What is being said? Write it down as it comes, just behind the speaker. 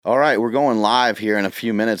All right, we're going live here in a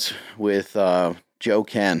few minutes with Joe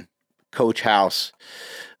Kenn, Coach House,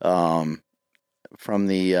 um, from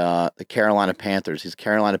the Carolina Panthers. He's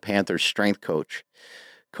Carolina Panthers strength coach.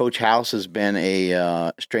 Coach House has been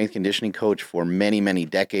a strength conditioning coach for many, many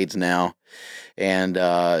decades now,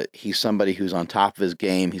 and he's somebody who's on top of his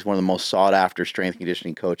game. He's one of the most sought after strength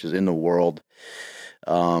conditioning coaches in the world.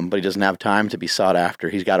 But he doesn't have time to be sought after.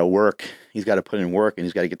 He's got to work. He's got to put in work, and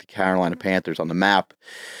he's got to get the Carolina Panthers on the map.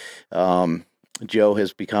 Um, Joe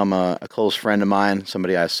has become a close friend of mine,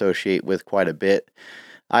 somebody I associate with quite a bit.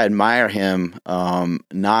 I admire him,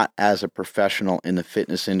 not as a professional in the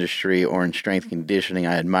fitness industry or in strength conditioning.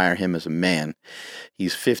 I admire him as a man.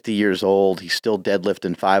 He's 50 years old. He's still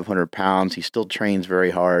deadlifting 500 pounds. He still trains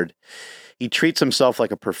very hard. He treats himself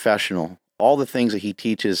like a professional. All the things that he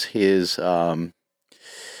teaches his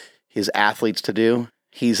athletes to do,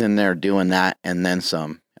 he's in there doing that and then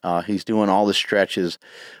some. He's doing all the stretches,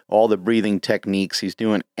 all the breathing techniques. He's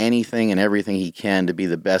doing anything and everything he can to be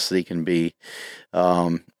the best that he can be.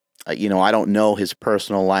 I don't know his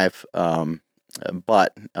personal life,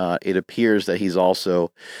 but it appears that he's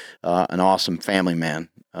also an awesome family man.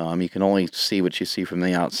 You can only see what you see from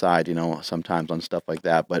the outside, sometimes on stuff like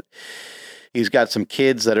that. But he's got some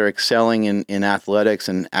kids that are excelling in athletics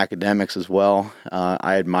and academics as well.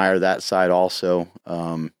 I admire that side also.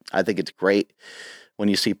 I think it's great when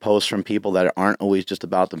you see posts from people that aren't always just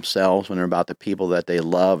about themselves, when they're about the people that they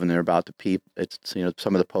love and they're about the people. It's,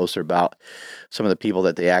 some of the posts are about some of the people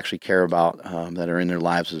that they actually care about, that are in their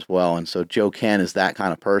lives as well. And so Joe Kenn is that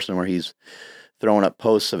kind of person where he's throwing up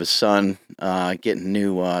posts of his son, getting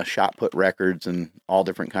new shot put records and all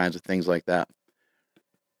different kinds of things like that.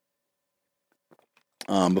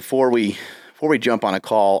 Before we jump on a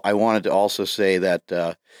call, I wanted to also say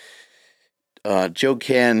that Joe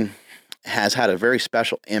Kenn has had a very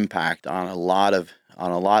special impact on a lot of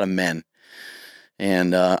men,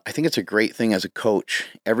 and I think it's a great thing as a coach.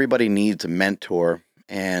 Everybody needs a mentor,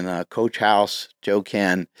 and Coach House, Joe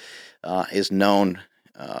Kenn, is known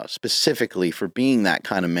specifically for being that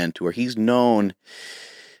kind of mentor. He's known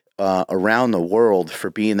around the world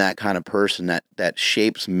for being that kind of person that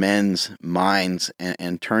shapes men's minds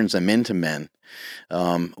and turns them into men.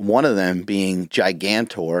 One of them being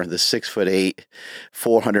Gigantor, the 6'8",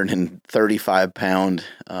 435-pound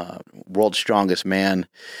world's strongest man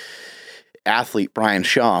athlete, Brian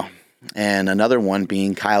Shaw. And another one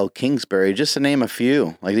being Kyle Kingsbury, just to name a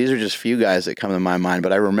few. Like, these are just few guys that come to my mind.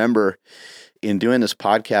 But I remember in doing this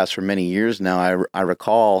podcast for many years now, I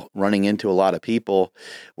recall running into a lot of people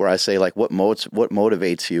where I say, like, what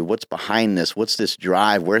motivates you? What's behind this? What's this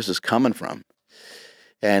drive? Where's this coming from?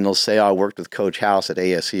 And they'll say, I worked with Coach House at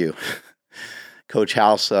ASU. Coach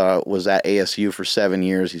House was at ASU for 7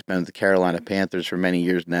 years. He's been with the Carolina Panthers for many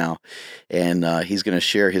years now. And he's going to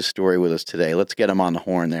share his story with us today. Let's get him on the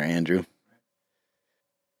horn there, Andrew.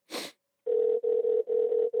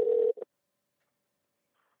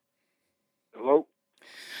 Hello.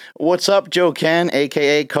 What's up, Joe Kenn,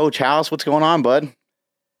 a.k.a. Coach House? What's going on, bud?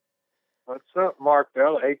 What's up, Mark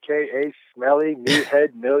Bell, a.k.a. Smelly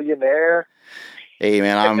Meathead Millionaire? Hey,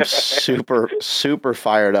 man, I'm super, super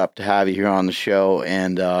fired up to have you here on the show.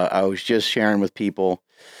 And I was just sharing with people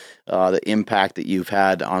the impact that you've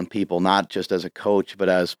had on people, not just as a coach, but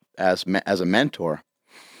as a mentor.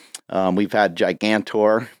 We've had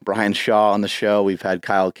Gigantor, Brian Shaw on the show. We've had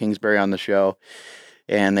Kyle Kingsbury on the show.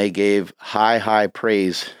 And they gave high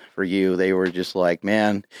praise for you. They were just like,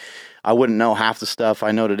 man, I wouldn't know half the stuff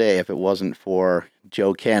I know today if it wasn't for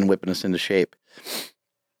Joe Kenn whipping us into shape.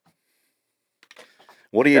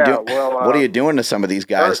 What are you doing? What are you doing to some of these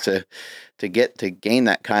guys to gain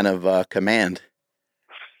that kind of command?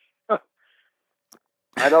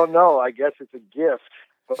 I don't know. I guess it's a gift.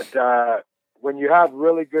 But when you have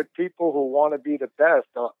really good people who want to be the best,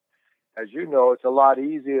 as you know, it's a lot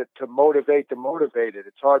easier to motivate the motivated.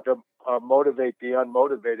 It's hard to motivate the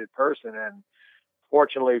unmotivated person. And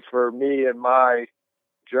fortunately for me and my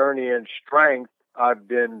journey in strength, I've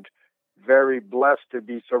been very blessed to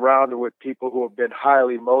be surrounded with people who have been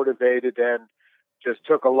highly motivated and just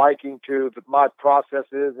took a liking to my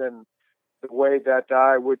processes and the way that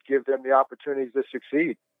I would give them the opportunities to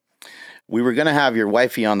succeed. We were going to have your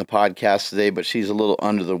wifey on the podcast today, but she's a little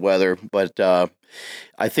under the weather. But I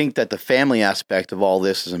think that the family aspect of all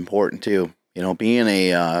this is important too. Being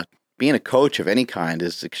a coach of any kind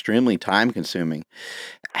is extremely time consuming.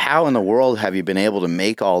 How in the world have you been able to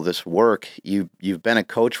make all this work? You've been a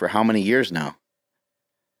coach for how many years now?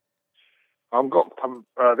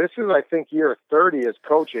 This is, I think, year 30 as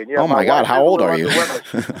coaching. Yeah, oh my God, how old are you?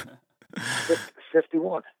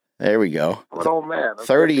 51. There we go. What old man?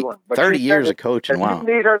 30 years of coaching. Wow. If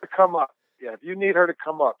you need her to come up, if you need her to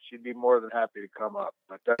come up, she'd be more than happy to come up.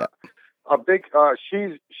 But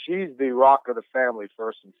she's the rock of the family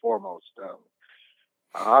first and foremost.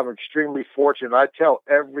 I'm extremely fortunate. I tell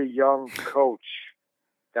every young coach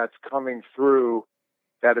that's coming through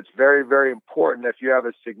that it's very, very important if you have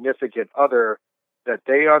a significant other that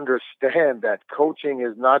they understand that coaching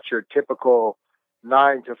is not your typical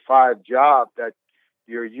 9-to-5 job that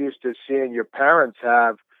you're used to seeing your parents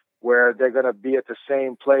have, where they're going to be at the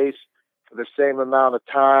same place for the same amount of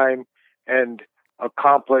time and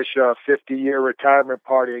accomplish a 50-year retirement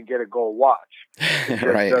party and get a gold watch. It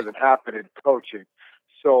just doesn't happen in coaching.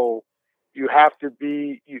 So you have to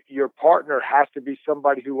be, your partner has to be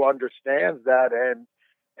somebody who understands that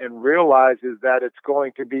and realizes that it's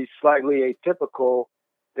going to be slightly atypical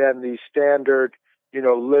than the standard,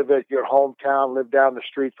 live at your hometown, live down the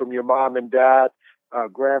street from your mom and dad,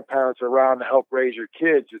 grandparents around to help raise your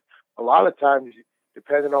kids. A lot of times,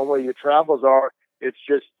 depending on where your travels are, it's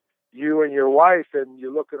just you and your wife, and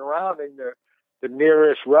you're looking around and the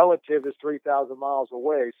nearest relative is 3,000 miles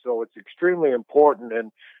away. So it's extremely important.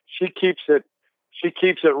 And she keeps it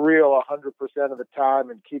real 100% of the time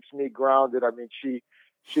and keeps me grounded. I mean, she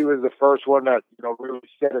was the first one that, really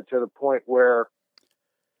said it to the point where,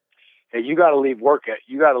 hey, you got to leave work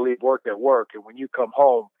at work. And when you come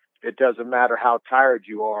home, it doesn't matter how tired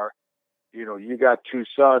you are. You got 2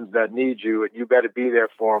 sons that need you, and you better be there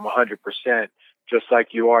for them 100%, just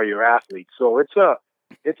like you are your athlete. So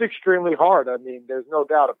it's extremely hard. I mean, there's no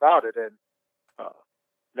doubt about it. And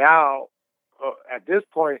now, at this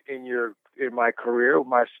point in my career,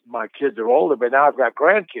 my kids are older, but now I've got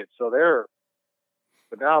grandkids,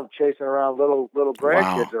 but now I'm chasing around little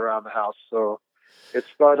grandkids around the house. So it's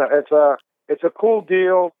fun. It's a cool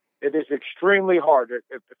deal. It is extremely hard.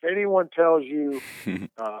 If anyone tells you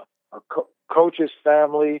a coach's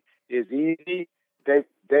family is easy,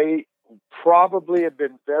 they probably have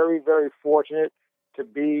been very, very fortunate to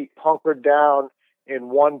be hunkered down in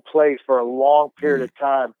one place for a long period of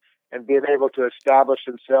time and being able to establish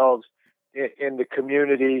themselves in the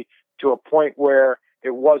community to a point where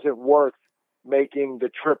it wasn't worth making the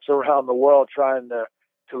trips around the world trying to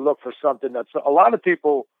look for something. That's a lot of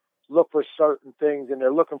people look for certain things and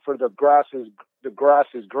they're looking for the grass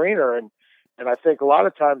is greener, and I think a lot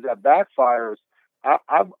of times that backfires.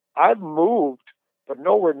 I've moved, but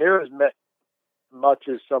nowhere near as much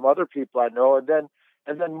as some other people I know, and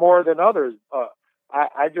then more than others.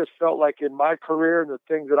 I just felt like in my career and the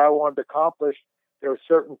things that I wanted to accomplish, there were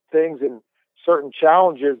certain things and certain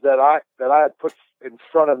challenges that I had put in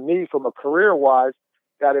front of me from a career-wise,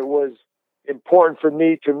 that it was important for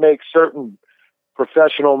me to make certain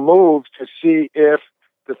professional moves to see if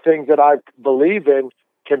the things that I believe in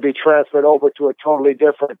can be transferred over to a totally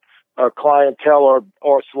different clientele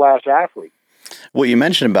or / athlete. What you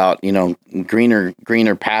mentioned about,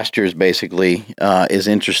 greener pastures basically is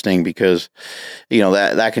interesting because,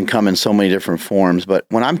 that can come in so many different forms. But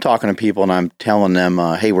when I'm talking to people and I'm telling them,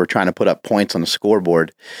 hey, we're trying to put up points on the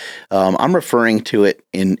scoreboard, I'm referring to it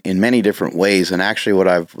in many different ways. And actually what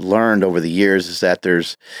I've learned over the years is that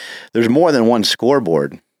there's more than one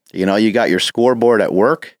scoreboard. You got your scoreboard at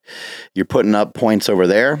work, you're putting up points over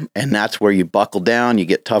there, and that's where you buckle down, you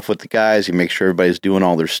get tough with the guys, you make sure everybody's doing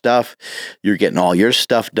all their stuff, you're getting all your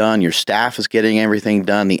stuff done, your staff is getting everything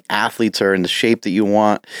done, the athletes are in the shape that you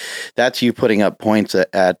want. That's you putting up points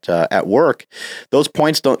at work. Those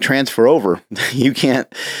points don't transfer over. You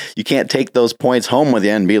can't take those points home with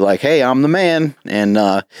you and be like, hey, I'm the man. And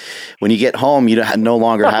when you get home, you no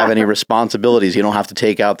longer have any responsibilities. You don't have to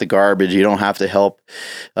take out the garbage. You don't have to help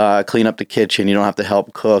clean up the kitchen. You don't have to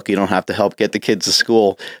help cook. You don't have to help get the kids to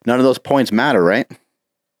school. None of those points matter, right?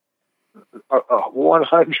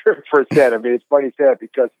 100%. I mean, it's funny you say that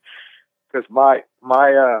because my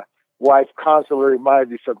wife constantly reminds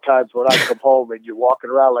me sometimes when I come home and you're walking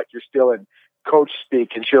around like you're still in coach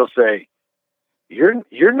speak, and she'll say,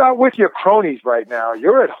 "You're not with your cronies right now.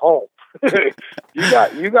 You're at home.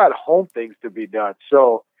 you got home things to be done."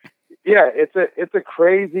 So yeah, it's a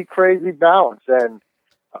crazy balance, and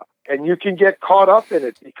you can get caught up in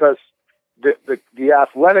it because the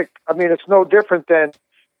athletic, I mean, it's no different than,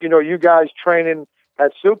 you guys training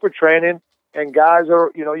at super training, and guys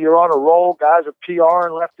are, you're on a roll, guys are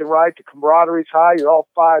PRing left and right, the camaraderie's high, you're all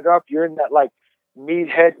fired up, you're in that like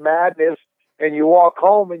meathead madness, and you walk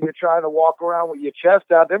home and you're trying to walk around with your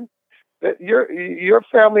chest out. Your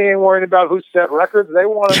family ain't worrying about who set records. They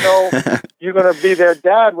want to know you're going to be their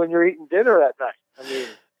dad when you're eating dinner at night. I mean,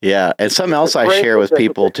 yeah, and something else I share with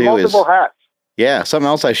people too is multiple hats. Yeah, something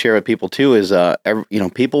else I share with people too is,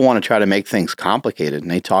 people want to try to make things complicated, and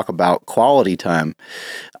they talk about quality time.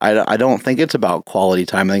 I don't think it's about quality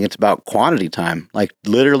time. I think it's about quantity time, like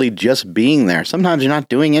literally just being there. Sometimes you're not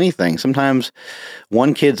doing anything. Sometimes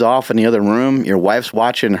one kid's off in the other room. Your wife's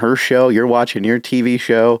watching her show. You're watching your TV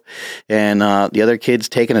show, and the other kid's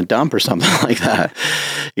taking a dump or something like that.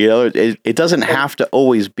 It doesn't have to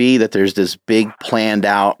always be that there's this big planned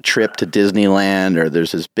out trip to Disneyland or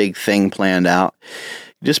there's this big thing planned out.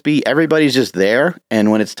 Everybody's just there, and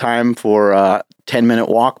when it's time for 10-minute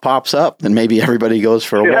walk pops up, then maybe everybody goes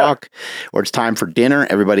for a walk, or it's time for dinner,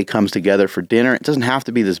 everybody comes together for dinner. It doesn't have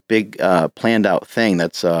to be this big planned out thing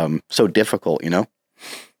that's so difficult, And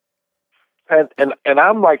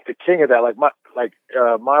I'm like the king of that.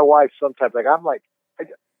 My wife sometimes,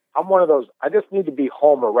 I'm one of those. I just need to be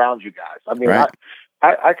home around you guys. I mean, right.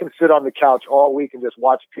 I can sit on the couch all week and just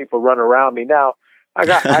watch people run around me. Now, and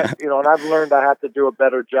I've learned I have to do a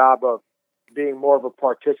better job of being more of a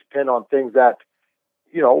participant on things that,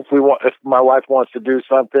 if my wife wants to do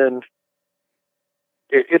something,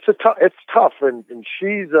 it's tough. And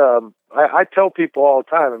she's, I tell people all the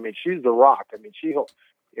time, I mean, she's the rock. I mean, she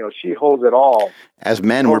holds it all. As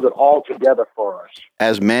men, holds it all together for us.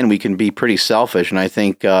 As men, we can be pretty selfish, and I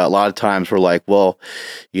think a lot of times we're like, well,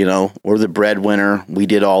 we're the breadwinner. We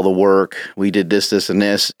did all the work. We did this, and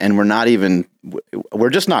this, and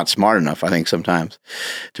we're just not smart enough, I think, sometimes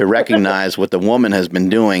to recognize what the woman has been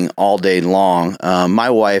doing all day long.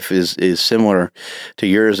 My wife is similar to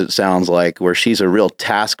yours, it sounds like, where she's a real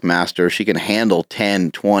taskmaster. She can handle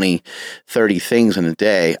 10, 20, 30 things in a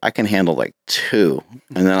day. I can handle like 2,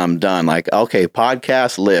 and then I'm done. Like, okay,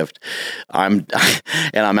 podcast, lift. I'm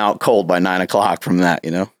out cold by 9 o'clock from that,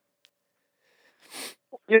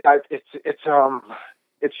 Yeah,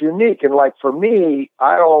 it's unique. And like for me,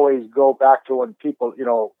 I always go back to when people,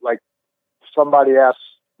 like somebody asked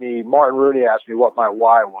me, Martin Rooney asked me what my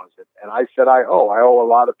why was. And I said, I owe a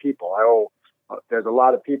lot of people. There's a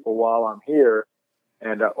lot of people while I'm here.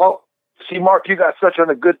 And, see, Mark, you got such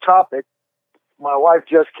a good topic. My wife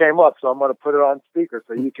just came up, so I'm going to put it on speaker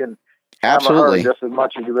so you can hammer her just as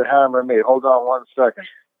much as you would hammer me. Hold on one second.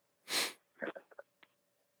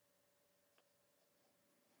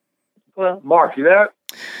 Well, Mark, you there?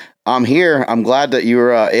 I'm here. I'm glad that you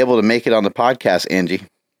were able to make it on the podcast, Angie.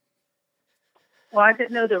 Well, I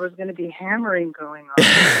didn't know there was going to be hammering going on.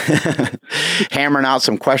 Hammering out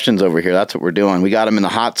some questions over here. That's what we're doing. We got them in the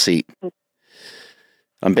hot seat.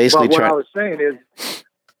 I'm basically trying. What I was saying is,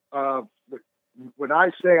 when I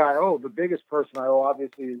say I owe, the biggest person I owe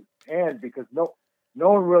obviously is Ann, because no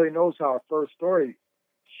one really knows how our first story.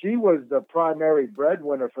 She was the primary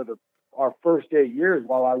breadwinner for our first 8 years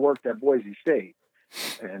while I worked at Boise State.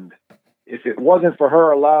 And if it wasn't for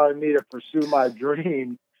her allowing me to pursue my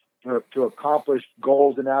dream to accomplish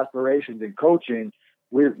goals and aspirations in coaching,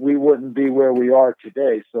 we wouldn't be where we are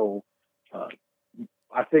today. So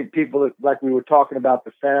I think people, like we were talking about,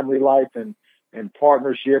 the family life and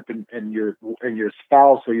partnership and your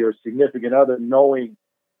spouse or your significant other, knowing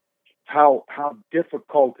how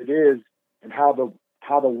difficult it is and how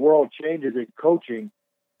the world changes in coaching,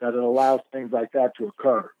 that it allows things like that to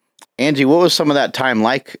occur. Angie, what was some of that time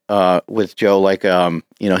like with Joe? Like,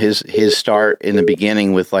 his start in the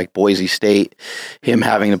beginning with like Boise State, him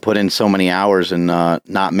having to put in so many hours and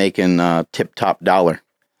not making tip-top dollar.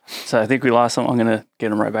 So I think we lost him. I'm going to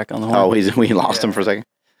get him right back on the horn. Oh, we lost him for a second.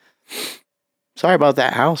 Sorry about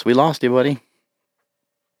that, House. We lost you, buddy.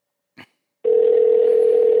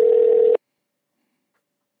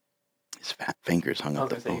 His fat fingers hung up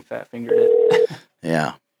the phone. He fat fingered it.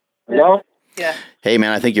 Yeah. Hello? Yeah. Hey,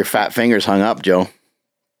 man, I think your fat fingers hung up, Joe.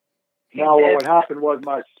 No, what happened was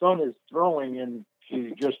my son is throwing, and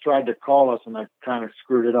he just tried to call us, and I kind of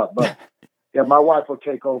screwed it up. But, yeah, my wife will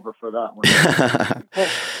take over for that one.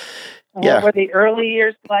 Yeah. What were the early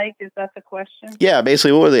years like? Is that the question? Yeah,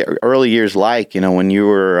 basically, what were the early years like? When you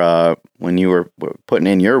were putting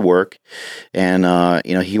in your work, and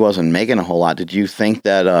he wasn't making a whole lot. Did you think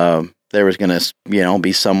that there was going to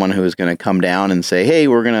be someone who was going to come down and say, "Hey,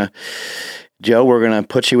 we're going to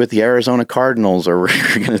put you with the Arizona Cardinals, or we're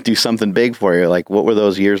going to do something big for you"? Like, what were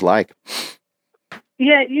those years like?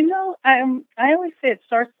 Yeah, I always say it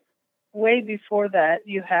starts way before that.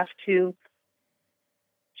 You have to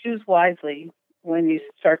choose wisely when you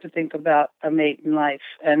start to think about a mate in life.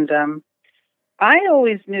 And I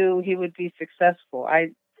always knew he would be successful. I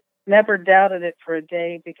never doubted it for a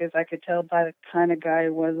day because I could tell by the kind of guy he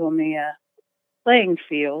was on the playing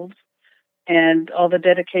field and all the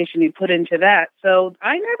dedication he put into that. So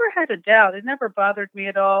I never had a doubt. It never bothered me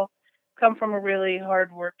at all. Come from a really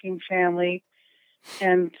hardworking family.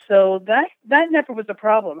 And so that never was a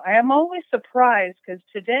problem. I am always surprised because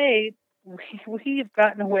today we've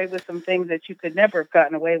gotten away with some things that you could never have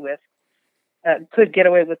gotten away with, could get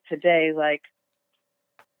away with today. Like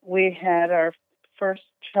we had our first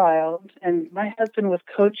child, and my husband was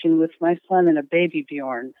coaching with my son in a baby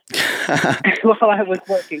Bjorn while I was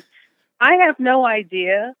working. I have no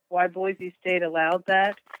idea why Boise State allowed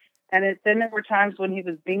that. And then there were times when he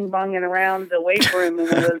was bing-bonging around the weight room in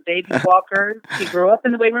one of those baby walkers. He grew up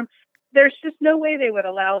in the weight room. There's just no way they would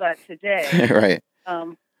allow that today. Right.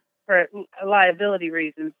 For liability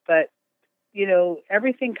reasons. But, you know,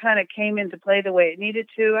 everything kind of came into play the way it needed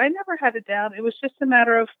to. I never had a doubt. It was just a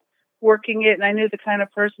matter of working it. And I knew the kind of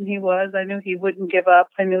person he was. I knew he wouldn't give up.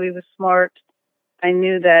 I knew he was smart. I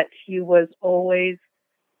knew that he was always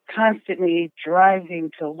constantly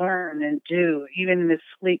driving to learn and do. Even in his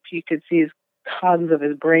sleep, you could see his cogs of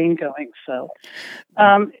his brain going. So,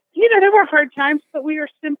 you know, there were hard times, but we were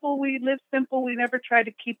simple. We lived simple. We never tried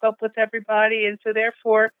to keep up with everybody. And so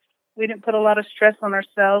therefore, we didn't put a lot of stress on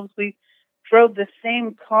ourselves. We drove the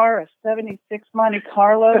same car, a 76 Monte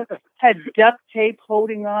Carlo, had duct tape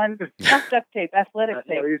holding on, not duct tape, athletic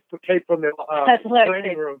tape. We used to tape from the athletic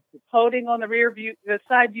tape room. Holding on the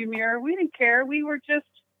side view mirror. We didn't care. We were just,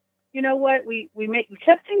 you know what? We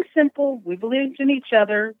kept things simple. We believed in each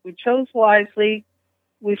other. We chose wisely.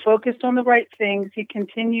 We focused on the right things. He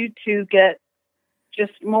continued to get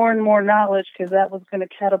just more and more knowledge because that was going to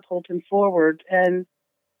catapult him forward. And,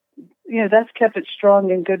 you know, that's kept it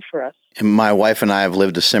strong and good for us. And my wife and I have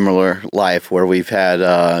lived a similar life where we've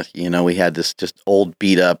had, you know, we had this just old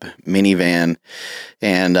beat up minivan,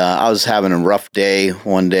 and I was having a rough day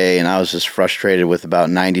one day, and I was just frustrated with about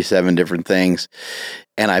 97 different things.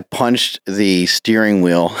 And I punched the steering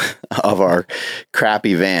wheel of our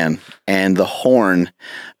crappy van, and the horn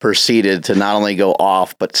proceeded to not only go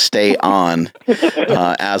off, but stay on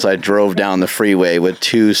as I drove down the freeway with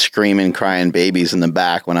two screaming, crying babies in the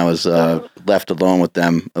back when I was left alone with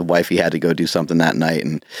them. The wifey had to go do something that night,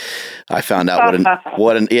 and I found out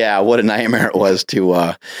what a nightmare it was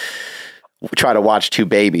to try to watch two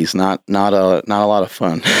babies. Not a lot of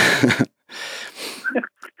fun.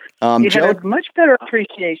 You Joe, had a much better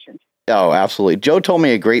appreciation. Oh, absolutely. Joe told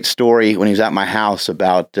me a great story when he was at my house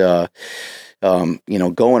about, you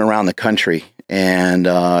know, going around the country and,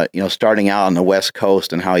 you know, starting out on the West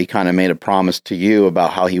Coast and how he kind of made a promise to you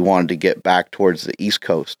about how he wanted to get back towards the East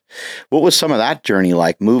Coast. What was some of that journey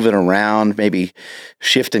like, moving around, maybe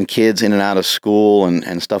shifting kids in and out of school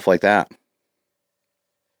and stuff like that?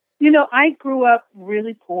 You know, I grew up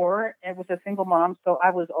really poor and was a single mom, so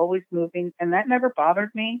I was always moving, and that never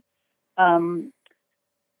bothered me.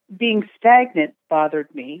 Being stagnant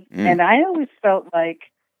bothered me. And I always felt like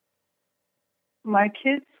my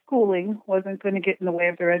kids' schooling wasn't going to get in the way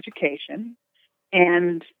of their education.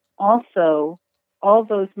 And also, all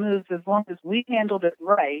those moves, as long as we handled it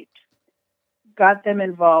right, got them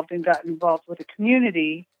involved and got involved with the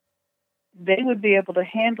community, they would be able to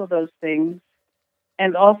handle those things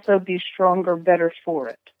and also be stronger, better for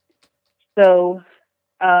it. So,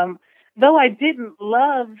 though I didn't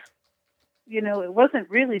love, you know, it wasn't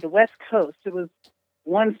really the West Coast. It was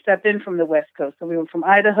one step in from the West Coast. So we went from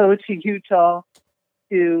Idaho to Utah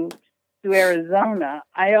to Arizona.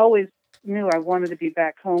 I always knew I wanted to be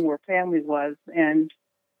back home where family was, and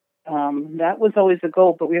that was always a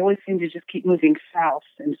goal. But we always seemed to just keep moving south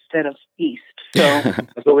instead of east.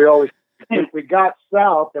 So we got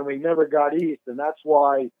south and we never got east, and that's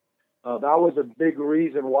why that was a big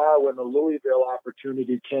reason why when the Louisville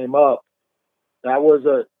opportunity came up, that was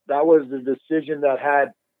the decision that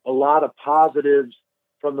had a lot of positives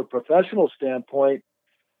from the professional standpoint,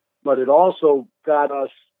 but it also got us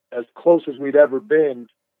as close as we'd ever been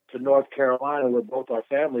to North Carolina, where both our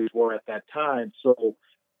families were at that time. So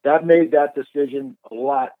that made that decision a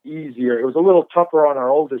lot easier. It was a little tougher on our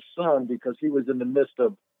oldest son because he was in the midst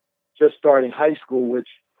of just starting high school, which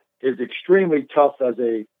is extremely tough as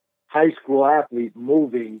a high school athlete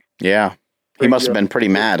moving. Yeah. He must have been pretty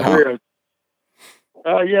mad, huh?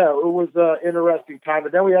 Yeah, it was an interesting time.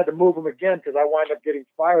 But then we had to move him again because I wound up getting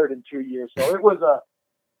fired in 2 years. So it was a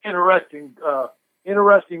interesting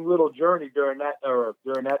little journey during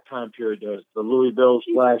that time period, the Louisville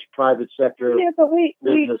 / private sector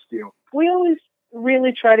business deal. We always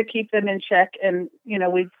really try to keep them in check. And, you know,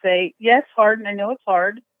 we'd say, yes, hard, and I know it's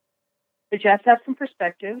hard, but you have to have some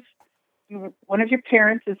perspective. One of your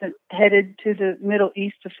parents isn't headed to the Middle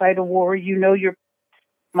East to fight a war. You know your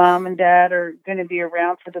mom and dad are going to be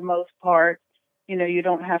around for the most part. You know, you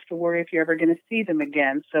don't have to worry if you're ever going to see them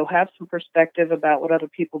again. So have some perspective about what other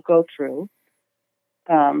people go through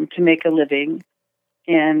to make a living.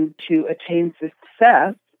 and to attain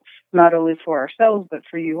success, not only for ourselves, but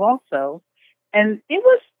for you also. And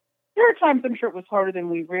there are times I'm sure it was harder than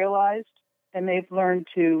we realized, and they've learned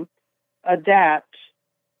to adapt.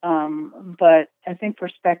 But I think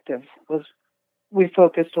perspective we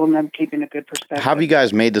focused on them keeping a good perspective. How have you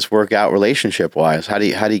guys made this work out relationship wise? How do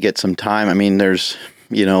you get some time? I mean, there's,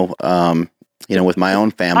 with my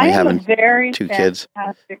own family, having two kids. I am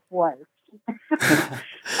a very fantastic wife.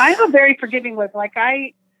 I'm a very forgiving wife. Like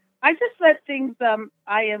I just let things.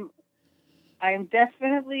 I am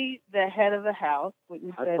definitely the head of the house.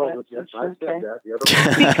 Wouldn't say that. I said that the other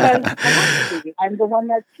because I'm the one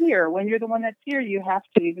that's here. When you're the one that's here, you have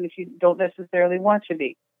to, even if you don't necessarily want to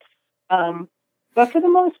be. But for the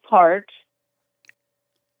most part,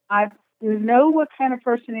 I know what kind of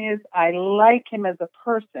person he is. I like him as a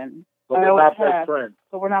person. But we're not best friends.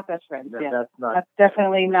 But we're not best friends. Yeah. That's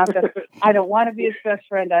definitely not best. I don't want to be his best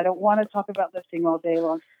friend. I don't want to talk about lifting all day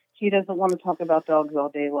long. He doesn't want to talk about dogs all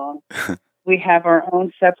day long. We have our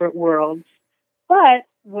own separate worlds. But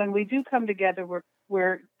when we do come together,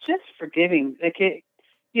 we're just forgiving.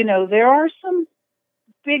 There are some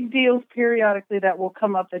big deals periodically that will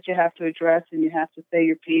come up that you have to address, and you have to say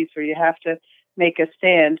your piece, or you have to make a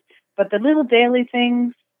stand. But the little daily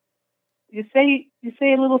things, you say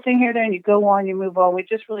a little thing here, there, and you go on, you move on. We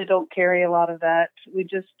just really don't carry a lot of that. We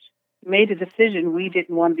just made a decision. We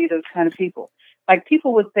didn't want to be those kind of people. Like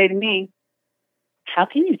people would say to me, how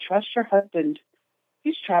can you trust your husband?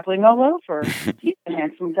 He's traveling all over. He's a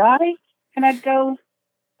handsome guy. And I'd go,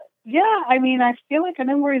 yeah, I mean, I feel like I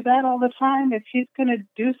know where he's at all the time. If he's going to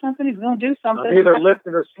do something, he's going to do something. I'm either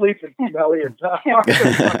lifting or sleeping, Smelly and Tom.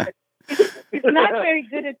 He's not very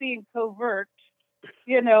good at being covert.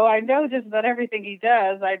 I know just about everything he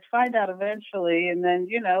does. I'd find out eventually. And then,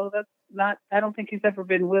 that's not, I don't think he's ever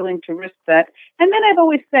been willing to risk that. And then I've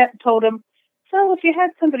always told him, so if you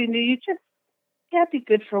had somebody new, be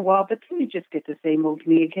good for a while, but then you just get the same old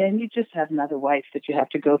me again. You just have another wife that you have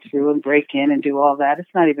to go through and break in and do all that.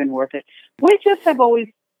 It's not even worth it. We just have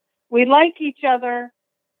we like each other.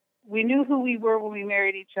 We knew who we were when we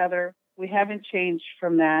married each other. We haven't changed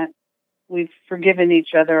from that. We've forgiven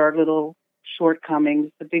each other our little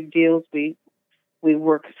shortcomings. The big deals we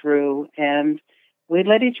work through, and we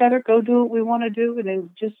let each other go do what we want to do, and then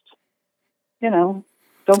just,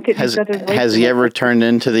 don't get each other's way. Has he ever turned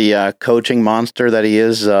into the coaching monster that he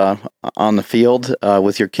is on the field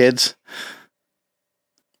with your kids?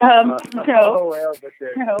 No.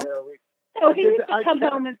 No, he used to come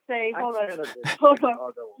home and say, hold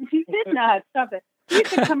on. He did not. Stop it. He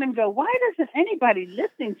used to come and go, why doesn't anybody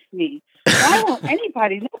listen to me? Why won't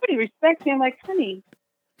nobody respects me? I'm like, honey,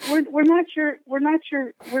 we're not your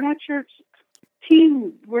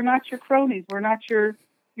team. We're not your cronies. We're not your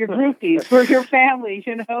groupies. We're your family,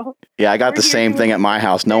 Yeah, I got the same thing at my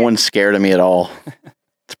house. No one's scared of me at all.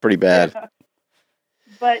 It's pretty bad. Yeah.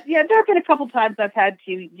 But yeah, there have been a couple times I've had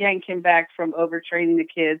to yank him back from overtraining the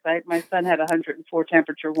kids. My son had 104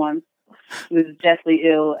 temperature once. He was deathly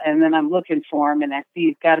ill, and then I'm looking for him, and I see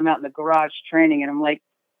he's got him out in the garage training, and I'm like,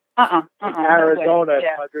 Arizona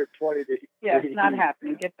at 120 degrees. Yeah, it's not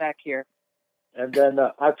happening. Get back here. And then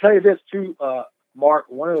I'll tell you this too, Mark.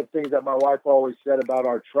 One of the things that my wife always said about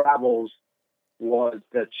our travels was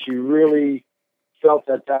that she really felt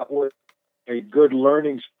that was a good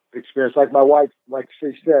learning experience. Like my wife, like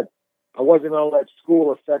she said, I wasn't going to let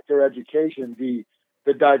school affect her education.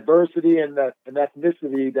 The diversity and the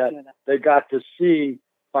ethnicity that they got to see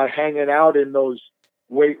by hanging out in those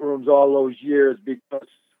weight rooms all those years, because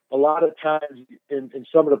a lot of times in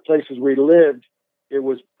some of the places we lived, it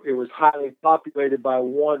was highly populated by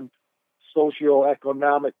one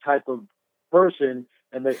socioeconomic type of person,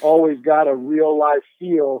 and they always got a real life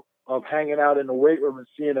feel of hanging out in the weight room and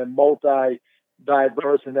seeing a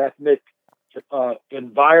multi-diverse and ethnic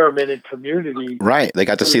environment and community. Right. They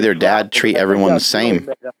got to see their dad treat everyone the same.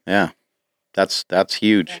 Yeah. That's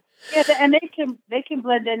huge. Yeah, and they can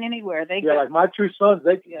blend in anywhere. Like my two sons,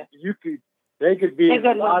 they could be in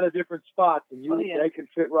a lot of different spots, and they can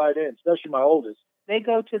fit right in, especially my oldest. They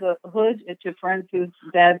go to the hood to friends whose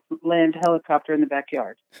dads land helicopter in the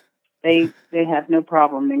backyard. They have no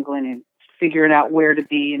problem mingling and figuring out where to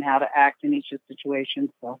be and how to act in each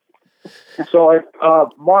situation. So,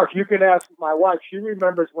 Mark, you can ask my wife. She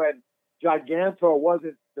remembers when Gigantor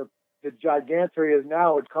wasn't the Gigantor he is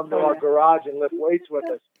now. Would come to our garage and lift weights with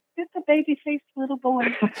us. Just a baby-faced little boy.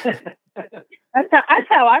 That's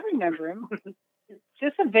how I remember him.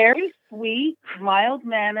 Just a very sweet,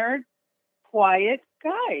 mild-mannered, quiet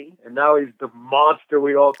guy. And now he's the monster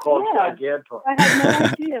we all call Gigantor. I had no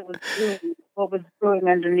idea what was brewing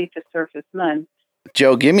underneath the surface. None.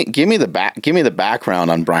 Joe, give me the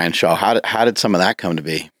background on Brian Shaw. How did some of that come to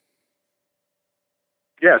be?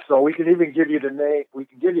 Yeah, so we can even give you the name. We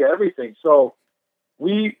can give you everything. So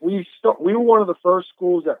we were one of the first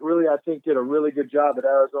schools that really, I think, did a really good job at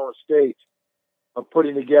Arizona State of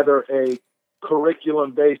putting together a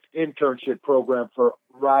curriculum-based internship program for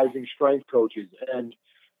rising strength coaches. And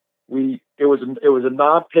it was a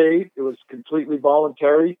non-paid, it was completely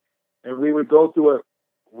voluntary, and we would go through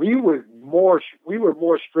we were more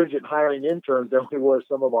stringent hiring interns than we were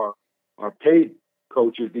some of our paid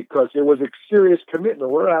coaches, because it was a serious commitment.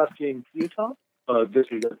 We're asking Utah? This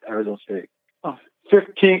is Arizona State.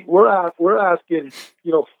 15. We're asking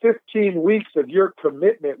 15 weeks of your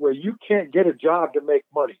commitment where you can't get a job to make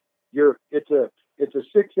money. It's a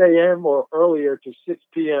 6 a.m. or earlier to 6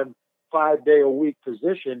 p.m. 5-day-a-week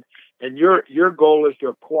position, and your goal is to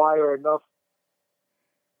acquire enough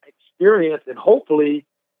experience and hopefully,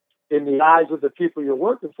 in the eyes of the people you're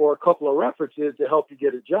working for, a couple of references to help you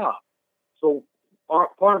get a job. So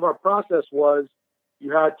part of our process was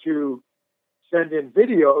you had to send in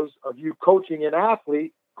videos of you coaching an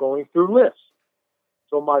athlete going through lifts.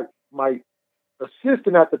 So my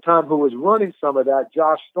assistant at the time, who was running some of that,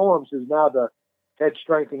 Josh Storms, who's now the head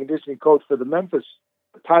strength and conditioning coach for the Memphis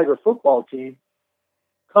Tiger football team,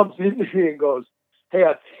 comes in to me and goes, "Hey,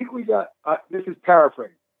 I think we got," this is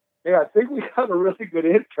paraphrasing, "Hey, I think we got a really good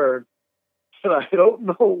intern, and I don't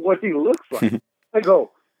know what he looks like." I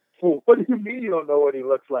go, "Well, what do you mean you don't know what he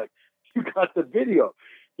looks like? You got the video."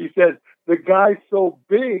 He says, "The guy's so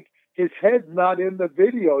big, his head's not in the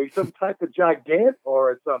video. He's some type of gigantor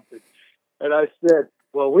or something." And I said,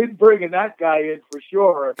 "Well, we're bringing that guy in for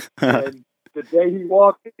sure." And the day he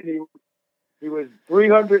walked in, he was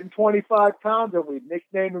 325 pounds, and we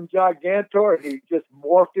nicknamed him Gigantor, and he just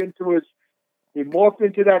morphed into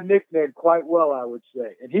that nickname quite well, I would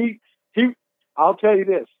say. And he I'll tell you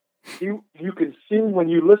this, you can see when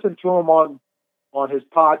you listen to him on his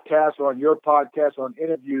podcast or on your podcast, on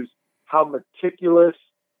interviews, how meticulous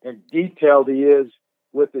and detailed he is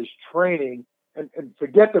with his training. And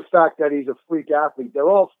forget the fact that he's a freak athlete. They're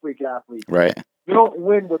all freak athletes. Right. You don't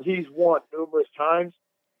win what he's won numerous times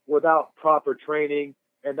without proper training,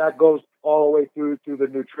 and that goes all the way through the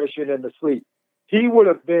nutrition and the sleep. He would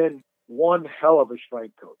have been one hell of a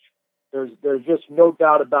strength coach. There's just no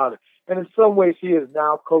doubt about it. And in some ways, he is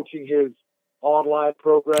now coaching his online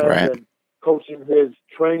program Right. and coaching his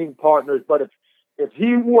training partners. But if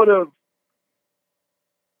he would have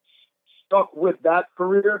stuck with that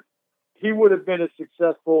career, he would have been as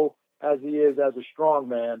successful as he is as a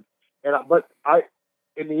strongman. But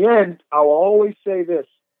in the end, I'll always say this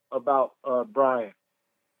about Brian.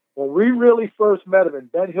 When we really first met him,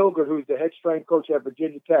 and Ben Hilgert, who's the head strength coach at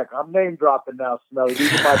Virginia Tech, I'm name dropping now, Smelly.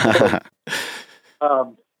 These are my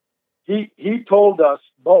boys. He told us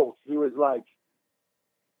both. He was like,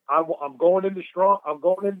 I'm going into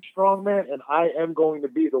strongman, and I am going to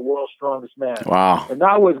be the world's strongest man. Wow. And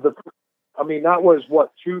that was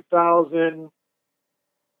what, 2000,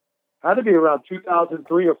 had to be around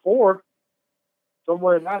 2003 or 4,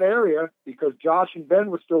 somewhere in that area, because Josh and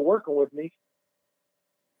Ben were still working with me.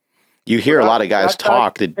 You hear a lot of guys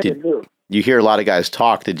talk. Did you hear a lot of guys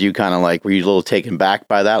talk? Did you kind of like, were you a little taken back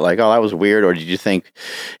by that? Like, oh, that was weird? Or did you think,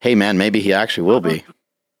 hey, man, maybe he actually will be?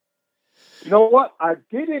 You know what? I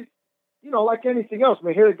didn't, like anything else. I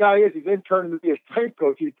mean, here the guy is, he's interning to be a strength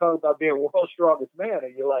coach. He's talking about being world's strongest man.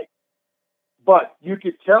 And you're like, but you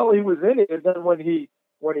could tell he was in it. And then when he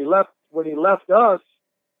left us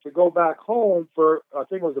to go back home for, I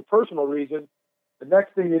think it was a personal reason, the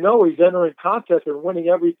next thing you know, he's entering contests and winning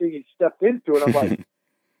everything he stepped into. And I'm like,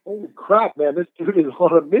 holy crap, man, this dude is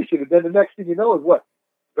on a mission. And then the next thing you know is what?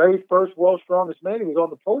 Very first world's strongest man. He was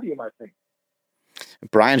on the podium, I think.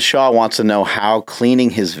 Brian Shaw wants to know how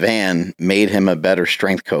cleaning his van made him a better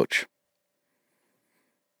strength coach.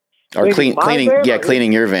 Or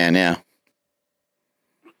cleaning your van, yeah.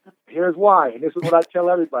 Here's why, and this is what I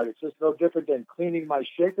tell everybody. It's just no different than cleaning my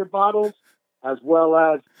shaker bottles as well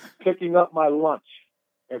as picking up my lunch.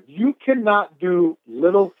 If you cannot do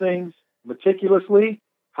little things meticulously,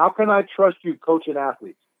 how can I trust you coaching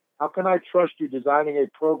athletes? How can I trust you designing a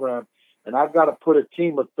program? And I've got to put a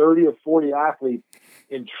team of 30 or 40 athletes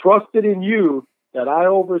entrusted in you that I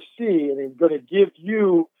oversee, and I'm going to give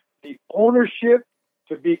you the ownership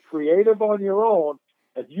to be creative on your own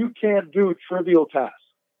if you can't do trivial tasks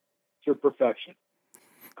to perfection.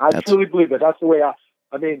 I truly believe that. That's the way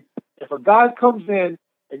I mean, if a guy comes in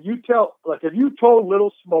and if you told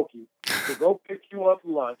Little Smokey to go pick you up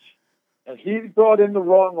lunch and he's brought in the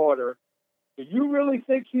wrong order, do you really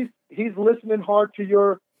think he's listening hard to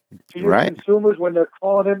your to your consumers when they're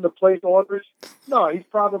calling him to place orders? No, he's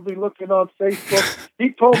probably looking on Facebook.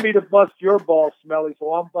 He told me to bust your balls, Smelly,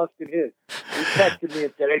 so I'm busting his. He texted me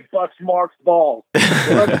and said, "Hey, bust Mark's balls."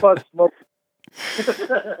 So let's bust Smoke.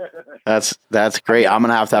 That's great. I'm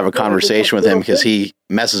gonna have to have a conversation with him because he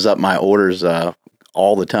messes up my orders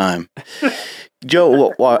all the time.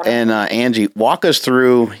 Joe and Angie, walk us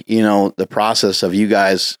through, the process of you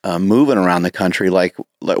guys moving around the country. Like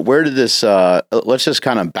where did this? Let's just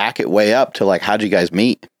kind of back it way up to how'd you guys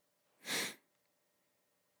meet?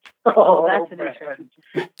 Oh, that's an interesting.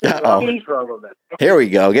 Here we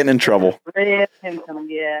go, getting in trouble. Yeah.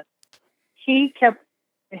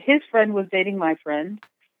 His friend was dating my friend,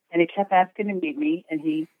 and he kept asking to meet me.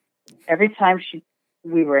 And every time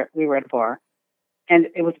we were at a bar, and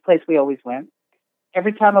it was a place we always went.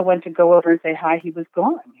 Every time I went to go over and say hi, he was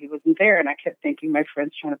gone. He wasn't there. And I kept thinking my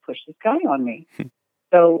friend's trying to push this guy on me.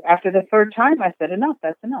 So after the third time, I said, enough,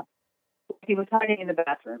 that's enough. He was hiding in the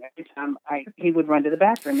bathroom. Every time he would run to the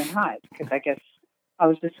bathroom and hide because I guess I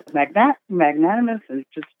was just magnanimous and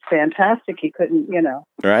just fantastic. He couldn't,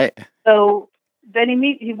 Right. So then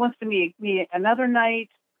he wants to meet me another night.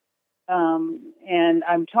 And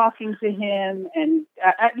I'm talking to him, and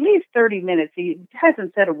at least 30 minutes. He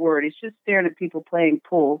hasn't said a word. He's just staring at people playing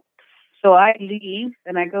pool. So I leave,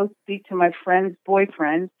 and I go speak to my friend's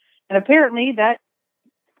boyfriend. And apparently that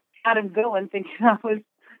got him going, thinking I was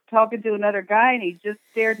talking to another guy, and he just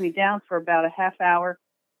stared me down for about a half hour,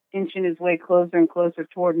 inching his way closer and closer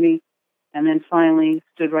toward me, and then finally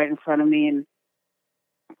stood right in front of me, and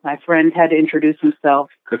my friend had to introduce himself.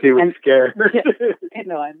 Because he was scared. And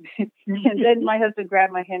then my husband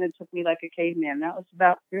grabbed my hand and took me like a caveman. That was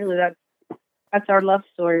that's our love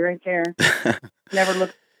story right there. Never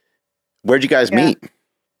looked. Where'd you guys meet?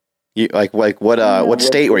 You what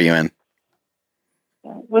state were you in?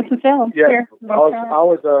 Winston-Salem. Yeah, here, I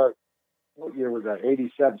was what year was that?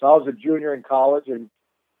 87. So I was a junior in college, and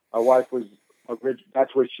my wife was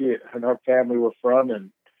that's where she and her family were from,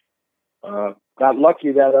 and got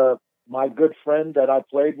lucky that my good friend that I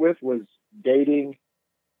played with was dating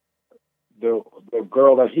the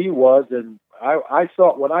girl that he was, and I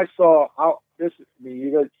saw how this. I mean,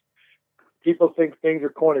 you guys, people think things are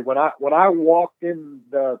corny. When I walked in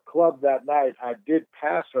the club that night, I did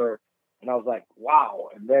pass her, and I was like, wow.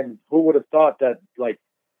 And then who would have thought that the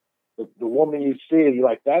woman you see, you're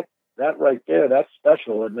like that right there, that's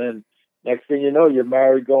special. And then next thing you know, you're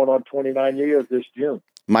married, going on 29 years this June.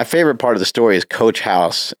 My favorite part of the story is Coach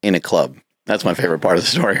House in a club. That's my favorite part of the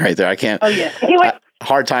story right there. I can't. Oh yeah.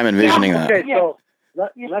 Hard time envisioning that. Okay, so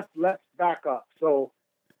let's back up. So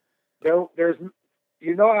there's,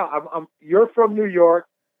 you're from New York,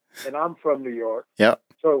 and I'm from New York. Yep.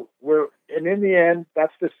 So in the end,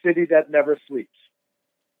 that's the city that never sleeps.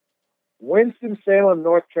 Winston-Salem,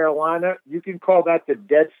 North Carolina, you can call that the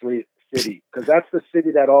dead city because that's the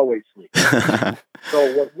city that always sleeps.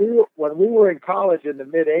 So when we were in college in the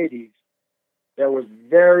mid '80s, there was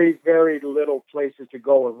very, very little places to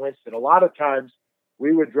go in Winston. A lot of times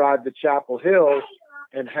we would drive to Chapel Hill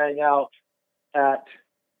and hang out at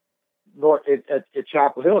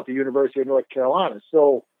Chapel Hill at the University of North Carolina.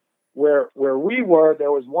 So where we were,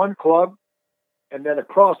 there was one club, and then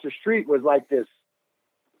across the street was like this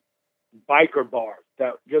biker bar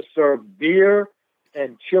that just served beer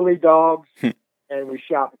and chili dogs, and we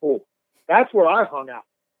shot pool. That's where I hung out.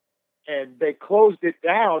 And they closed it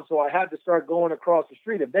down, so I had to start going across the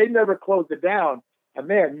street. If they never closed it down, I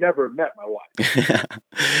may have never met my wife.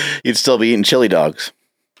 You'd still be eating chili dogs.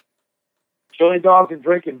 Chili dogs and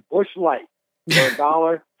drinking Busch Light for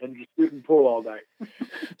 $1 and just shooting pool all night.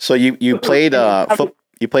 So you played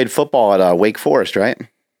you played football at Wake Forest, right?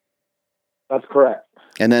 That's correct.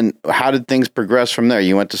 And then how did things progress from there?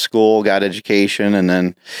 You went to school, got education, and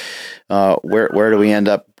then where do we end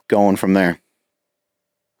up going from there?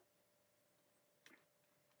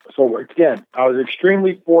 So again, I was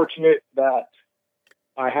extremely fortunate that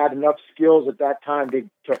I had enough skills at that time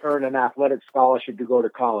to earn an athletic scholarship to go to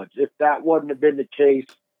college. If that wouldn't have been the case,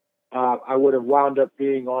 I would have wound up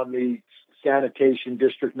being on the sanitation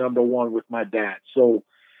district #1 with my dad. So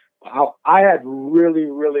I had really,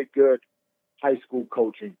 really good high school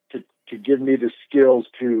coaching to give me the skills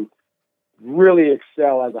to really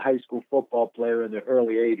excel as a high school football player in the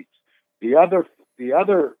early 80s. The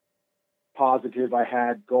other positive I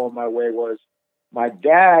had going my way was my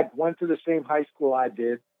dad went to the same high school I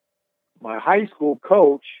did. My high school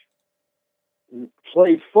coach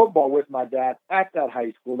played football with my dad at that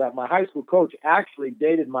high school. That my high school coach actually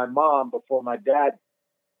dated my mom before my dad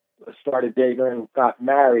started dating her and got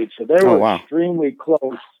married. So they were extremely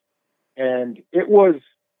close. And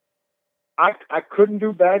I couldn't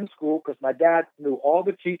do bad in school because my dad knew all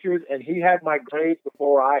the teachers and he had my grades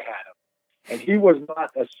before I had them. And he was not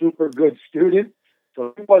a super good student,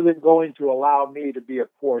 so he wasn't going to allow me to be a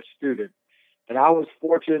poor student. And I was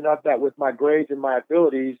fortunate enough that with my grades and my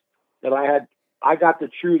abilities that I got to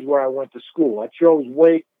choose where I went to school. I chose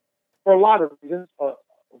Wake for a lot of reasons. I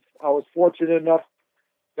was fortunate enough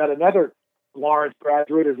that another Lawrence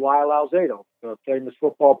graduate is Lyle Alzado, a famous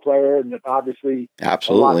football player, and obviously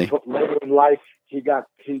Absolutely. Later in life he got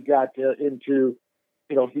into,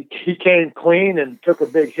 he came clean and took a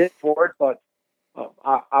big hit for it. But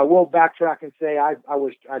I will backtrack and say I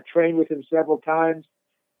trained with him several times,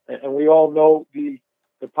 and we all know the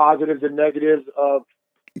positives and negatives of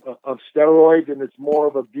steroids, and it's more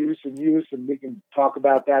of abuse and use, and we can talk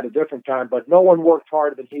about that a different time. But no one worked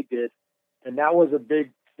harder than he did, and that was a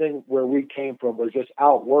big thing where we came from, was just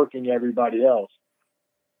outworking everybody else.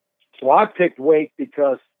 So I picked Wake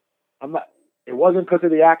because it wasn't because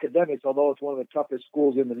of the academics, although it's one of the toughest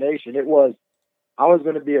schools in the nation. I was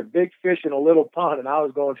going to be a big fish in a little pond, and I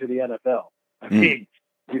was going to the NFL. I mean,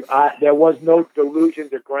 there was no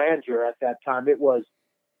delusions of grandeur at that time. It was,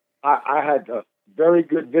 I had a very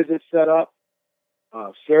good visit set up.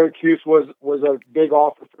 Syracuse was a big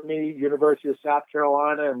offer for me. University of South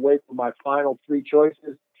Carolina and Wake were my final three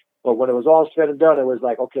choices. But when it was all said and done, it was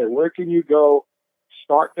like, okay, where can you go,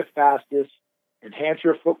 start the fastest, enhance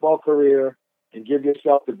your football career, and give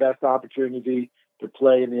yourself the best opportunity to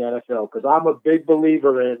play in the NFL? Because I'm a big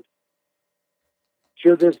believer in,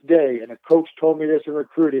 to this day, and a coach told me this in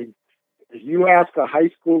recruiting, if you ask a high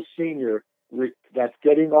school senior that's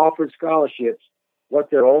getting offered scholarships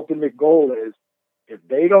what their ultimate goal is, if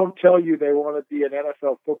they don't tell you they want to be an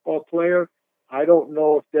NFL football player, I don't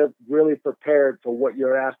know if they're really prepared for what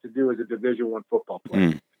you're asked to do as a Division I football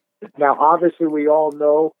player. Now, obviously, we all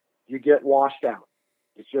know you get washed out.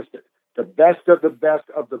 It's just the best of the best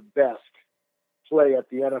of the best play at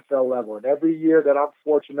the NFL level. And every year that I'm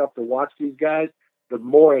fortunate enough to watch these guys, the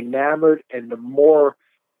more enamored and the more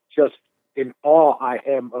just in awe I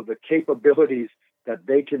am of the capabilities that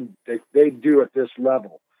they do at this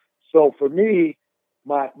level. So for me,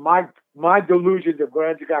 my delusions of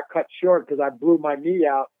grandeur got cut short because I blew my knee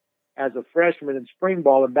out as a freshman in spring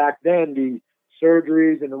ball, and back then the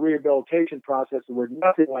surgeries and the rehabilitation processes were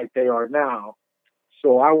nothing like they are now.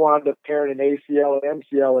 So I wound up tearing an ACL and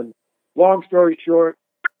MCL, and long story short,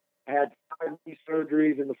 I had 5 knee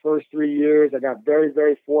surgeries in the first 3 years. I got very,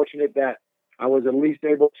 very fortunate that I was at least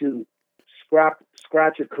able to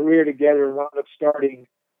scratch a career together and wound up starting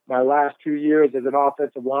my last 2 years as an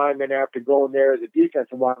offensive lineman after going there as a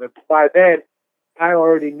defensive lineman. By then, I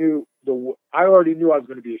already knew I was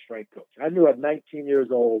going to be a strength coach. I knew at 19 years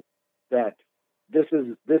old that this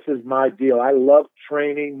is my deal. I love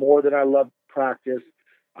training more than I love practice.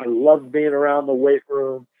 I loved being around the weight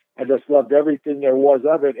room. I just loved everything there was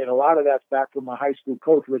of it. And a lot of that's back from my high school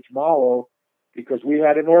coach, Rich Mallow, because we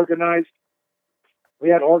had organized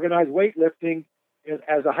weightlifting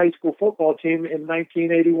as a high school football team in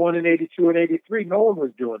 1981 and 82 and 83. No one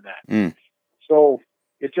was doing that. So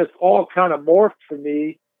it just all kind of morphed for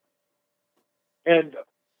me. And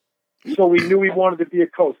so we knew we wanted to be a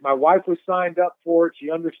coach. My wife was signed up for it. She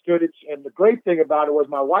understood it. And the great thing about it was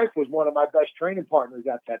my wife was one of my best training partners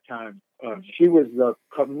at that time. She was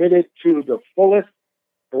committed to the fullest.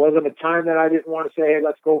 There wasn't a time that I didn't want to say, hey,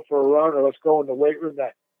 let's go for a run or let's go in the weight room,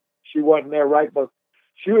 that she wasn't there, right? But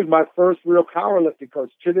she was my first real powerlifting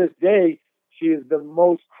coach. To this day, she is the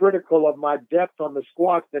most critical of my depth on the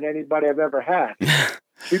squats than anybody I've ever had.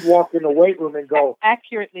 She'd walk in the weight room and go...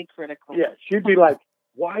 Accurately critical. Yeah, she'd be like,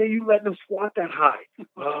 why are you letting them squat that high?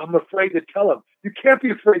 I'm afraid to tell them. You can't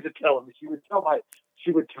be afraid to tell them. She would tell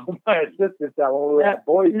my assistant that when we were at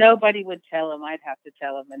boys. Nobody would tell him. I'd have to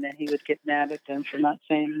tell him, and then he would get mad at them for not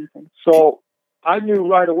saying anything. So I knew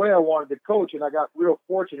right away I wanted to coach, and I got real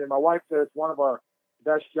fortunate. My wife said it's one of our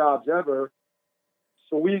best jobs ever.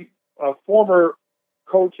 So a former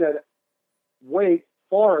coach at Wake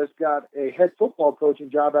Forest got a head football coaching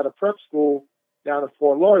job at a prep school down in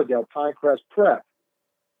Fort Lauderdale, Pinecrest Prep.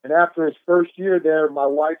 And after his first year there, my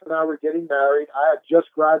wife and I were getting married. I had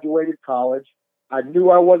just graduated college. I knew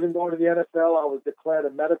I wasn't going to the NFL. I was declared a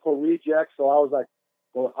medical reject, so I was like,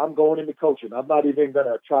 well, I'm going into coaching. I'm not even going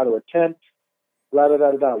to try to attempt.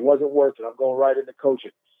 It wasn't worth it. I'm going right into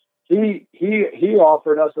coaching. He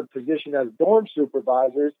offered us a position as dorm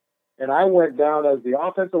supervisors, and I went down as the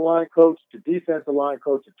offensive line coach to defensive line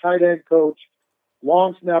coach to tight end coach,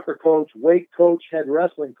 long snapper coach, weight coach, head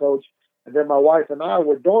wrestling coach, and then my wife and I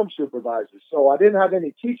were dorm supervisors. So I didn't have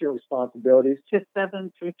any teaching responsibilities. Just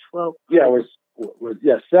 7 through 12. Yeah, it was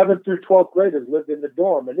 7th through 12th graders lived in the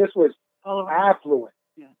dorm, and this was affluent,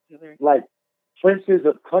 Yeah, very like princes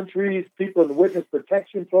of countries, people in witness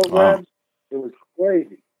protection programs. Wow. It was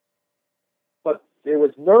crazy. But it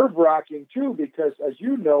was nerve-wracking, too, because, as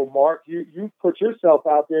you know, Mark, you put yourself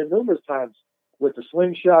out there numerous times with the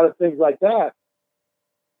slingshot and things like that.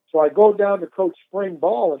 So I go down to coach spring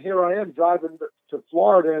ball, and here I am driving to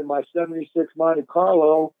Florida in my 76 Monte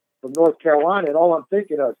Carlo from North Carolina, and all I'm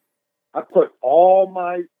thinking of, I put all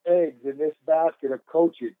my eggs in this basket of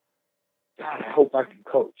coaching. God, I hope I can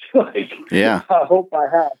coach. Yeah. I hope I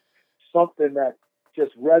have something that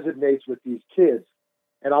just resonates with these kids.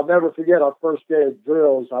 And I'll never forget our first day of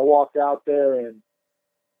drills. I walked out there, and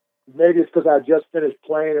maybe it's because I just finished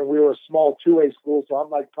playing and we were a small 2A school, so I'm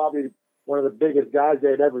like probably one of the biggest guys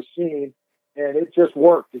they'd ever seen. And it just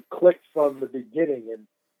worked. It clicked from the beginning. And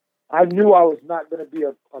I knew I was not going to be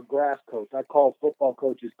a grass coach. I call football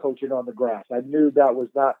coaches coaching on the grass. I knew that was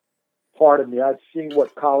not part of me. I'd seen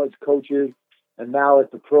what college coaches, and now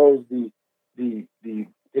at the pros,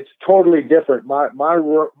 it's totally different. My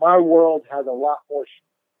world has a lot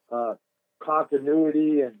more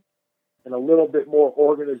continuity and a little bit more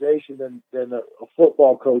organization than a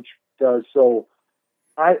football coach does. So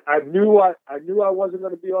I knew I wasn't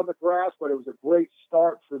going to be on the grass, but it was a great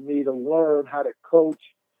start for me to learn how to coach,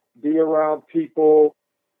 be around people,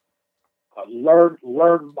 learn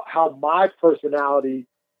how my personality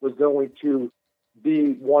was going to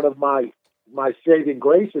be one of my saving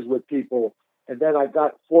graces with people. And then I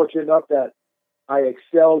got fortunate enough that I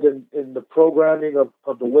excelled in the programming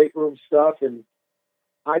of the weight room stuff. And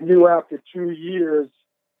I knew after 2 years,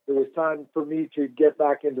 it was time for me to get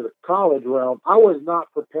back into the college realm. I was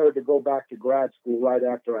not prepared to go back to grad school right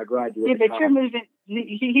after I graduated. Yeah, but you're moving,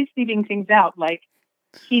 he's leaving things out. Like,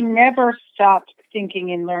 he never stopped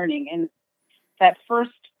thinking and learning. And that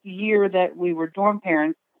first year that we were dorm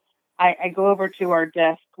parents, I go over to our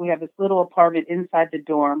desk. We have this little apartment inside the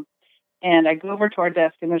dorm. And I go over to our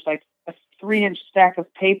desk, and there's like a 3-inch stack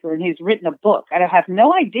of paper, and he's written a book. I have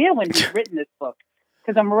no idea when he's written this book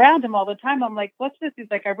because I'm around him all the time. I'm like, what's this? He's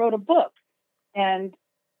like, I wrote a book. And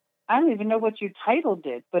I don't even know what you titled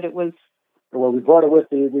it, but it was... Well, we brought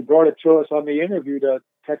it to us on the interview to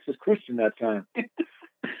Texas Christian that time.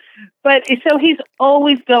 But so he's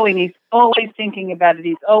always going. He's always thinking about it.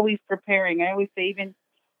 He's always preparing. I always say,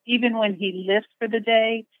 even when he lifts for the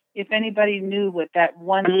day, if anybody knew what that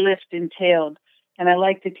one lift entailed, and I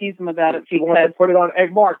like to tease him about it because... wants to put it on. Hey,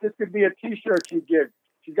 Mark, this could be a T-shirt you give.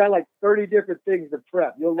 She's got like 30 different things to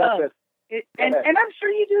prep. You'll love this. And I'm sure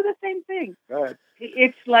you do the same thing. Go ahead.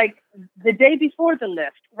 It's like the day before the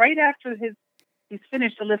lift, right after he's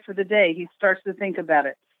finished the lift for the day, he starts to think about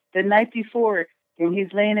it. The night before, when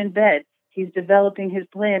he's laying in bed, he's developing his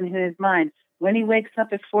plan in his mind. When he wakes up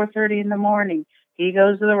at 4:30 in the morning, he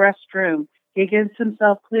goes to the restroom. He gets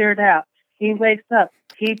himself cleared out. He wakes up.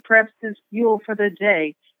 He preps his fuel for the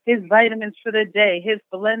day, his vitamins for the day, his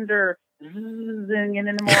blender zooming in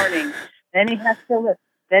the morning. Then he has to lift.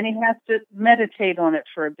 Then he has to meditate on it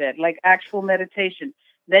for a bit, like actual meditation.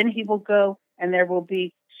 Then he will go, and there will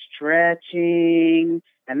be stretching,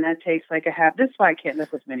 and that takes like this is why I can't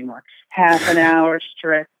lift with him anymore. Half an hour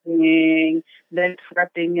stretching, then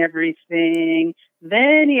prepping everything.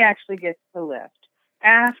 Then he actually gets to lift.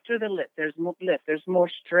 After the lift, there's more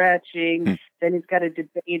stretching. Then he's got to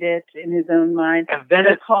debate it in his own mind. And then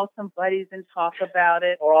he'll call some buddies and talk about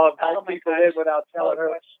it. Or I'll invite people in without telling her,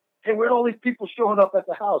 hey, where are all these people showing up at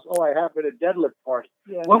the house? Oh, I have been at a deadlift party.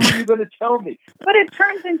 Yeah. When were you going to tell me? But it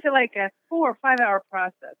turns into like a 4 or 5 hour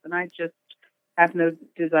process, and I just have no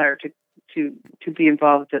desire to be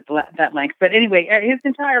involved at that length. But anyway, his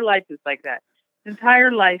entire life is like that. His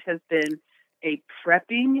entire life has been a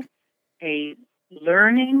prepping, a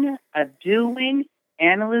learning, a doing,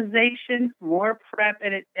 analyzation, more prep,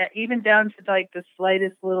 and it even down to like the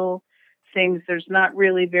slightest little things. There's not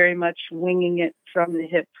really very much winging it from the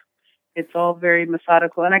hip. It's all very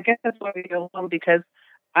methodical, and I guess that's why we go along, because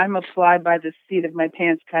I'm a fly by the seat of my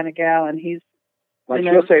pants kind of gal, and he's like,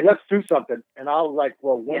 she'll say, let's do something, and I'll like,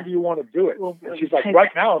 well, when do you want to do it? Well, and she's like,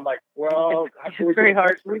 right now. I'm like, well, it's very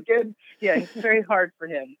hard this weekend. Yeah, it's very hard for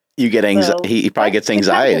him. You get anxiety. He probably gets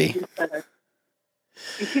anxiety.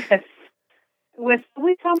 Yes.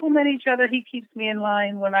 We complement each other. He keeps me in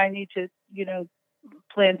line when I need to,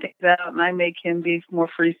 plan things out, and I make him be more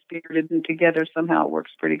free-spirited, and together somehow it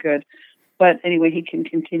works pretty good. But anyway, he can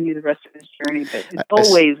continue the rest of his journey, but it's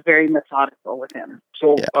always very methodical with him.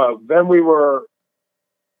 So then we were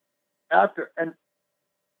after, and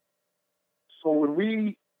so when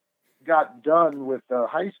we got done with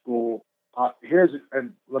high school, I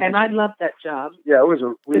loved that job. Yeah, it was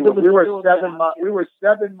we were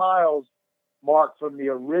 7 miles, Mark, from the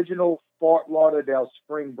original Fort Lauderdale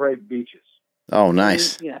spring break beaches. Oh,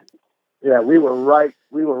 nice. Yeah. Yeah, we were right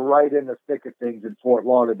in the thick of things in Fort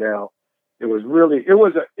Lauderdale.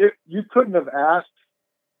 You couldn't have asked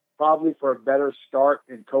probably for a better start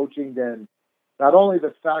in coaching than not only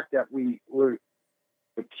the fact that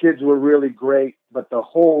the kids were really great, but the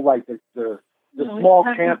whole, like, the small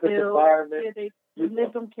campus environment. Yeah, they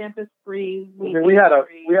lived on campus free. We had a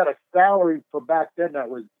salary for back then that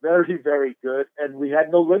was very, very good, and we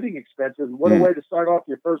had no living expenses. What a way to start off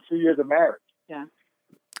your first 2 years of marriage. Yeah.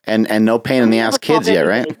 And no pain in the ass kids yet,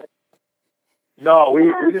 right? No, we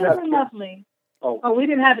didn't have kids. kids. Lovely. Oh, we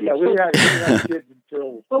didn't have any we didn't have kids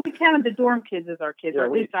until. Well, we counted the dorm kids as our kids, or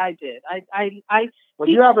at least I did.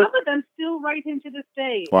 Some of them still write him to this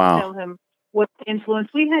day Wow. and tell him what influence.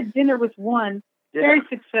 We had dinner with one very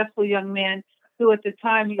successful young man who at the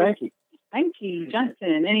time Spanky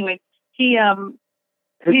Johnson. Anyway, his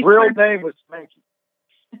real name was Spanky.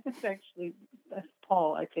 That's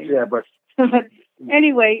Paul, I think. Yeah, but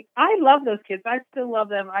anyway, I love those kids. I still love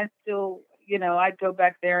them. I still, I'd go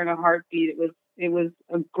back there in a heartbeat. It was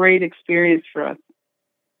a great experience for us.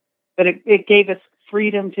 But it gave us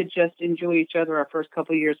freedom to just enjoy each other our first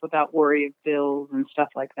couple of years without worry of bills and stuff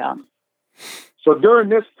like that. So during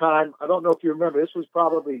this time, I don't know if you remember, this was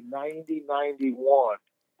probably 90, 91.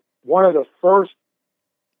 One of the first,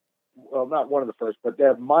 well, not one of the first, but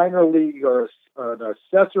that minor league or an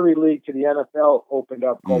accessory league to the NFL opened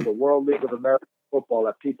up called the World League of American Football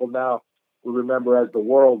that people now will remember as the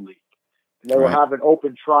World League. And they were having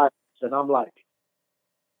open trials, and I'm like,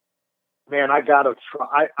 man, I got to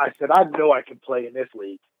try. I said, I know I can play in this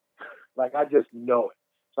league. Like, I just know it.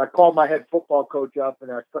 So I called my head football coach up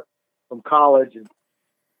from college and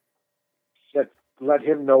let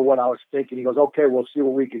him know what I was thinking. He goes, okay, we'll see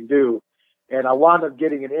what we can do. And I wound up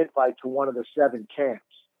getting an invite to one of the 7 camps.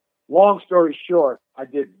 Long story short, I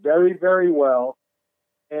did very, very well.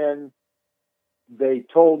 And they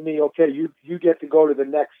told me, okay, you get to go to the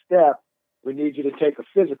next step. We need you to take a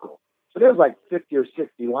physical. So there's like 50 or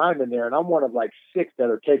 60 linemen there, and I'm one of like 6 that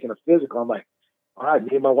are taking a physical. I'm like, all right,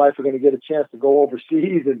 me and my wife are going to get a chance to go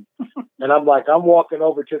overseas. And I'm like, I'm walking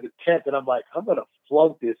over to the tent, and I'm like, I'm going to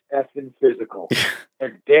flunk this effing physical.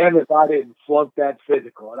 And damn if I didn't flunk that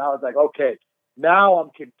physical. And I was like, okay, now I'm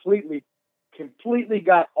completely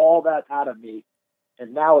got all that out of me.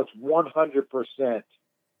 And now it's 100%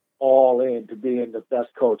 all in to being the best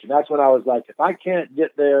coach. And that's when I was like, if I can't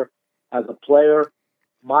get there as a player,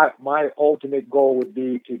 my ultimate goal would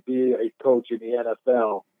be to be a coach in the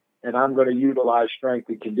NFL. And I'm going to utilize strength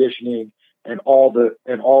and conditioning and all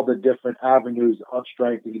the different avenues of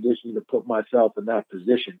strength and conditioning to put myself in that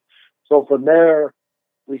position. So from there,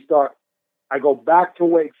 I go back to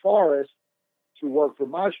Wake Forest to work for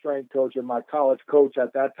my strength coach, and my college coach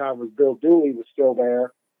at that time was Bill Dooley, was still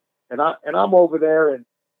there. And I'm over there, and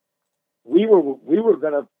we were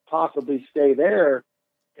going to possibly stay there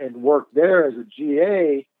and work there as a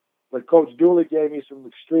GA, but Coach Dooley gave me some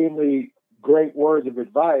extremely great words of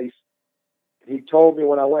advice. He told me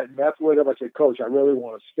when I went and met with him, I said, Coach, I really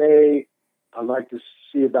want to stay. I'd like to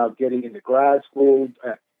see about getting into grad school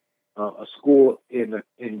at a school in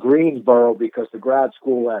Greensboro, because the grad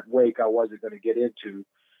school at Wake I wasn't going to get into,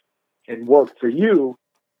 and work for you.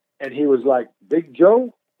 And he was like, Big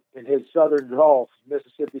Joe, in his Southern drawl,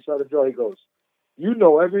 Mississippi Southern drawl, he goes, you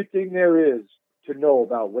know everything there is to know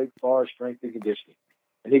about Wake Forest strength and conditioning.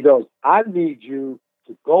 And he goes, I need you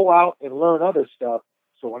to go out and learn other stuff,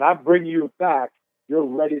 so when I bring you back, you're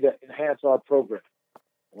ready to enhance our program.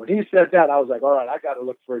 When he said that, I was like, all right, I got to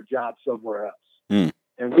look for a job somewhere else. Mm.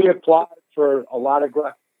 And we applied for a lot of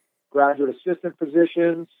graduate assistant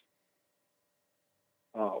positions.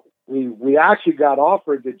 We actually got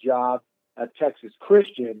offered the job at Texas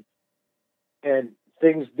Christian, and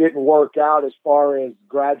things didn't work out as far as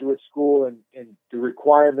graduate school and the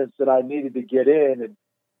requirements that I needed to get in.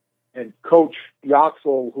 And Coach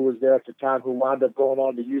Yoxel, who was there at the time, who wound up going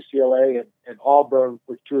on to UCLA and Auburn,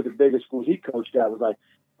 which 2 of the biggest schools he coached at, was like,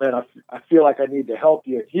 man, I feel like I need to help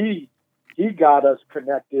you. And he got us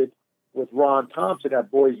connected with Ron Thompson at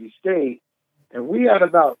Boise State. And we had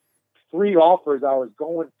about 3 offers I was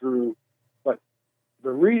going through. But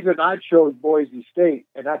the reason I chose Boise State,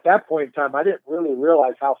 and at that point in time, I didn't really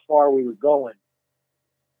realize how far we were going,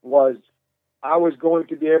 was I was going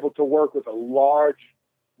to be able to work with a large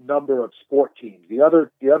number of sport teams. The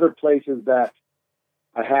other places that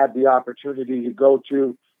I had the opportunity to go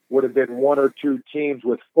to would have been 1 or 2 teams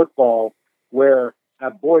with football, where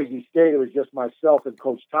at Boise State it was just myself and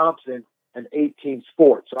Coach Thompson and 18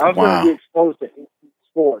 sports. So I was going to be exposed to 18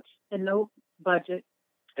 sports. And no budget.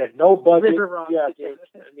 And no budget. River Rock. Yeah,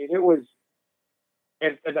 I mean, it was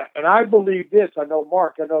and I believe this. I know,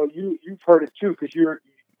 Mark. I know you've heard it too, because you're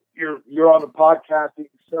on the podcasting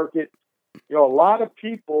circuit. You know, a lot of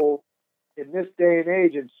people in this day and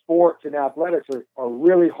age in sports and athletics are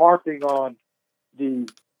really harping on the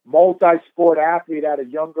multi-sport athlete at a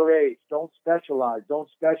younger age. Don't specialize. Don't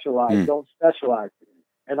specialize. Don't specialize.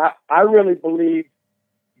 And I really believe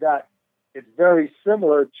that it's very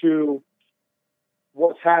similar to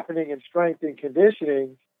what's happening in strength and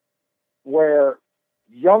conditioning, where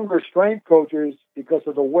younger strength coaches, because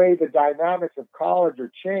of the way the dynamics of college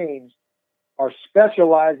are changed, are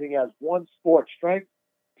specializing as one sport strength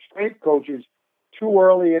coaches too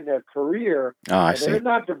early in their career. I and see. They're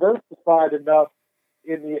not diversified enough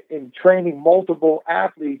in training multiple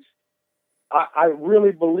athletes. I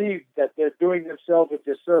really believe that they're doing themselves a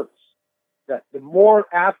disservice. That the more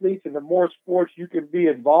athletes and the more sports you can be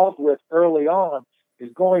involved with early on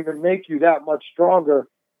is going to make you that much stronger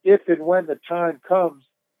if and when the time comes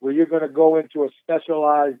where you're going to go into a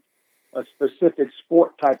specific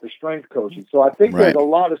sport type of strength coaching. So I think there's a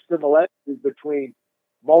lot of similarities between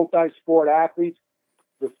multi-sport athletes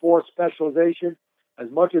before specialization, as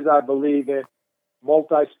much as I believe in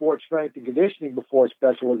multi-sport strength and conditioning before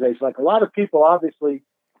specialization. Like, a lot of people obviously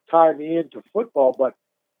tie me into football, but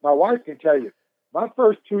my wife can tell you, my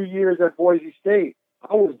first 2 years at Boise State,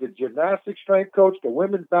 I was the gymnastics strength coach, the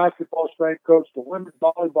women's basketball strength coach, the women's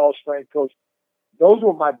volleyball strength coach. Those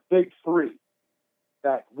were my big three.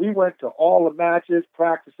 That we went to all the matches,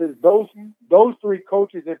 practices. Those three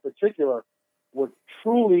coaches in particular were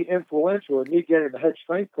truly influential in me getting the head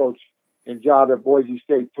strength coach and job at Boise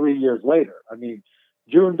State 3 years later. I mean,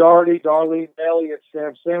 June Doherty, Darlene Bailey, and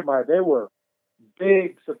Sam Sammeyer, they were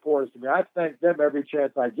big supporters to me. I thank them every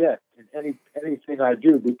chance I get in anything I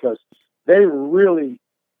do, because they really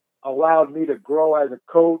allowed me to grow as a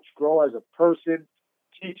coach, grow as a person,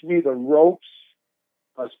 teach me the ropes,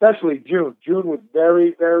 especially June. June was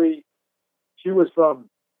very, very, she was from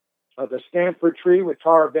the Stanford tree with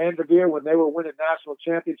Tara Vanderveer when they were winning national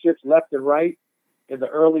championships left and right in the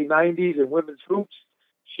early 90s in women's hoops.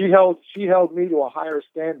 She held me to a higher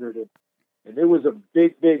standard, and it was a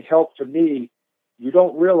big, big help to me. You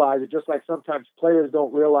don't realize it, just like sometimes players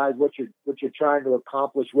don't realize what you're trying to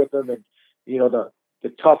accomplish with them, and you know the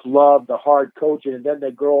tough love, the hard coaching, and then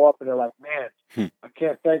they grow up and they're like, man, I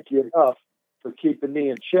can't thank you enough for keeping me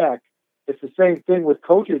in check. It's the same thing with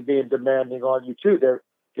coaches being demanding on you too. They're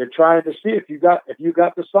trying to see if you got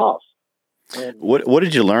the sauce. And what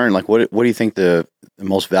did you learn? Like, what do you think the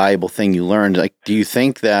most valuable thing you learned? Like, do you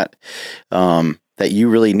think that that you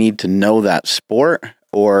really need to know that sport,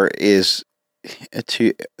 or is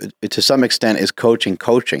to some extent is coaching?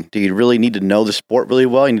 Do you really need to know the sport really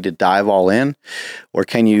well? You need to dive all in, or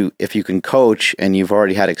can you, if you can coach and you've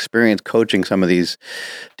already had experience coaching some of these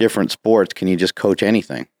different sports, can you just coach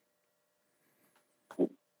anything?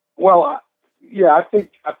 Well, yeah, I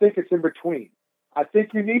think it's in between. I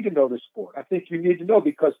think you need to know the sport. I think you need to know,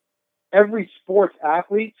 because every sports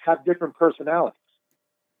athletes have different personalities.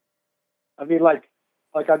 I mean, like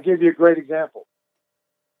I'll give you a great example.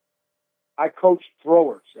 I coach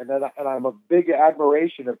throwers, and I'm a big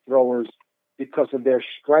admiration of throwers because of their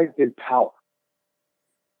strength and power.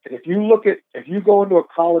 And if you go into a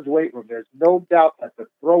college weight room, there's no doubt that the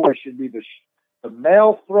thrower should be the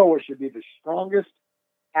male thrower should be the strongest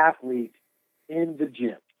athlete in the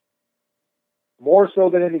gym, more so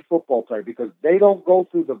than any football player, because they don't go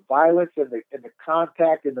through the violence and the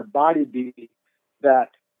contact and the body beating that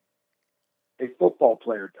a football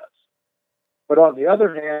player does. But on the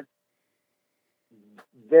other hand,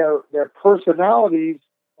 their personalities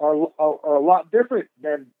are a lot different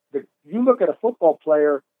than you look at a football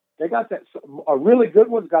player. They got that. A really good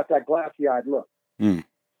one's got that glassy-eyed look,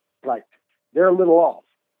 like they're a little off.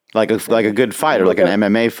 Like a good fighter, like an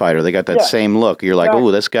MMA fighter, they got that same look. You're like,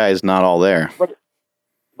 oh, this guy's not all there.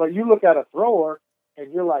 But you look at a thrower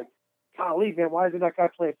and you're like, golly, man, why isn't that guy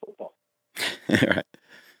playing football? Right.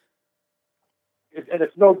 And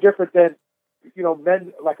it's no different than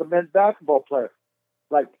a men's basketball player.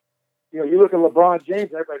 Like, you look at LeBron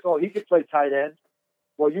James, everybody's, oh, he could play tight end.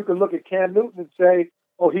 Well, you can look at Cam Newton and say,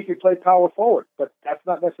 oh, he could play power forward, but that's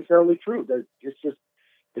not necessarily true.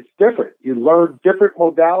 It's different. You learn different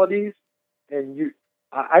modalities, and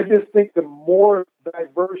I just think the more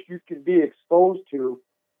diverse you can be exposed to,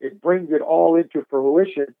 it brings it all into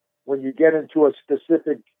fruition when you get into a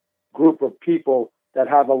specific group of people that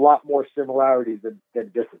have a lot more similarities than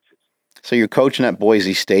differences. So you're coaching at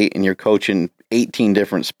Boise State, and you're coaching 18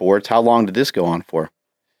 different sports. How long did this go on for?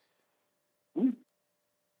 I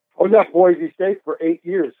was at Boise State for 8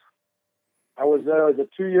 years. I was there as a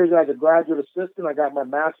 2 years as a graduate assistant. I got my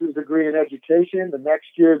master's degree in education. The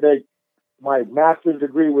next year, my master's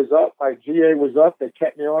degree was up. My GA was up. They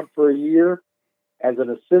kept me on for a year as an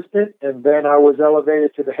assistant, and then I was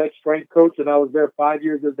elevated to the head strength coach, and I was there 5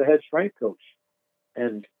 years as the head strength coach.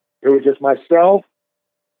 And it was just myself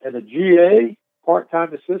and a GA,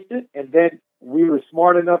 part-time assistant, and then we were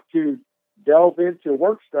smart enough to delve into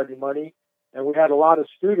work study money, and we had a lot of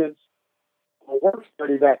students for work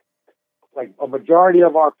study that, like a majority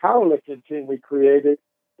of our powerlifting team we created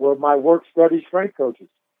were my work study strength coaches.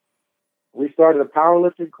 We started a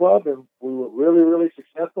powerlifting club, and we were really, really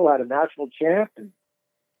successful. Had a national champ and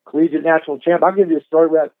collegiate national champ. I'll give you a story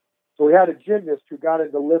about. So we had a gymnast who got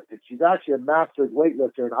into lifting. She's actually a master's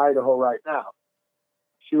weightlifter in Idaho right now.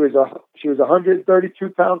 She was a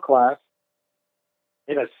 132-pound class.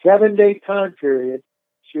 In a 7-day time period,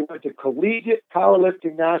 she went to collegiate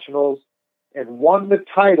powerlifting nationals and won the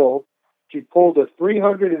title. She pulled a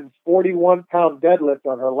 341-pound deadlift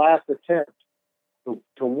on her last attempt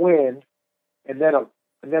to win. And then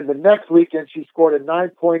the next weekend, she scored a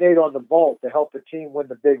 9.8 on the vault to help the team win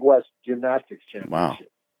the Big West Gymnastics Championship. Wow.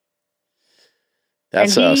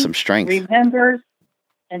 That's some strength. He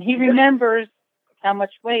remembers how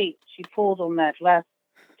much weight she pulled on that last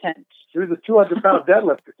attempt. She was a 200-pound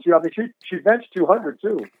deadlifter. She benched 200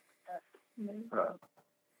 too.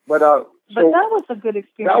 But that was a good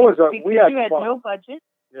experience. You had fun. No budget,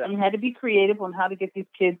 and you had to be creative on how to get these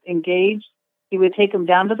kids engaged. He would take them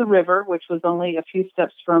down to the river, which was only a few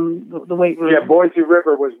steps from the weight room. Yeah, Boise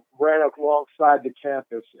River ran alongside the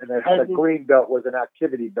campus, and it had a green belt was an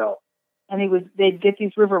activity belt. And they'd get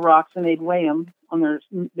these river rocks and they'd weigh them on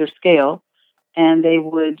their scale, and they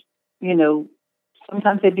would,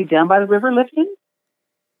 sometimes they'd be down by the river lifting.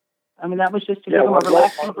 I mean, that was just to give them a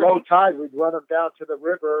relaxing break. On low tide, we'd run them down to the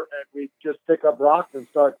river, and we'd just pick up rocks and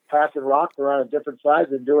start passing rocks around at different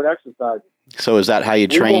sizes and doing exercises. So is that how you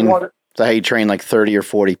train? Is that how you train like 30 or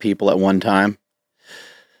 40 people at one time?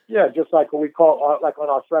 Yeah, just like what we call, like on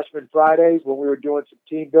our freshman Fridays when we were doing some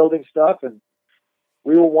team building stuff. And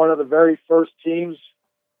we were one of the very first teams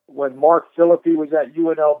when Mark Philippi was at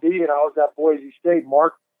UNLV and I was at Boise State.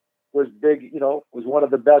 Mark was big, was one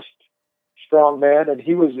of the best strongman, and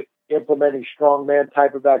he was implementing strongman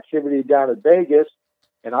type of activity down at Vegas.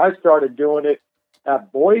 And I started doing it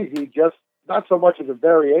at Boise, just not so much as a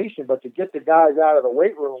variation, but to get the guys out of the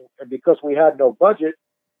weight room. And because we had no budget,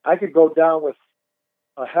 I could go down with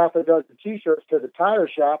a half a dozen T-shirts to the tire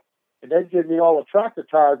shop, and they'd give me all the tractor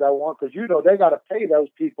tires I want, because they got to pay those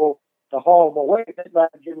people to haul them away. They'd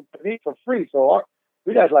like to give them to me for free. So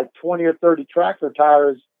we'd have like 20 or 30 tractor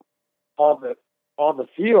tires on the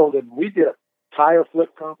field, and we did a tire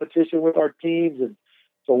flip competition with our teams. And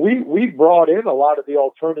so we brought in a lot of the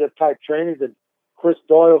alternative type trainings. And Chris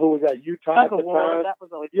Doyle, who was at Utah at the time. That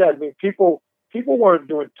was always I mean, people weren't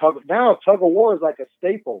doing now tug of war is like a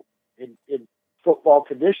staple in football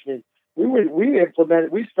conditioning. We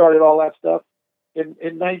started all that stuff in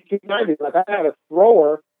 1990. Like I had a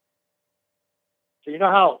thrower. So you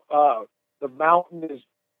know how the mountain is,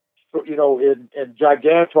 in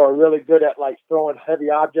Gigantor are really good at like throwing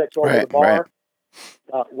heavy objects over the bar,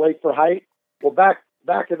 weight for height. Well,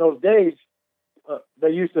 back in those days,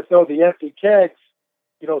 they used to throw the empty kegs,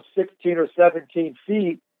 16 or 17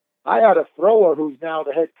 feet. I had a thrower who's now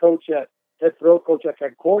the head throw coach at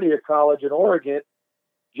Concordia College in Oregon,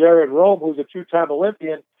 Jared Rome, who's a 2-time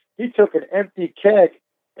Olympian. He took an empty keg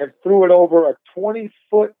and threw it over a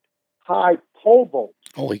 20-foot high pole vault.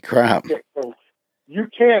 Holy crap! So you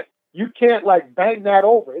can't like bang that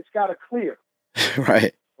over. It's got to clear.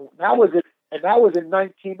 Right. That was it, and that was in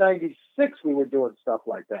 1996. We were doing stuff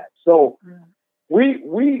like that. So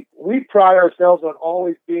we pride ourselves on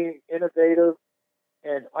always being innovative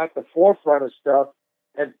and at the forefront of stuff.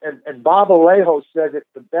 And Bob Alejo says it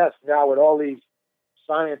the best now with all these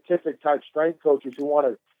scientific type strength coaches who want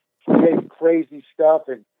to create crazy stuff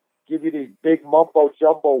and give you these big mumbo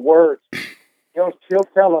jumbo words. He'll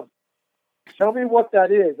tell them, "Tell me what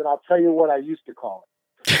that is, and I'll tell you what I used to call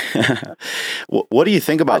it." What do you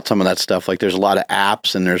think about some of that stuff? Like, there's a lot of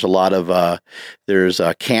apps, and there's a lot of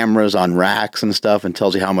cameras on racks and stuff, and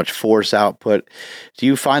tells you how much force output. Do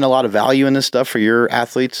you find a lot of value in this stuff for your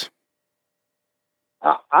athletes?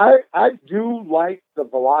 I do like the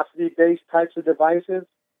velocity-based types of devices,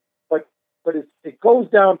 but it goes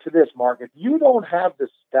down to this, Mark. If you don't have the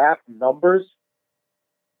staff numbers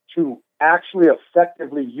to actually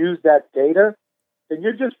effectively use that data, then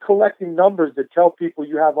you're just collecting numbers to tell people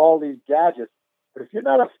you have all these gadgets. But if you're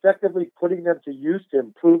not effectively putting them to use to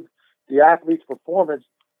improve the athlete's performance,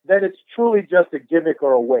 then it's truly just a gimmick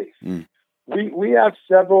or a waste. We have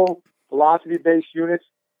several philosophy-based units,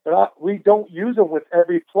 but we don't use them with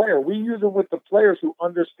every player. We use them with the players who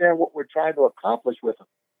understand what we're trying to accomplish with them.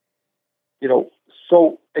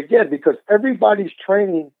 So again, because everybody's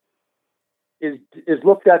training is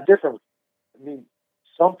looked at differently. I mean,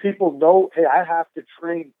 some people know, hey, I have to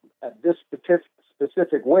train at this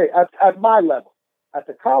specific way at my level. At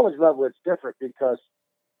the college level, it's different because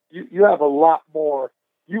you have a lot more.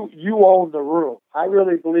 You own the room. I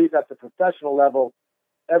really believe at the professional level,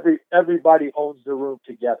 everybody owns the room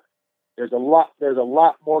together. There's a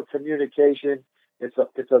lot more communication. It's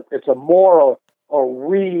a more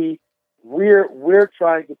we're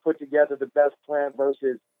trying to put together the best plan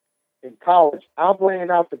versus in college. I'm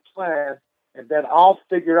laying out the plan, and then I'll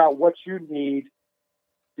figure out what you need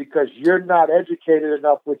because you're not educated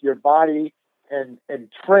enough with your body and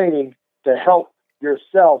training to help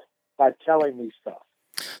yourself by telling me stuff.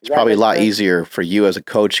 It's probably a lot easier for you as a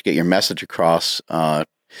coach to get your message across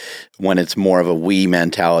when it's more of a we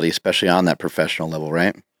mentality, especially on that professional level,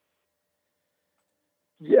 right?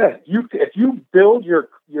 Yeah, if you build your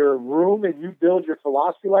room and you build your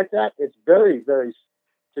philosophy like that, it's very, very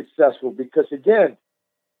successful because, again,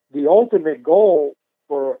 the ultimate goal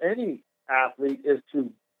for any athlete is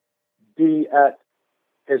to be at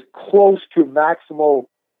as close to maximal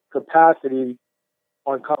capacity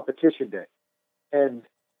on competition day. And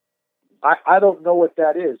I don't know what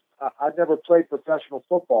that is. I never played professional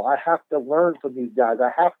football. I have to learn from these guys.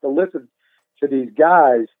 I have to listen to these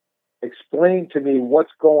guys explain to me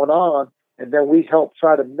what's going on, and then we help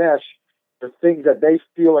try to mesh the things that they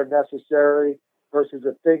feel are necessary versus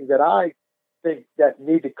the things that I think that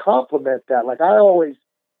need to complement that. Like I always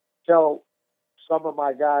tell some of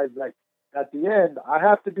my guys, like at the end, I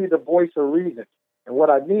have to be the voice of reason. And what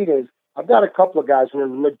I mean is I've got a couple of guys who are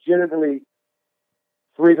legitimately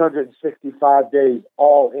 365 days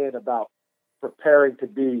all in about preparing to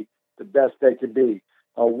be the best they can be.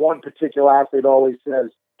 One particular athlete always says,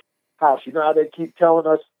 House, you know how they keep telling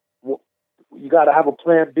us, well, you got to have a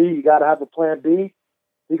plan B, you got to have a plan B?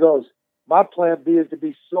 He goes, my plan B is to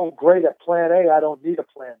be so great at plan A, I don't need a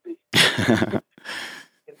plan B.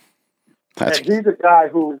 And he's a guy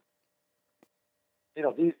who,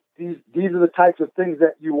 these are the types of things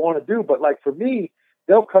that you want to do. But like for me,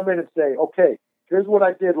 they'll come in and say, okay, here's what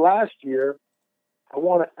I did last year. I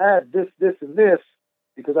want to add this, this, and this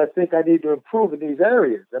because I think I need to improve in these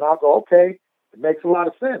areas. And I'll go, okay, it makes a lot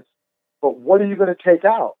of sense. But what are you going to take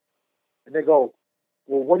out? And they go,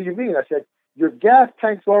 well, what do you mean? I said, your gas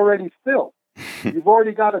tank's already filled. You've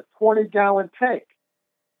already got a 20-gallon tank.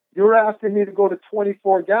 You're asking me to go to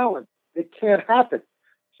 24 gallons. It can't happen.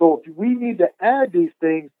 So if we need to add these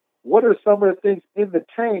things, what are some of the things in the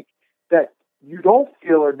tank that you don't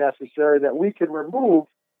feel are necessary that we can remove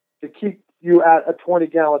to keep you at a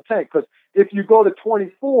 20-gallon tank? Because if you go to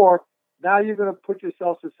 24, now you're going to put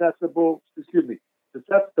yourself susceptible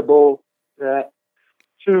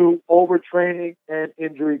to overtraining and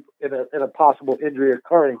injury in a possible injury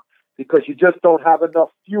occurring because you just don't have enough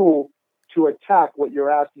fuel to attack what you're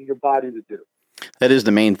asking your body to do. That is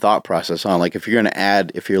the main thought process, huh? Like if you're going to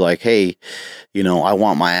add, if you're like, hey, I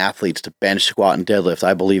want my athletes to bench, squat, and deadlift.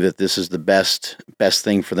 I believe that this is the best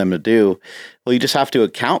thing for them to do. Well, you just have to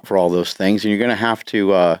account for all those things, and you're going to have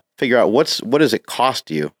to figure out what does it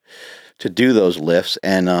cost you to do those lifts,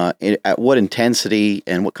 and at what intensity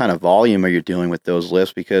and what kind of volume are you doing with those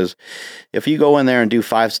lifts? Because if you go in there and do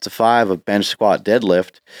 5 to 5 of bench, squat,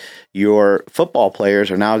 deadlift, your football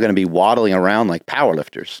players are now going to be waddling around like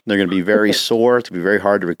powerlifters. They're going to be very sore. It's going to be very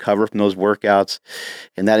hard to recover from those workouts,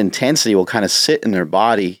 and that intensity will kind of sit in their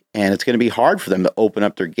body, and it's going to be hard for them to open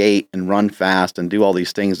up their gait and run fast and do all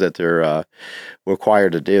these things that they're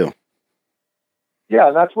required to do. Yeah,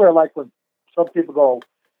 and that's where, like, when some people go,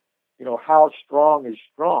 how strong is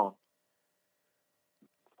strong?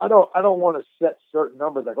 I don't want to set certain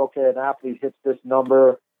numbers like, okay, an athlete hits this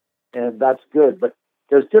number and that's good. But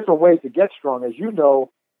there's different ways to get strong. As you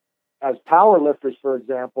know, as power lifters, for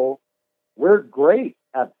example, we're great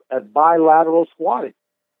at bilateral squatting.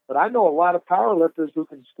 But I know a lot of power lifters who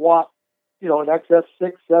can squat, in excess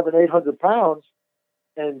 600, 700, 800 pounds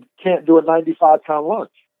and can't do a 95-pound lunge.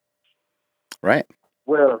 Right.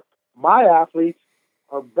 Where my athletes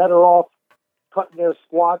are better off cutting their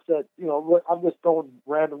squats at, I'm just going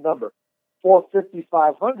random number, 450,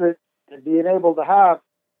 500, and being able to have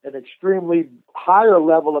an extremely higher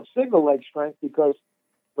level of single leg strength because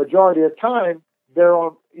majority of the time they're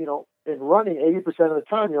on, in running, 80% of the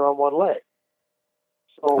time you're on one leg.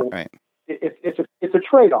 So right. It's a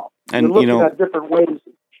trade-off. And you're looking at different ways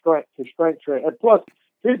to strength train. And plus,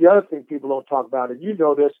 here's the other thing people don't talk about, and you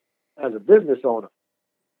know this as a business owner.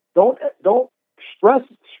 Don't stress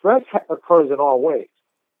occurs in all ways.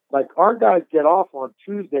 Like our guys get off on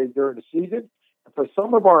Tuesdays during the season. And for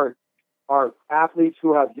some of our athletes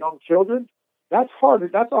who have young children, that's harder.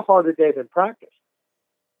 That's a harder day than practice.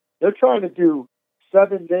 They're trying to do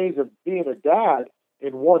 7 days of being a dad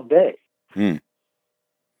in one day.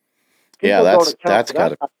 Yeah, that's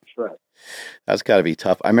got to be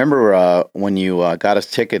tough. I remember when you got us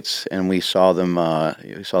tickets and we saw them.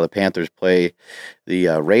 We saw the Panthers play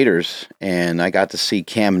the Raiders, and I got to see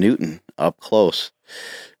Cam Newton up close.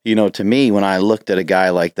 You know, to me, when I looked at a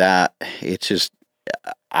guy like that, it's just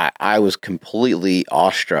I was completely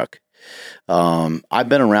awestruck. I've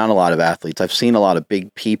been around a lot of athletes. I've seen a lot of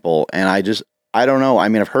big people, and I don't know. I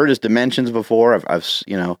mean, I've heard his dimensions before.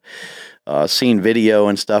 I've seen video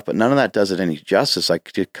and stuff, but none of that does it any justice. I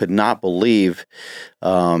could not believe,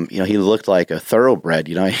 he looked like a thoroughbred.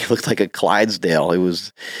 You know, he looked like a Clydesdale. It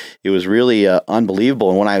was really unbelievable.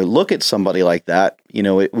 And when I look at somebody like that, you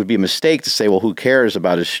know, it would be a mistake to say, well, who cares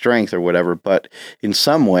about his strength or whatever? But in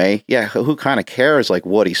some way, yeah, who kind of cares like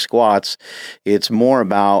what he squats? It's more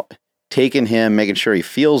about taking him, making sure he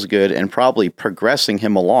feels good, and probably progressing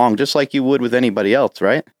him along, just like you would with anybody else,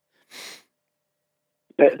 right?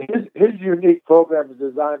 His unique program is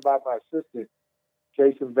designed by my assistant,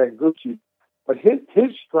 Jason Vengucci, but his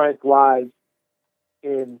strength lies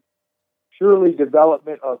in purely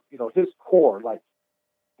development of, you know, his core, like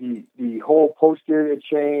the whole posterior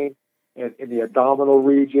chain and in the abdominal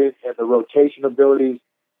region and the rotation abilities.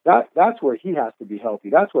 That's where he has to be healthy.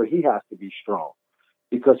 That's where he has to be strong.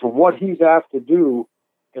 Because from what he's asked to do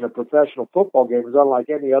in a professional football game is unlike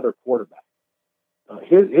any other quarterback.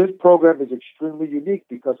 His program is extremely unique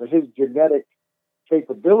because of his genetic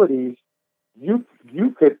capabilities. You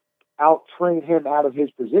could out-train him out of his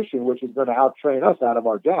position, which is going to out-train us out of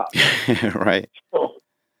our job. Right.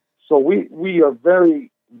 So we are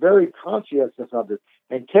very, very conscientious of this.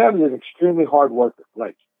 And Kenn is an extremely hard worker.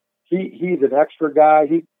 Like he's an extra guy.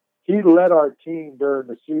 He led our team during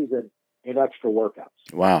the season in extra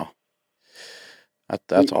workouts. Wow.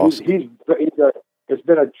 That's awesome. It's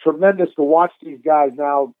been a tremendous to watch these guys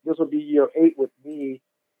now. This will be year 8 with me,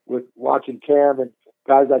 with watching Cam and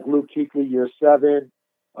guys like Luke Kuechly, year 7.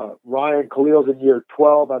 Ryan Khalil's in year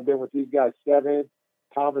 12. I've been with these guys 7.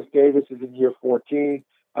 Thomas Davis is in year 14.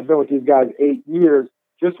 I've been with these guys 8 years.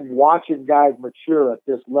 Just watching guys mature at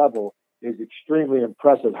this level is extremely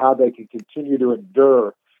impressive, how they can continue to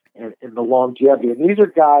endure and the longevity. And these are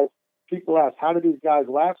guys, people ask, how do these guys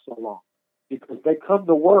last so long? Because they come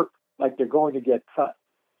to work like they're going to get cut.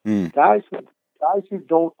 Guys who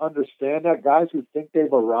don't understand that, guys who think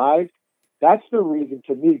they've arrived, that's the reason,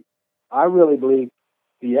 to me, I really believe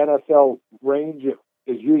the NFL range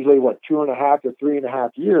is usually, 2.5 to 3.5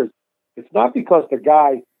 years. It's not because the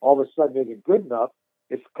guy all of a sudden isn't good enough.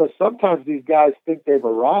 It's because sometimes these guys think they've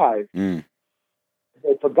arrived. They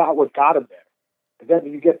forgot what got them there. And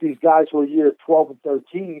then you get these guys who are year 12 and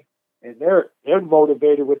 13, and they're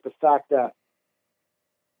motivated with the fact that,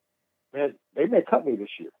 man, they may cut me this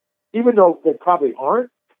year, even though they probably aren't.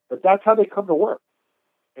 But that's how they come to work,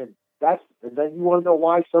 and then you want to know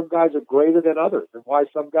why some guys are greater than others, and why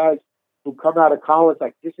some guys who come out of college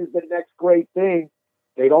like this is the next great thing,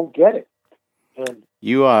 they don't get it. And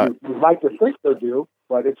you like to think they do,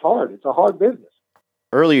 but it's hard. It's a hard business.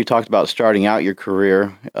 Earlier, you talked about starting out your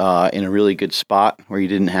career in a really good spot where you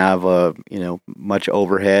didn't have much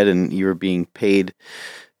overhead and you were being paid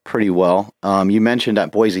pretty well. You mentioned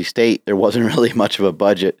at Boise State there wasn't really much of a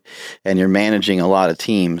budget, and you're managing a lot of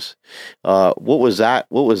teams. What was that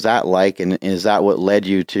like, and is that what led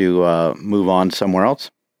you to move on somewhere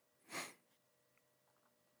else?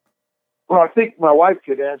 Well, I think my wife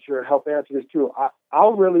could help answer this too. I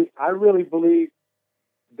really believe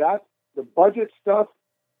that the budget stuff,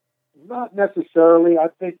 not necessarily. I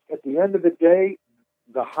think at the end of the day,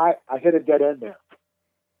 I hit a dead end there.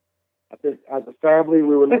 I think as a family,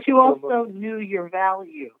 we were. But you also knew your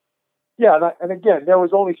value. Yeah, and again, there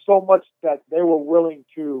was only so much that they were willing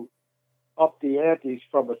to up the antes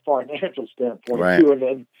from a financial standpoint, right, too.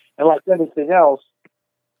 And like anything else,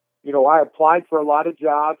 I applied for a lot of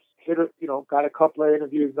jobs, got a couple of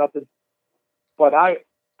interviews, nothing. But I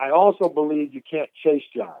also believe you can't chase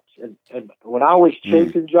jobs. And when I was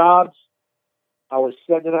chasing jobs, I was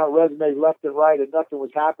sending out resumes left and right, and nothing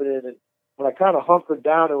was happening. And when I kind of hunkered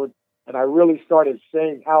down and I really started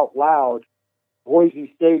saying out loud,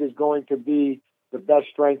 Boise State is going to be the best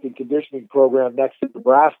strength and conditioning program next to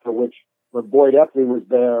Nebraska, which when Boyd Epley was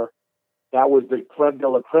there, that was the creme de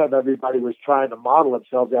la creme. Everybody was trying to model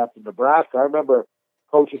themselves after Nebraska. I remember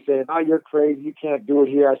coaches saying, "Oh, you're crazy. You can't do it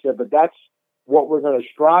here." I said, "But that's what we're going to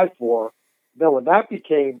strive for." Then when that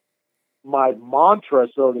became my mantra,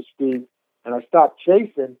 so to speak, and I stopped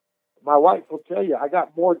chasing, my wife will tell you I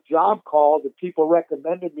got more job calls and people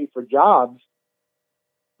recommended me for jobs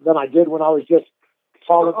than I did when I was just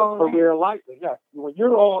following the career lightly. Yeah, when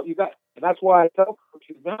you're all you got, and that's why I tell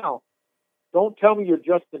coaches now, don't tell me you're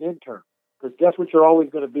just an intern, because guess what you're always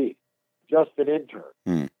going to be? Just an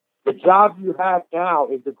intern. The job you have now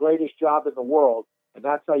is the greatest job in the world, and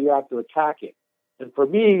that's how you have to attack it. And for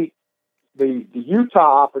me, the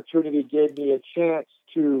Utah opportunity gave me a chance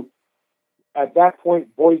to, at that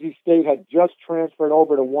point, Boise State had just transferred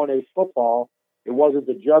over to 1A football. It wasn't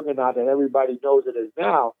the juggernaut that everybody knows it is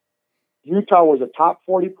now. Utah was a top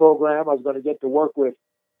 40 program. I was going to get to work with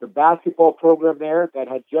the basketball program there that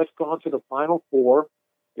had just gone to the Final Four.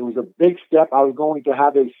 It was a big step. I was going to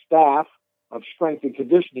have a staff of strength and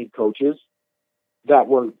conditioning coaches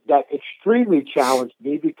that extremely challenged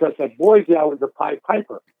me, because at Boise I was a Pied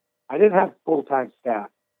Piper. I didn't have full-time staff.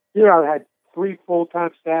 Here I had 3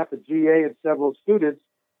 full-time staff, a GA, and several students,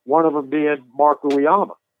 one of them being Mark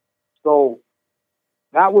Uyama. So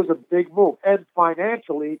that was a big move. And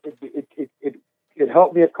financially, it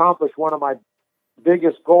helped me accomplish one of my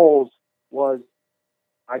biggest goals. Was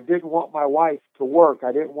I didn't want my wife to work.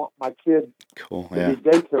 I didn't want my kids to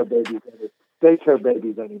be daycare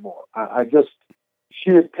babies anymore. I just,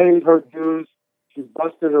 she had paid her dues. She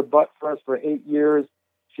busted her butt for us for 8 years.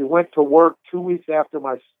 She went to work 2 weeks after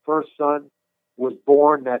my first son was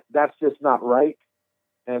born. That's just not right.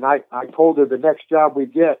 And I told her the next job we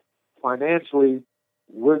get, financially,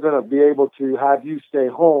 we're going to be able to have you stay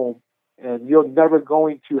home, and you're never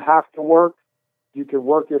going to have to work. You can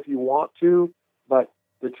work if you want to, but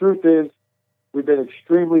the truth is, we've been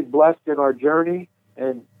extremely blessed in our journey,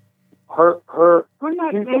 and we're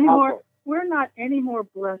not any more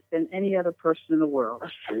blessed than any other person in the world.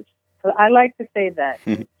 I like to say that.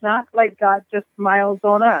 It's not like God just smiles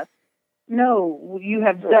on us. No, you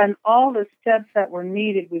have done all the steps that were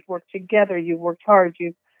needed. We've worked together. You worked hard.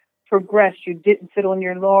 You progressed. You didn't sit on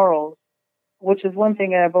your laurels, which is one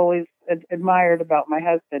thing that I've always admired about my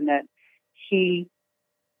husband, that he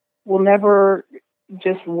will never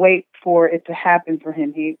just wait for it to happen for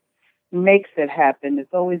him. He makes it happen.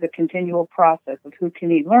 It's always a continual process of who can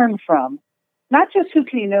he learn from. Not just who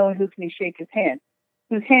can he know and who can he shake his hand.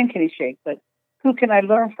 Whose hand can he shake, but who can I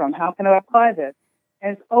learn from? How can I apply this?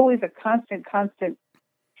 And it's always a constant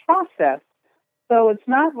process. So it's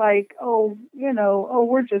not like,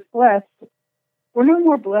 we're just blessed. We're no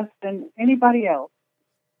more blessed than anybody else.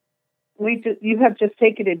 You have just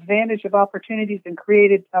taken advantage of opportunities and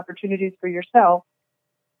created opportunities for yourself.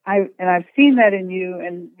 I've seen that in you,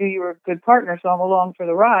 and knew you were a good partner, so I'm along for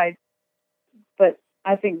the ride. But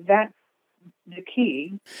I think that's the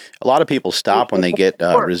key. A lot of people stop when they get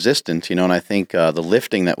resistance, and I think the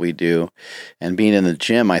lifting that we do and being in the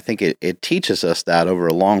gym, I think it teaches us that over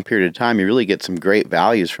a long period of time. You really get some great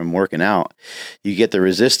values from working out. You get the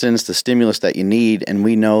resistance, the stimulus that you need, and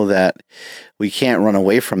we know that we can't run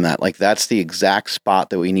away from that. Like, that's the exact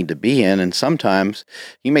spot that we need to be in. And sometimes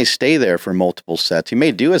you may stay there for multiple sets. You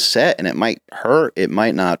may do a set and it might hurt. It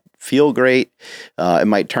might not feel great. It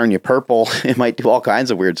might turn you purple. It might do all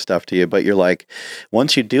kinds of weird stuff to you. But you're like,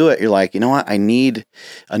 once you do it, you're like, you know what? I need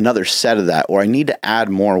another set of that, or I need to add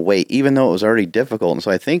more weight, even though it was already difficult. And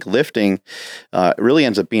so I think lifting really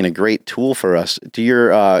ends up being a great tool for us. Do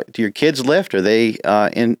your kids lift? Are they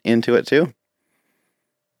into it too?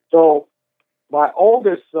 So my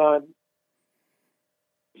oldest son,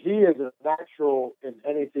 he is a natural in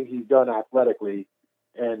anything he's done athletically,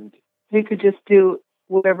 and he could just do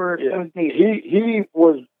whatever was needed.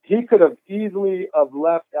 He could have easily have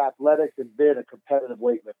left athletics and been a competitive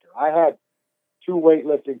weightlifter. I had 2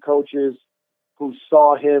 weightlifting coaches who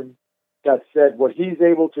saw him that said what he's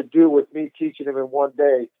able to do with me teaching him in one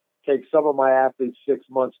day takes some of my athletes 6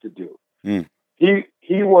 months to do.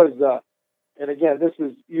 He was. And again, this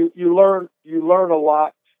is you learn a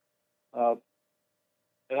lot, and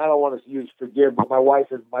I don't want to use forgive, but my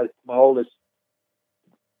wife and my oldest.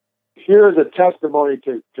 Here's a testimony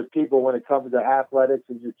to people when it comes to athletics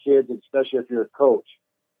and your kids, and especially if you're a coach.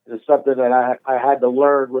 And it's something that I had to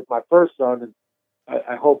learn with my first son, and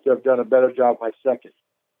I hope to have done a better job with my second.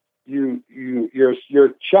 Your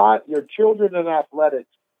children in athletics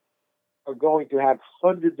are going to have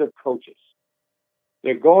hundreds of coaches.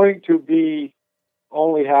 They're going to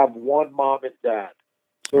only have one mom and dad.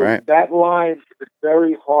 So right. That line is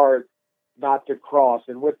very hard not to cross.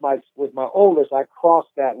 And with my oldest, I crossed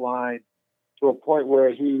that line to a point where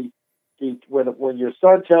when your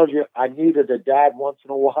son tells you, I needed a dad once in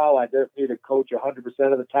a while, I don't need a coach 100%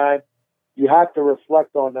 of the time, you have to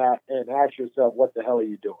reflect on that and ask yourself, what the hell are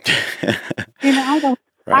you doing?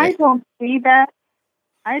 I Right. don't see that.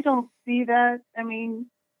 I don't see that. I mean,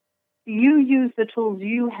 you used the tools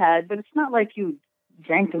you had, but it's not like you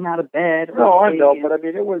yanked them out of bed. No, I know, And, but I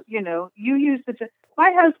mean, it was. you used the.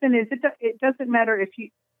 My husband is. It doesn't matter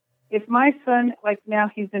if my son, like now,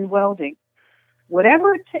 he's in welding.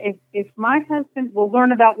 Whatever if my husband will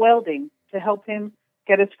learn about welding to help him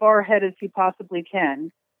get as far ahead as he possibly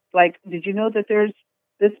can. Like, did you know that there's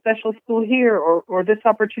this special school here or this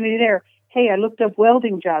opportunity there? Hey, I looked up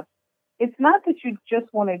welding jobs. It's not that you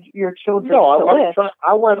just wanted your children No, to live.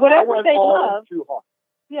 I went Whatever they all love. too hard.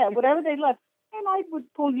 Yeah, whatever they love. And I would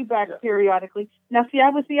pull you back periodically. Now, see, I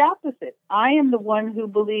was the opposite. I am the one who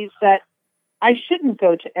believes that I shouldn't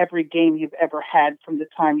go to every game you've ever had from the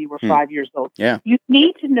time you were 5 years old. Yeah. You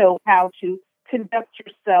need to know how to conduct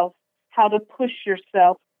yourself, how to push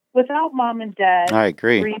yourself without mom and dad I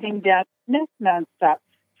agree. breathing down neck nonstop.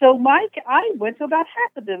 So, Mike, I went to about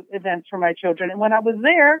half of the events for my children. And when I was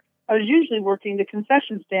there, I was usually working the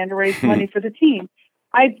concession stand to raise money for the team.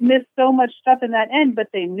 I missed so much stuff in that end, but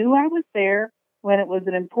they knew I was there. When it was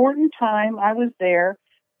an important time, I was there.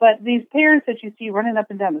 But these parents that you see running up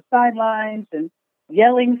and down the sidelines and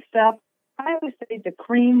yelling stuff, I always say the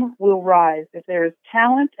cream will rise. If there is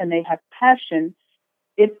talent and they have passion,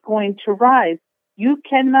 it's going to rise. You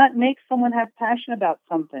cannot make someone have passion about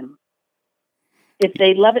something. If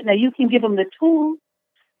they love it, now you can give them the tools,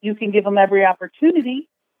 you can give them every opportunity,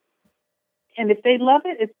 and if they love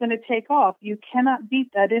it, it's going to take off. You cannot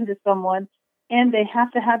beat that into someone, and they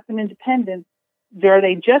have to have some independence. Are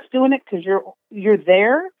they just doing it because you're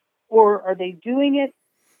there, or are they doing it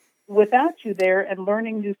without you there and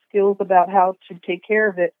learning new skills about how to take care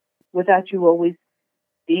of it without you always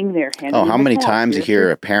being there? Oh, how many times you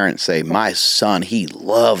hear a parent say, "My son, he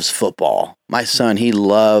loves football. My son, he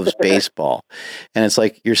loves baseball," and it's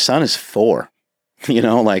like your son is 4.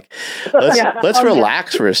 Like let's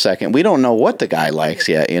relax for a second. We don't know what the guy likes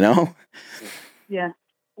yet. Yeah.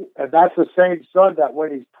 And that's the same son that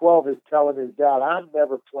when he's 12 is telling his dad, "I'm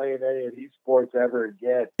never playing any of these sports ever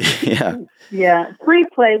again." Yeah. Yeah. Free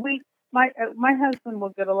play. My husband will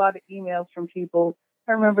get a lot of emails from people.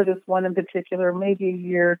 I remember this one in particular, maybe a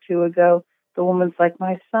year or two ago. The woman's like,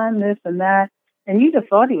 "My son, this and that," and you'd have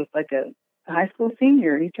thought he was like a high school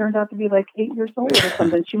senior. He turned out to be like 8 years old or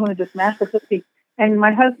something. She wanted this massive cookie, and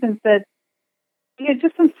my husband said, "Yeah,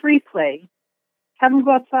 just some free play. Have them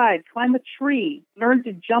go outside, climb a tree, learn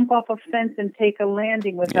to jump off a fence and take a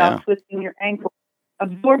landing without twisting your ankle.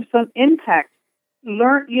 Absorb some impact.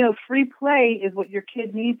 Learn, free play is what your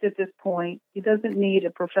kid needs at this point. He doesn't need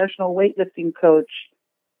a professional weightlifting coach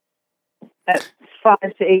at 5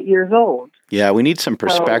 to 8 years old." Yeah, we need some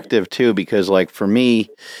perspective too, because like for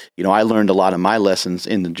me, I learned a lot of my lessons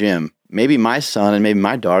in the gym. Maybe my son and maybe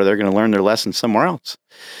my daughter, they're going to learn their lessons somewhere else.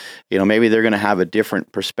 Maybe they're going to have a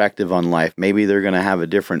different perspective on life. Maybe they're going to have a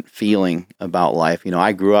different feeling about life.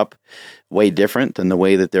 I grew up way different than the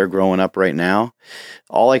way that they're growing up right now.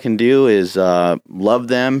 All I can do is love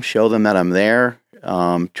them, show them that I'm there,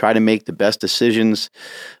 try to make the best decisions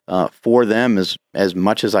for them as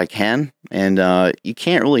much as I can. And you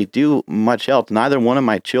can't really do much else. Neither one of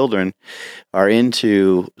my children are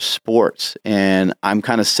into sports. And I'm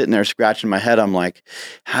kind of sitting there scratching my head. I'm like,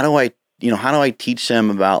 how do I teach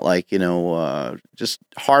them about just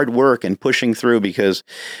hard work and pushing through? Because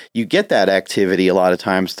you get that activity a lot of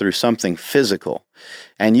times through something physical,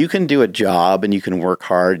 and you can do a job and you can work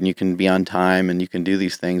hard and you can be on time and you can do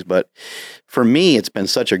these things. But for me, it's been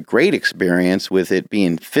such a great experience with it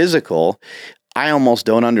being physical. I almost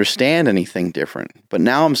don't understand anything different. But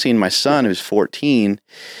now I'm seeing my son, who's 14.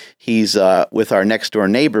 He's with our next door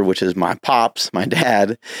neighbor, which is my pops, my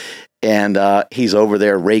dad. And he's over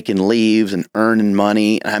there raking leaves and earning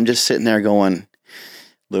money. And I'm just sitting there going,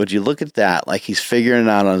 would you look at that? Like he's figuring it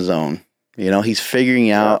out on his own. He's figuring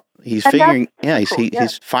out, he's figuring,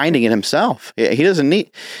 he's finding it himself. He doesn't need,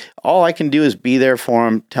 all I can do is be there for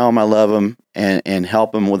him, tell him I love him and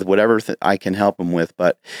help him with whatever I can help him with.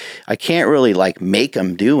 But I can't really make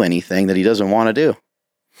him do anything that he doesn't want to do.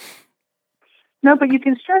 No, but you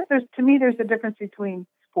can stress, to me, there's a difference between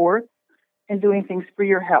sports and doing things for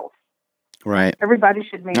your health. Right. Everybody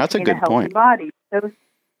should maintain a healthy body.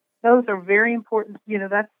 Those are very important.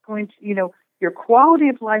 That's going to, your quality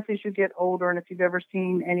of life as you get older. And if you've ever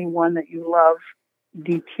seen anyone that you love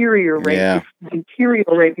deteriorate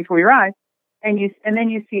before your eyes, and then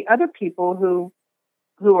you see other people who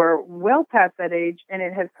are well past that age, and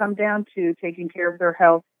it has come down to taking care of their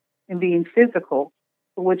health and being physical,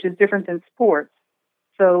 which is different than sports.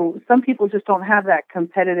 So some people just don't have that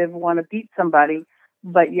competitive want to beat somebody,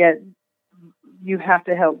 but yet you have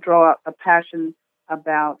to help draw out a passion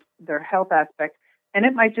about their health aspect. And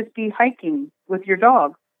it might just be hiking with your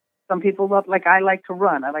dog. Some people love, like I like to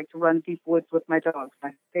run. I like to run deep woods with my dogs.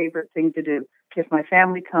 My favorite thing to do. If my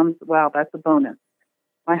family comes, wow, that's a bonus.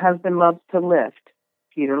 My husband loves to lift.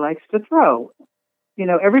 Peter likes to throw.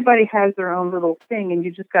 Everybody has their own little thing, and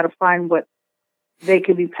you just got to find what they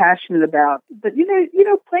can be passionate about. But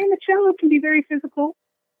playing the cello can be very physical.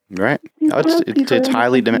 Right. It's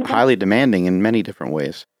highly demanding in many different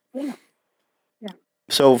ways. Yeah.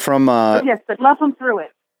 So from but love them through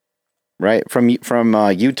it. Right, from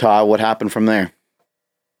Utah, what happened from there?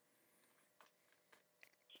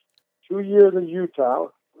 2 years in Utah,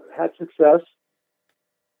 had success.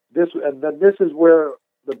 This is where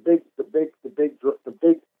the big,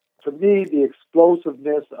 to me, the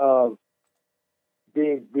explosiveness of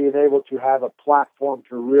being able to have a platform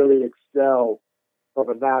to really excel from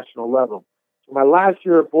a national level. So my last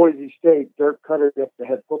year at Boise State, Dirk Cutter gets the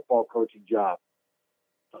head football coaching job.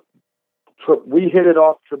 We hit it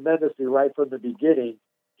off tremendously right from the beginning.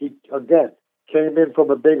 He, again, came in from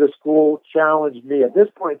a bigger school, challenged me. At this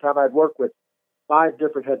point in time, I'd worked with 5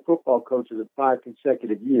 different head football coaches in 5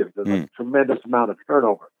 consecutive years. There's a tremendous amount of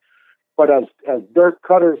turnover. But as Dirk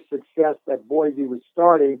Cutter's success at Boise was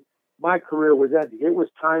starting, my career was ending. It was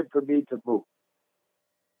time for me to move.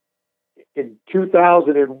 In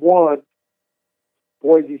 2001,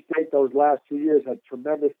 Boise State, those last 2 years, had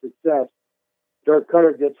tremendous success. Dirk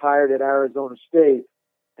Cutter gets hired at Arizona State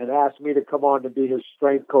and asked me to come on to be his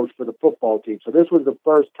strength coach for the football team. So this was the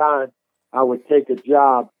first time I would take a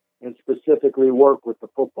job and specifically work with the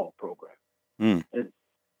football program. And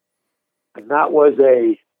that was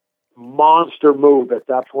a monster move at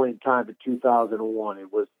that point in time in 2001.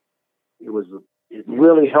 It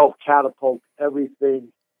really helped catapult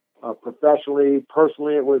everything professionally.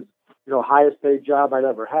 Personally, it was, highest paid job I'd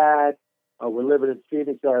ever had. We're living in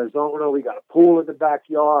Phoenix, Arizona. We got a pool in the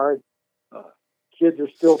backyard. Kids are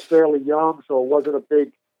still fairly young, so it wasn't a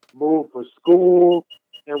big move for school.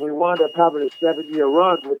 And we wound up having a 7-year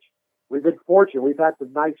run, which we've been fortunate. We've had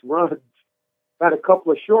some nice runs. We've had a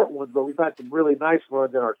couple of short ones, but we've had some really nice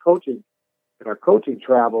runs in our coaching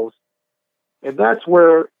travels. And that's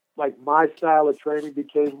where, my style of training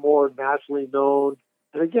became more nationally known.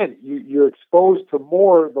 And again, you're exposed to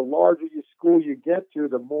more. The larger your school you get to,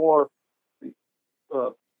 the more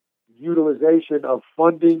utilization of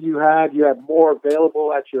funding you had. You had more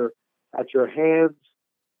available at your hands.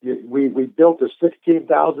 We built a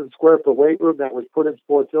 16,000 square foot weight room that was put in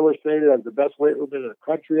Sports Illustrated as the best weight room in the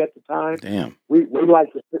country at the time. Damn. We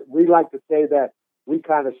like to say that we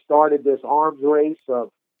kind of started this arms race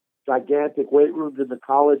of gigantic weight rooms in the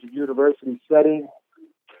college and university setting.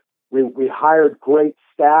 We hired great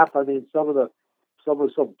staff. I mean, some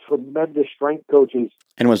tremendous strength coaches.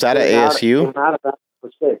 And was that at ASU?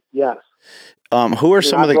 Yes. Who are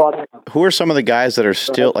some of the guys that are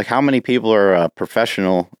still, how many people are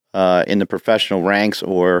professional in the professional ranks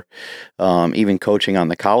or even coaching on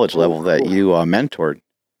the college level that you mentored?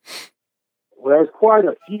 Well, there's quite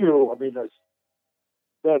a few. I mean,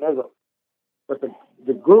 but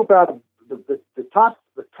the group out of the top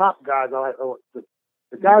guys,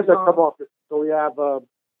 the guys that come off. So we have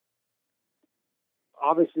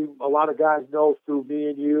obviously a lot of guys know through me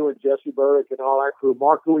and you and Jesse Burdick and all that crew.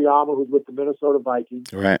 Mark Uyama, who's with the Minnesota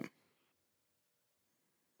Vikings. Right.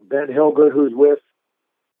 Ben Hilgert, who's with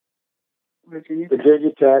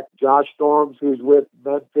Virginia Tech. Josh Storms, who's with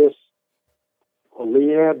Memphis.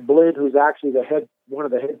 Leanne Blind, who's actually one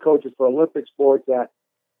of the head coaches for Olympic sports at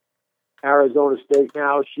Arizona State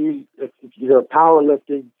now. If you're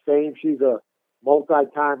powerlifting fame, she's a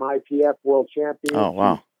multi-time IPF world champion. Oh,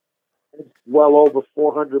 wow. She's well over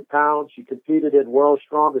 400 pounds. She competed in World's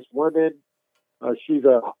Strongest Women. She's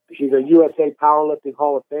a USA Powerlifting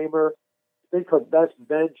Hall of Famer. I think her best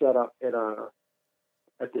bench at the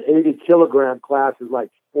 80 kilogram class is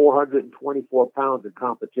 424 pounds in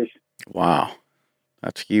competition. Wow.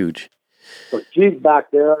 That's huge. So she's back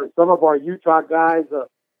there. Some of our Utah guys,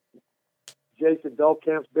 Jason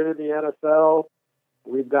Belkamp's been in the NFL.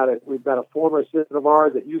 We've got a former assistant of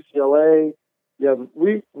ours at UCLA. Yeah,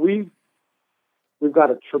 we've got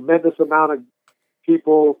a tremendous amount of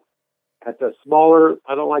people at the smaller.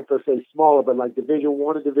 I don't like to say smaller, but Division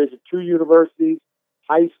I and Division II universities,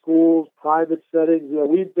 high schools, private settings. Yeah,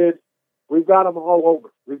 we've got them all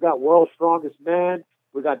over. We've got World's Strongest Man.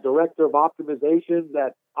 We got Director of Optimization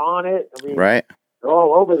that's on it. I mean, right. They're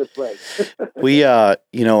all over the place. We,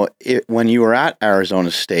 when you were at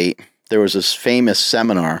Arizona State, there was this famous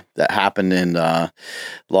seminar that happened in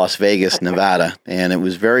Las Vegas, Nevada, and it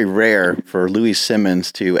was very rare for Louis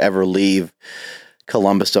Simmons to ever leave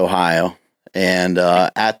Columbus, Ohio. And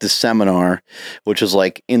at the seminar, which was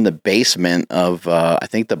like in the basement of, I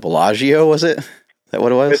think the Bellagio, was it? Is that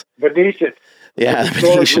what it was? Venetian. Yeah, The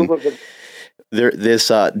storage Venetian. room of the- This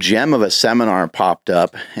gem of a seminar popped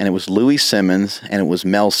up, and it was Louis Simmons, and it was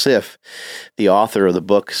Mel Siff, the author of the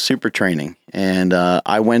book Super Training. And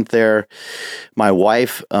I went there. My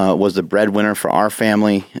wife was the breadwinner for our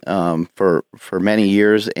family for many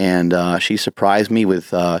years, and she surprised me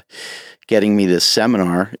with getting me this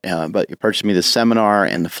seminar. But you purchased me this seminar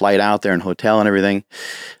and the flight out there and hotel and everything.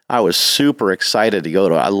 I was super excited to go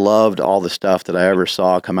to it. I loved all the stuff that I ever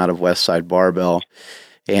saw come out of Westside Barbell.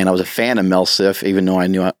 And I was a fan of Mel Siff, even though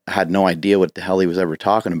I had no idea what the hell he was ever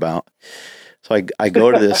talking about. So I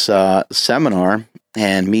go to this seminar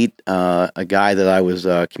and meet a guy that I was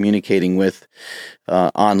communicating with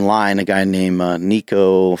online, a guy named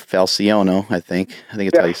Nico Falciano, I think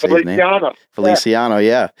it's how you say his name. Feliciano,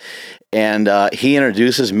 yeah. And he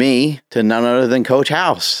introduces me to none other than Coach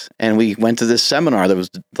House. And we went to this seminar that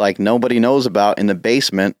was like nobody knows about in the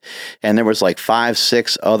basement. And there was like 5,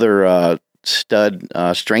 6 other stud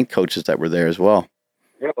strength coaches that were there as well.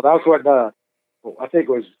 Yeah, well, that's what I think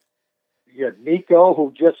it was. Nico,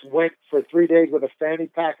 who just went for 3 days with a fanny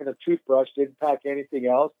pack and a toothbrush, didn't pack anything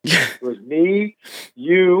else. It was me,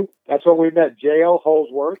 you. That's when we met. J.L.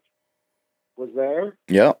 Holsworth was there.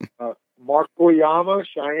 Yep. Mark Fuyama,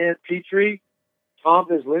 Cheyenne Petrie, Tom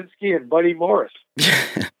Vislinsky, and Buddy Morris.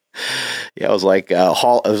 Yeah, it was like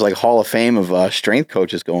Hall of Fame of strength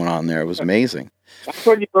coaches going on there. It was amazing. That's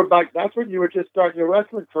when you were back. That's when you were just starting your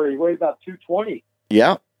wrestling career. You weighed about 220.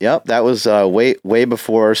 Yep. That was way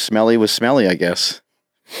before Smelly was Smelly, I guess.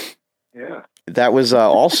 Yeah. That was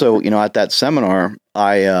also, at that seminar,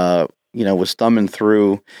 I was thumbing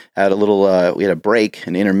through at a little. We had a break,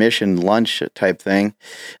 an intermission lunch type thing.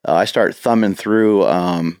 I start thumbing through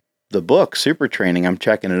the book Super Training. I'm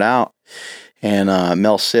checking it out. And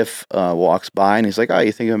Mel Siff walks by and he's like, "Oh,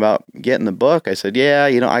 you thinking about getting the book?" I said, "Yeah,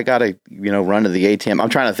 I got to, run to the ATM." I'm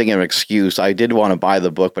trying to think of an excuse. I did want to buy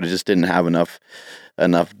the book, but I just didn't have enough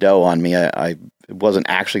dough on me. I wasn't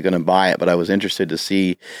actually going to buy it, but I was interested to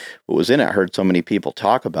see what was in it. I heard so many people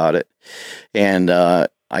talk about it. And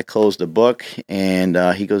I closed the book and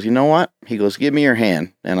he goes, "You know what?" He goes, "Give me your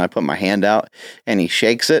hand." And I put my hand out and he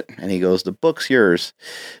shakes it and he goes, "The book's yours."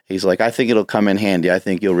 He's like, "I think it'll come in handy. I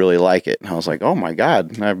think you'll really like it." And I was like, "Oh my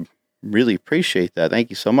God, I really appreciate that. Thank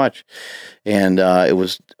you so much." And it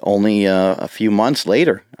was only a few months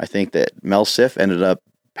later, I think, that Mel Siff ended up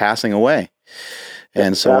passing away.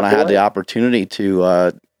 And so when I had the opportunity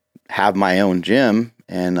to have my own gym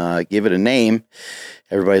and give it a name,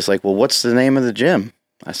 everybody's like, "Well, what's the name of the gym?"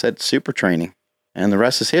 I said, "Super Training." And the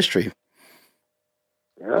rest is history.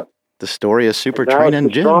 Yeah. The story of Super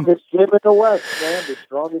Training Gym. The strongest gym in the West, man. The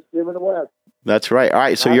strongest gym in the West. That's right. All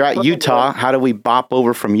right, so you're at Utah. How do we bop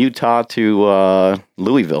over from Utah to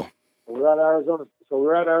Louisville? We're at Arizona. So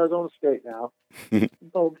we're at Arizona State now.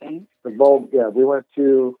 Bowl game. The bowl, yeah. We went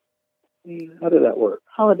to, how did that work?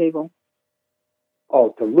 Holiday Bowl. Oh,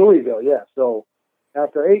 to Louisville, yeah. So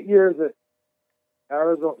after 8 years at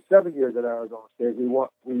Arizona, 7 years at Arizona State,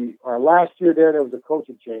 our last year there was a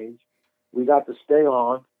coaching change. We got to stay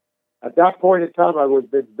on. At that point in time, I was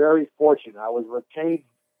been very fortunate. I was retained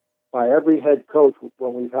by every head coach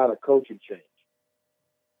when we've had a coaching change.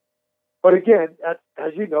 But again,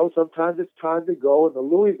 as you know, sometimes it's time to go, and the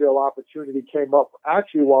Louisville opportunity came up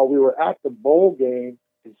actually while we were at the bowl game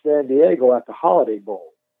in San Diego at the Holiday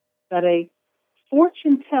Bowl. At a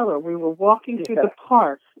fortune teller, we were walking through the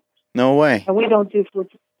park. No way. And we don't do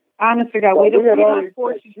fortune. Honest to God, we don't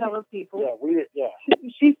fortune teller people. Yeah, we did. Yeah.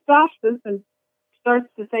 She stops us and starts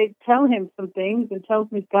to tell him some things, and tells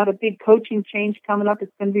him he's got a big coaching change coming up.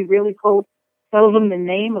 It's going to be really cool. Tells him the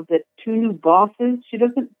name of the 2 new bosses. She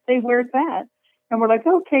doesn't say where it's at. And we're like,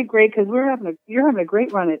 okay, great, because you're having a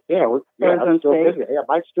great run at I'm still busy. Yeah, I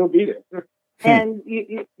might still be there. And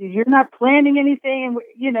you're not planning anything, and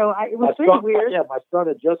it was really weird. Yeah, my son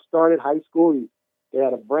had just started high school. They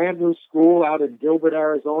had a brand new school out in Gilbert,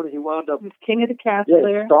 Arizona. He wound up king of the castle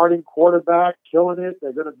there. Starting quarterback, killing it.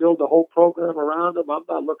 They're going to build the whole program around him. I'm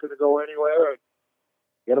not looking to go anywhere. And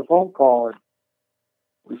get a phone call, and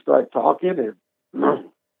we start talking, and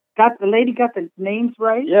the lady got the names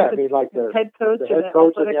right. Yeah, I mean, like the head coach, and the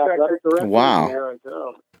athletic director. Wow, it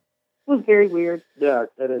was very weird. Yeah,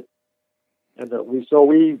 we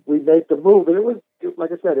made the move, and it was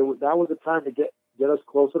like I said, that was the time to get us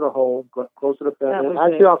closer to home, closer to family. And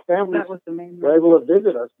actually, our families were able to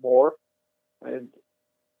visit us more. And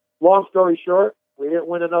long story short, we didn't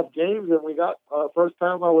win enough games, and we got first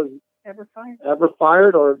time I was ever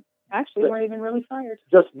fired, or actually weren't even really fired.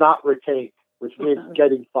 Just not retained, which means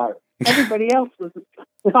getting fired. everybody else was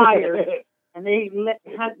fired, and they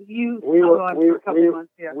had you We were on we, for a couple we,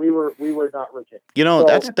 months. Yeah. we were not retained. You know,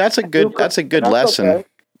 So, that's a good lesson. okay.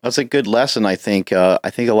 That's a good lesson. I think a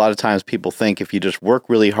lot of times people think if you just work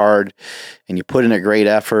really hard and you put in a great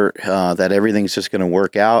effort, that everything's just going to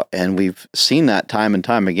work out. And we've seen that time and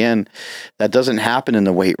time again. That doesn't happen in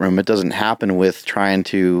the weight room. It doesn't happen with trying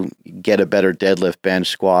to get a better deadlift, bench,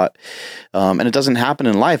 squat, and it doesn't happen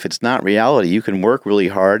in life. It's not reality. You can work really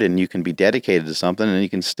hard and you can be dedicated to something, and you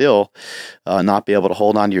can still not be able to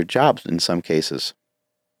hold on to your jobs in some cases.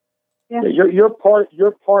 Yeah. You're part.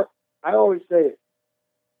 I always say it.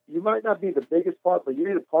 You might not be the biggest part, but you're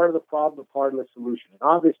either part of the problem or part of the solution. And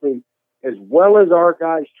obviously, as well as our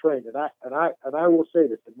guys trained, and I will say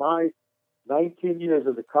this: in my 19 years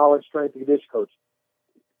as a college strength and conditioning coach,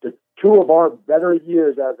 the two of our better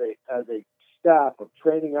years as a staff of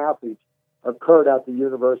training athletes occurred at the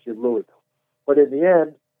University of Louisville. But in the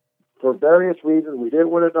end, for various reasons, we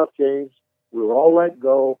didn't win enough games. We were all let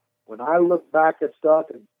go. When I look back at stuff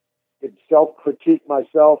and self-critique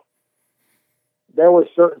myself, there were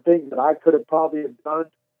certain things that I could have probably have done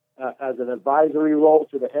as an advisory role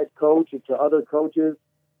to the head coach and to other coaches,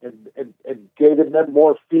 and giving them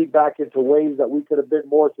more feedback into ways that we could have been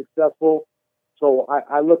more successful. So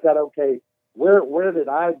I look at, okay, where did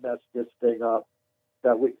I mess this thing up?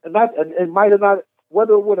 And might have not,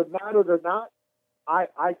 whether it would have mattered or not,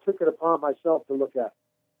 I took it upon myself to look at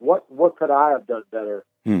what could I have done better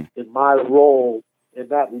in my role in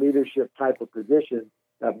that leadership type of position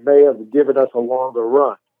that may have given us a longer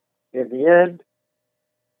run. In the end,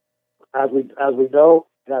 as we know,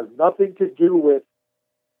 it has nothing to do with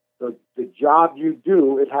the job you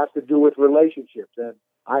do. It has to do with relationships. And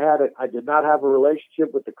I did not have a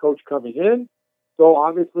relationship with the coach coming in, so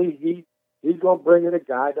obviously he's going to bring in a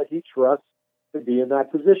guy that he trusts to be in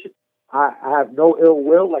that position. I have no ill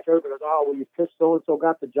will. Like everybody goes, oh, well, you pissed so-and-so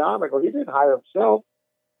got the job. I go, he didn't hire himself.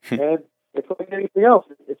 And it's like anything else.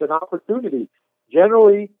 It's an opportunity.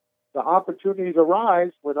 Generally, the opportunities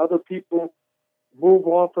arise when other people move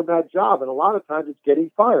on from that job. And a lot of times it's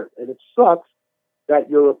getting fired. And it sucks that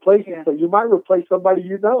you're replacing. Yeah. So you might replace somebody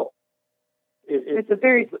you know. It's a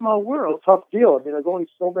very small world. It's a tough deal. I mean, there's only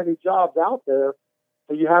so many jobs out there.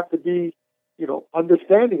 So you have to be,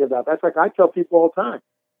 understanding of that. That's like I tell people all the time.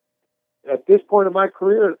 At this point in my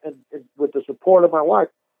career, and with the support of my wife,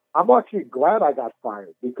 I'm actually glad I got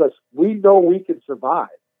fired because we know we can survive.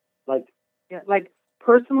 Like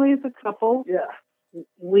personally as a couple,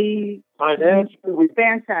 financially,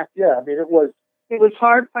 fantastic. Yeah, I mean it was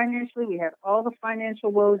hard financially. We had all the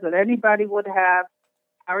financial woes that anybody would have.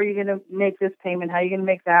 How are you going to make this payment? How are you going to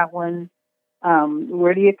make that one?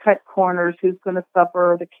 Where do you cut corners? Who's going to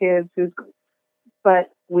suffer? The kids?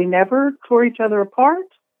 But we never tore each other apart.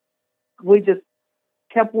 We just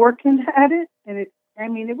kept working at it, and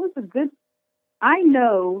it was a good. I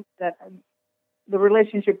know that the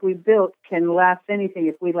relationship we built can last anything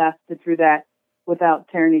if we lasted through that without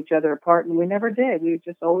tearing each other apart, and we never did. We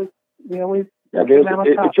always. Yeah,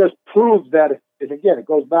 it just proves that, and again, it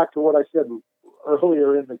goes back to what I said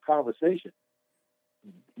earlier in the conversation.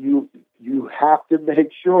 You have to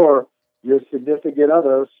make sure your significant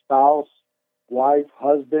other, spouse, wife,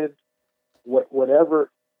 husband, whatever.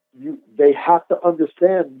 They have to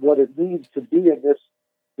understand what it means to be in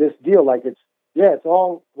this deal. Like it's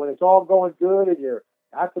all when it's all going good and you're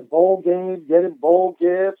at the bowl game, getting bowl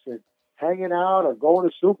gifts and hanging out or going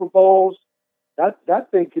to Super Bowls.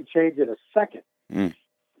 That thing could change in a second. And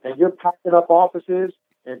you're packing up offices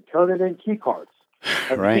and turning in key cards.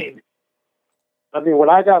 Right. I mean, when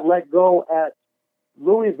I got let go at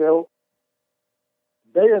Louisville,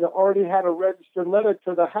 they had already had a registered letter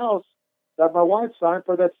to the house that my wife signed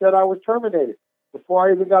for that said I was terminated before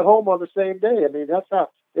I even got home on the same day. I mean, that's how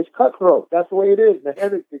it's cutthroat. That's the way it is.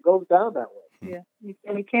 And it goes down that way. Yeah,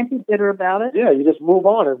 and you can't be bitter about it. Yeah, you just move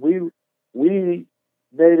on. And we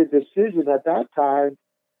made a decision at that time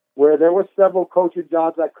where there were several coaching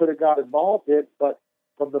jobs I could have got involved in, but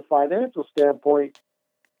from the financial standpoint,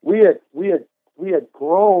 we had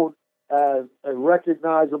grown as a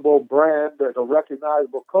recognizable brand, as a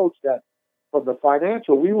recognizable coach that from the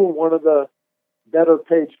financial, we were one of the better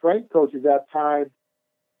paid strength coaches at that time.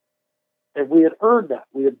 And we had earned that.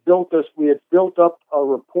 We had built up a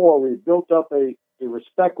rapport. We had built up a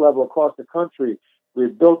respect level across the country. We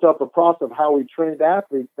had built up a process of how we trained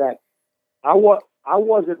athletes that I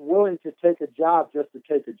wasn't willing to take a job just to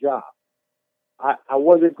take a job. I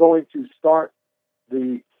wasn't going to start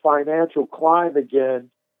the financial climb again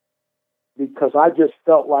because I just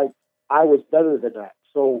felt like I was better than that.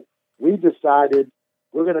 So we decided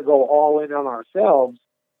we're going to go all in on ourselves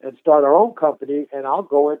and start our own company, and I'll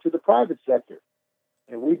go into the private sector.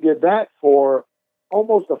 And we did that for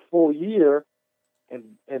almost a full year,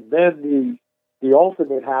 and then the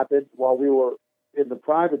ultimate happened while we were in the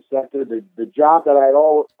private sector. The job that I'd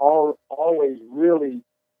always really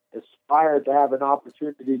aspired to have an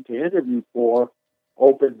opportunity to interview for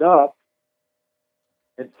opened up,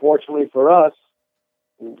 and fortunately for us,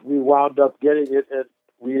 we wound up getting it, and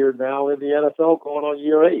we are now in the NFL going on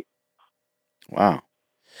year 8. Wow.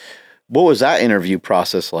 What was that interview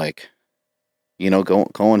process like?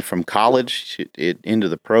 Going from college into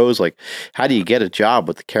the pros, like how do you get a job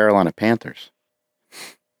with the Carolina Panthers?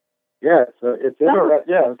 Yeah, so it's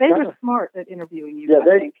interesting. Yeah, they were smart at interviewing you. Yeah,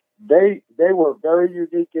 I think they were a very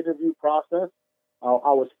unique interview process. I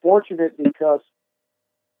was fortunate because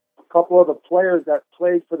a couple of the players that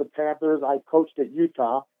played for the Panthers, I coached at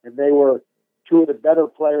Utah, and they were 2 of the better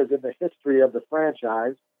players in the history of the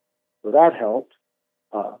franchise, so that helped.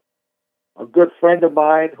 A good friend of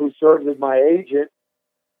mine who served as my agent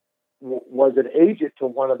was an agent to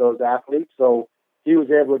one of those athletes, so he was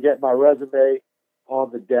able to get my resume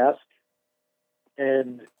on the desk.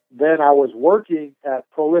 And then I was working at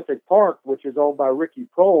Prolific Park, which is owned by Ricky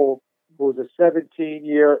Prohl, who was a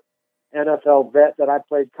 17-year NFL vet that I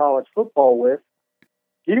played college football with.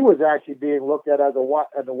 He was actually being looked at as a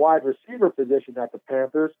wide receiver position at the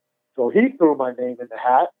Panthers, so he threw my name in the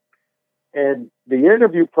hat. And the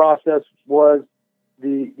interview process was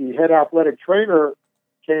the head athletic trainer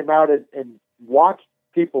came out and watched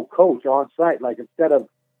people coach on site. Like, instead of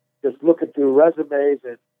just looking through resumes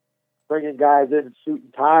and bringing guys in suit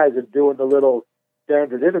and ties and doing the little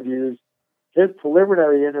standard interviews, his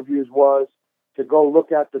preliminary interviews was to go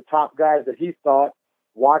look at the top guys that he thought,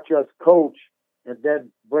 watch us coach, and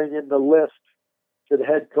then bring in the list to the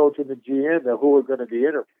head coach and the GM of who were going to be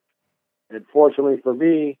interviewed. And fortunately for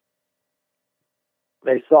me,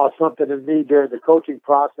 they saw something in me during the coaching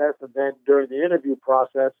process and then during the interview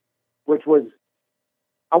process, which was,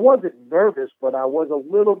 I wasn't nervous, but I was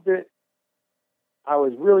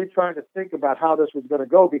really trying to think about how this was going to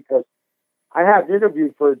go, because I had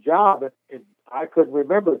interviewed for a job and I couldn't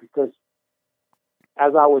remember, because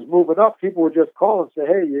as I was moving up, people would just call and say,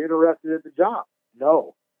 "Hey, you interested in the job?"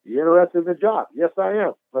 "No." "You interested in the job?" "Yes, I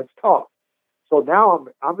am. Let's talk." So now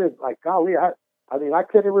I'm in, like, golly, I mean, I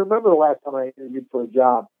couldn't remember the last time I interviewed for a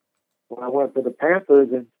job when I went to the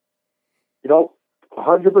Panthers, and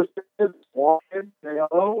 100% walk in, say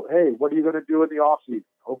hello. "Hey, what are you going to do in the off season?"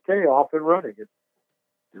 "Okay, off and running."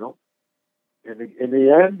 And, in the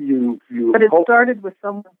end, you. But it started with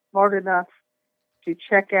someone smart enough to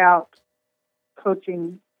check out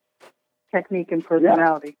coaching technique and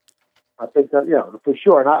personality. Yeah. I think that, for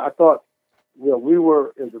sure. And I thought, it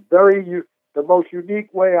was the most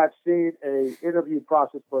unique way I've seen a interview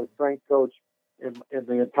process for a strength coach in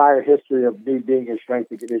the entire history of me being a strength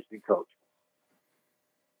and conditioning coach.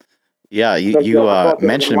 Yeah, you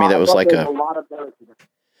mentioned to me that was like a lot of merit to that.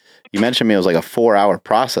 You mentioned to me it was like a 4-hour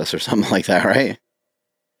process or something like that, right?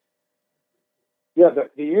 Yeah,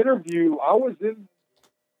 the interview, I was in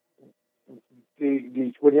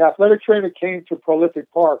when the athletic trainer came to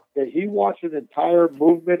Prolific Park, that he watched an entire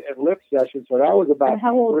movement and lift session, so that was about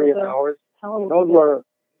 3 hours. Those were,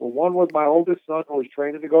 one was my oldest son who was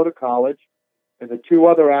training to go to college, and the 2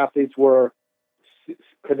 other athletes were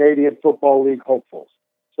Canadian Football League hopefuls.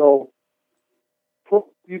 So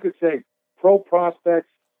you could say pro prospects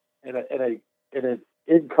and an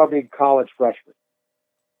incoming college freshman.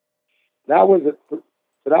 That was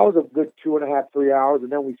a good 2.5, 3 hours,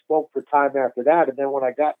 and then we spoke for time after that. And then when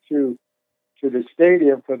I got to the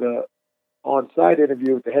stadium for the on-site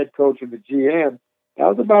interview with the head coach and the GM, that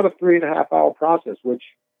was about a 3.5-hour process, which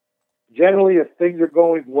generally, if things are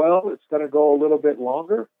going well, it's going to go a little bit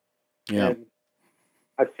longer. Yeah. And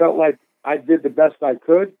I felt like I did the best I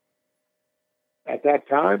could at that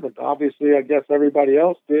time, and obviously, I guess everybody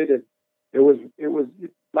else did. And it was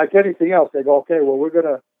like anything else. They go, "Okay, well, we're going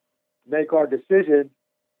to make our decision.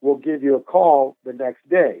 We'll give you a call the next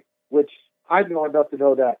day," which I know enough to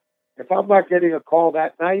know that if I'm not getting a call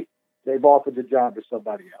that night, they've offered the job to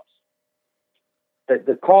somebody else.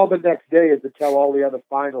 The call the next day is to tell all the other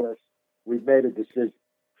finalists we've made a decision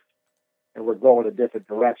and we're going a different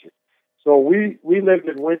direction. So we lived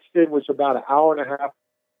in Winston, which is about an hour and a half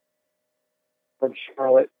from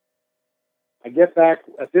Charlotte. I get back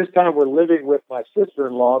at this time. We're living with my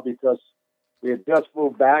sister-in-law because we had just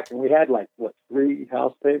moved back, and we had 3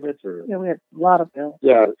 house payments, or we had a lot of bills.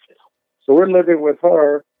 Yeah, so we're living with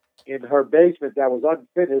her in her basement that was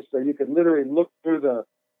unfinished, so you could literally look through the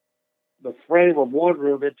frame of one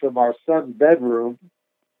room into our son's bedroom.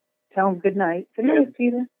 Tell him good night. Good night,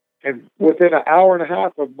 Peter. And within an hour and a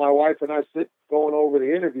half of my wife and I going over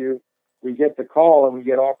the interview, we get the call and we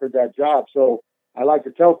get offered that job. So I like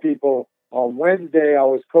to tell people on Wednesday I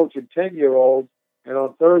was coaching 10-year-olds, and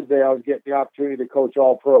on Thursday I was getting the opportunity to coach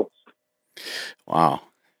all pros. Wow.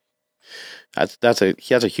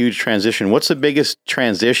 He has a huge transition. What's the biggest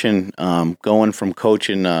transition going from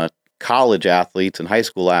coaching college athletes and high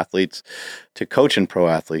school athletes to coaching pro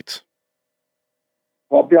athletes?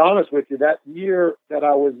 Well, I'll be honest with you. That year that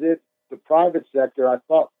I was in the private sector, I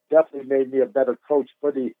thought definitely made me a better coach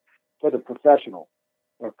for the professional.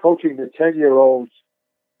 Coaching the 10-year-olds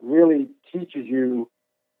really teaches you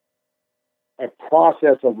a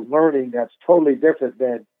process of learning that's totally different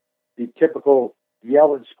than the typical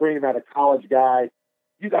yell and scream at a college guy.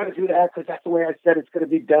 You got to do that because that's the way I said it's going to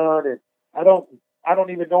be done, and I don't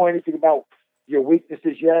even know anything about your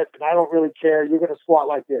weaknesses yet, and I don't really care. You're going to squat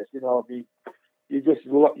like this, I mean,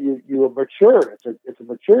 you are mature. It's a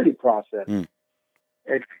maturity process, and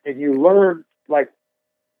you learn like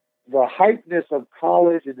the hypeness of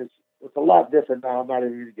college, and it's a lot different now. I'm not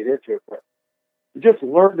even going to get into it, but you just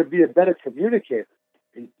learn to be a better communicator.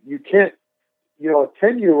 You can't, a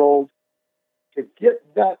 10-year-old, to get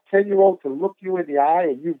that 10-year-old to look you in the eye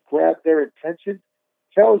and you grab their attention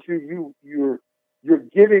tells you're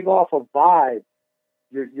giving off a vibe.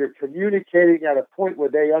 You're communicating at a point where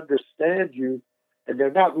they understand you, and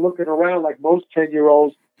they're not looking around like most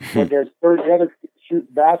 10-year-olds when there's 30 other shooting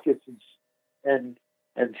baskets and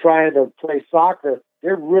trying to play soccer.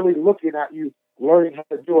 They're really looking at you, learning how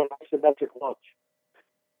to do an isometric lunge.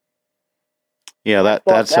 Yeah,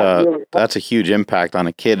 that's a huge impact on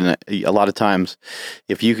a kid, and a lot of times,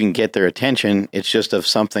 if you can get their attention, it's just of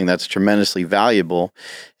something that's tremendously valuable.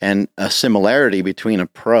 And a similarity between a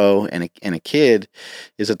pro and a kid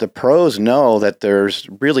is that the pros know that there's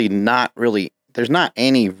not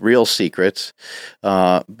any real secrets,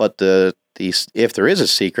 but if there is a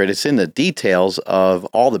secret, it's in the details of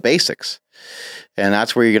all the basics. And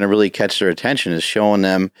that's where you're going to really catch their attention, is showing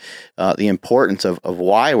them the importance of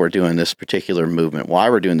why we're doing this particular movement, why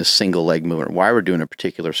we're doing this single leg movement, why we're doing a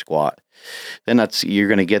particular squat. Then you're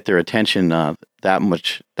going to get their attention that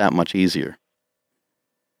much easier.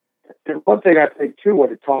 And one thing I think too,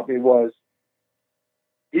 what it taught me was,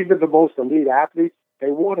 even the most elite athletes, they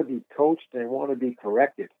want to be coached, they want to be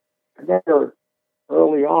corrected. I remember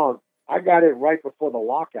early on, I got in right before the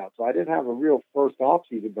lockout, so I didn't have a real first off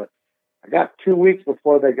season, but I got 2 weeks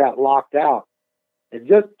before they got locked out, and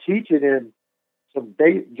just teaching him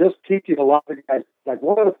just teaching a lot of guys. Like,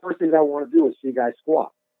 one of the first things I want to do is see guys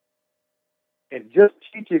squat, and just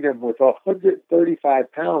teaching them with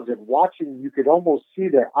 135 pounds and watching, you could almost see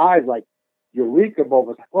their eyes like eureka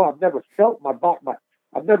moments. Like, oh, I've never felt my body.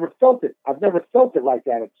 I've never felt it. I've never felt it like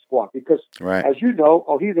that in squat because, as you know,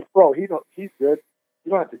 he's a pro. He's good.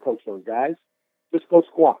 You don't have to coach those guys. Just go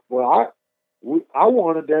squat. Well, I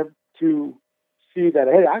wanted them to see that,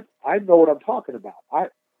 hey, I know what I'm talking about.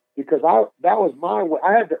 Because that was my way.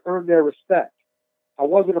 I had to earn their respect. I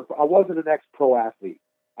wasn't an ex-pro athlete.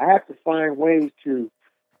 I had to find ways to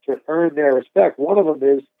earn their respect. One of them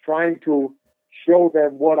is trying to show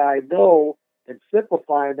them what I know and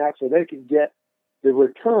simplifying that so they can get the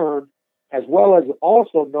return, as well as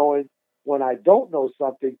also knowing when I don't know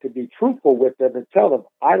something, to be truthful with them and tell them,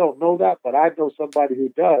 I don't know that, but I know somebody who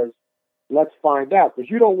does. Let's find out,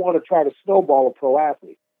 because you don't want to try to snowball a pro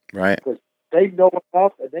athlete, right? Because they know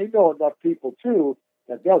enough, and they know enough people too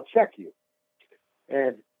that they'll check you.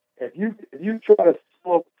 And if you try to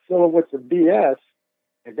fill them with some BS,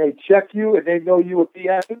 and they check you, and they know you with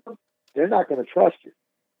BS, they're not going to trust you.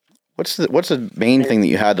 What's the main thing that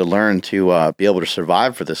you had to learn to be able to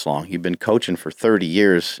survive for this long? You've been coaching for 30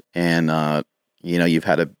 years, and you've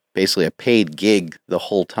had basically a paid gig the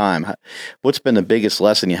whole time. What's been the biggest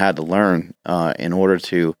lesson you had to learn in order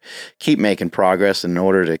to keep making progress, in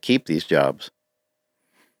order to keep these jobs?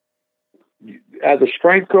 As a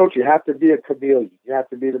strength coach, you have to be a chameleon. You have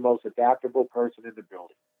to be the most adaptable person in the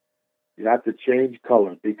building. You have to change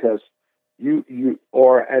colors, because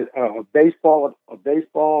or as a baseball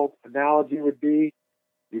analogy would be,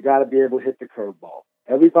 you got to be able to hit the curveball.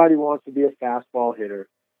 Everybody wants to be a fastball hitter,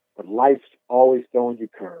 but life's always throwing you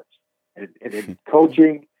curves. And in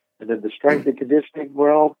coaching and in the strength and conditioning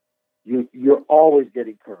realm, you're always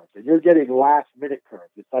getting curves, and you're getting last-minute curves.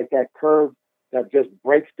 It's like that curve that just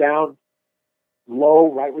breaks down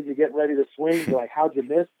low right when you get ready to swing. You're like, how'd you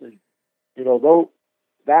miss? And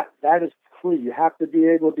that is key. You have to be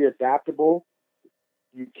able to be adaptable.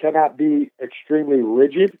 You cannot be extremely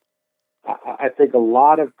rigid. I think a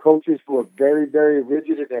lot of coaches who are very, very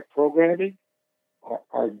rigid in their programming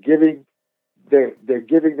are giving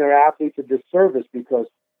their athletes a disservice, because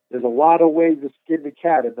There's a lot of ways to skin the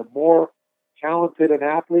cat, and the more talented an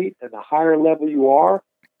athlete and the higher level you are,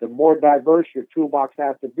 the more diverse your toolbox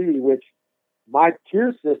has to be, which my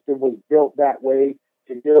tier system was built that way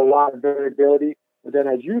to get a lot of variability. But then,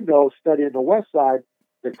 as you know, studying the West Side,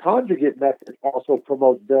 the conjugate method also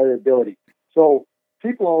promotes variability. So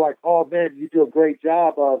people are like, oh, man, you do a great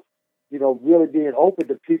job of, really being open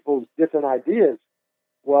to people's different ideas.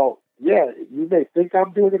 Well, yeah, you may think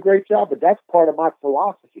I'm doing a great job, but that's part of my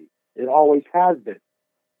philosophy. It always has been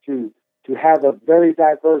to have a very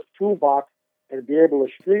diverse toolbox and be able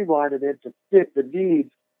to streamline it in to fit the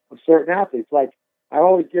needs of certain athletes. Like, I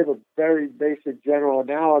always give a very basic general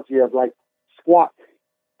analogy of like squat.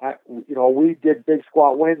 We did Big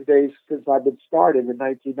Squat Wednesdays since I've been starting in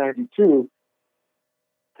 1992.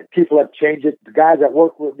 People have changed it. The guys that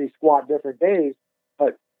work with me squat different days,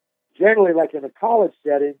 but generally, like in a college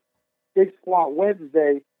setting, Big Squat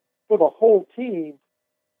Wednesday for the whole team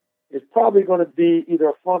is probably going to be either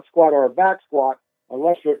a front squat or a back squat,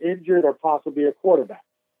 unless you're injured or possibly a quarterback.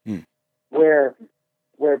 Where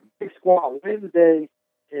Big Squat Wednesday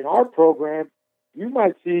in our program, you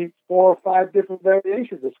might see 4 or 5 different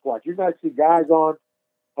variations of squats. You might see guys on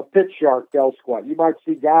a pitch shark bell squat. You might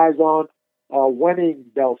see guys on a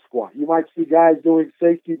Wenning bell squat. You might see guys doing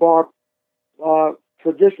safety bar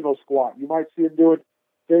traditional squat. You might see them doing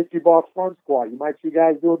safety bar front squat. You might see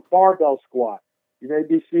guys doing barbell squat. You may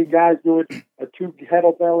be seeing guys doing a 2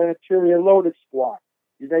 kettlebell anterior loaded squat.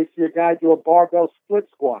 You may see a guy do a barbell split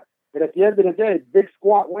squat. But at the end of the day, Big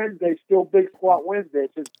Squat Wednesday is still Big Squat Wednesday.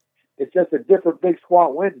 It's just a different Big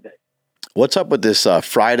Squat Wednesday. What's up with this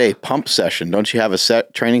Friday pump session? Don't you have a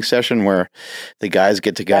set training session where the guys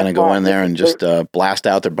get to kind of go in there and just blast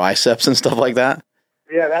out their biceps and stuff like that?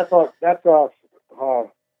 Yeah, that's a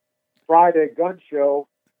Friday gun show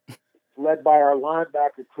led by our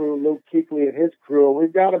linebacker crew, Luke Keekley and his crew.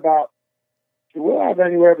 We'll have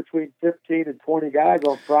anywhere between 15 and 20 guys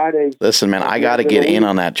on Fridays. Listen, man, I got to get in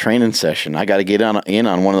on that training session. I got to get in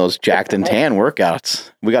on one of those jacked and tan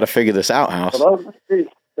workouts. We got to figure this out, House.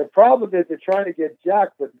 The problem is they're trying to get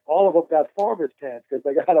jacked, but all of them got farmer's tans because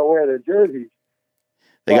they got to wear their jerseys.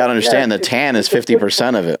 They got to understand the tan is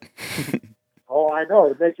 50% of it. Oh, I know.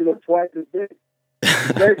 It makes you look twice as big.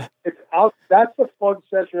 That's the fun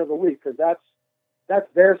session of the week because that's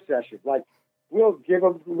their session. Like, we'll give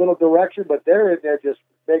them a little direction, but they're in there just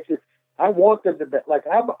makes it. I want them to be like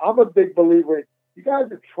I'm a big believer in you guys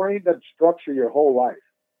have trained and structure your whole life.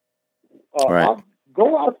 Right.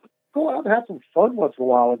 Go out and have some fun once in a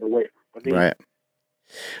while in the weight room. Right.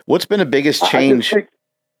 What's been the biggest change?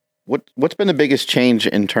 What's been the biggest change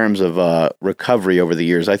in terms of recovery over the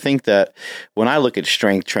years? I think that when I look at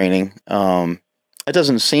strength training, it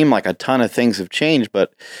doesn't seem like a ton of things have changed,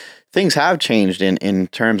 but things have changed in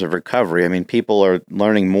terms of recovery. I mean, people are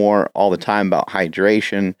learning more all the time about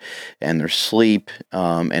hydration and their sleep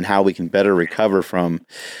and how we can better recover from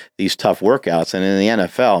these tough workouts. And in the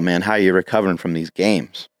NFL, man, how are you recovering from these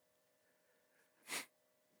games?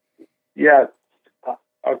 Yeah.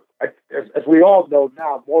 As we all know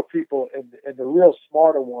now, more people and the real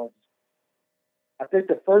smarter ones, I think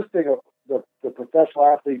the first thing the professional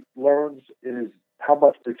athlete learns is how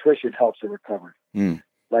much nutrition helps in recovery.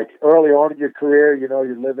 Like early on in your career, you're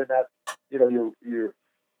living that, you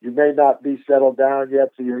may not be settled down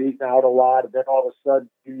yet, so you're eating out a lot, and then all of a sudden,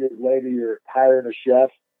 2 years later, you're hiring a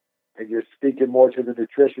chef, and you're speaking more to the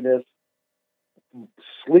nutritionist.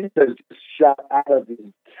 Sleep has shot out of the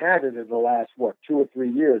cannon in the last 2 or 3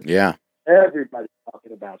 years. Yeah, everybody's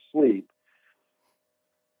talking about sleep,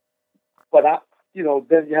 but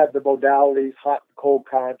then you have the modalities, hot and cold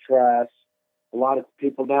contrast. A lot of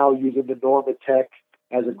people now using the Normatec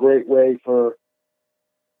as a great way for,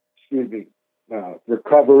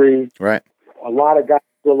 recovery. Right. A lot of guys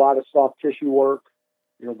do a lot of soft tissue work.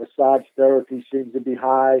 Massage therapy seems to be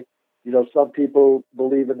high. Some people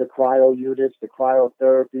believe in the cryo units, the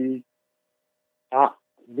cryotherapy.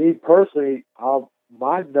 Me personally,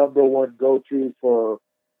 my number one go-to for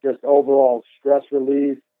just overall stress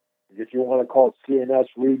relief, if you want to call it CNS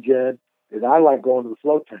regen, is I like going to the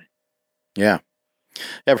float tank. Yeah.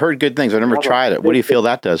 I've heard good things. I've never tried it. What do you feel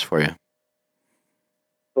that does for you?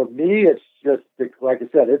 For me, it's just, like I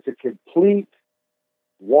said, it's a complete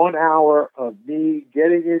 1 hour of me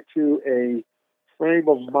getting into a frame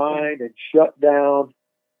of mind and shut down,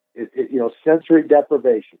 sensory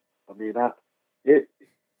deprivation. I mean,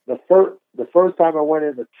 the first time I went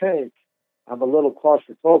in the tank, I'm a little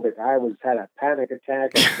claustrophobic. I had a panic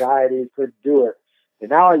attack, anxiety, couldn't do it.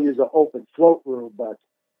 And now I use an open float room, but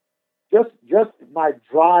just my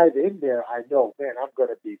drive in there, I know, man, I'm going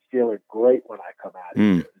to be feeling great when I come out of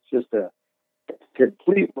here. It's just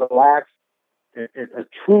complete relax, and a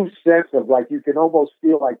true sense of like you can almost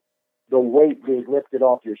feel like the weight being lifted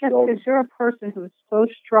off your Yes, shoulders. because you're a person who is so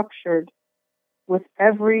structured with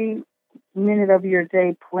every minute of your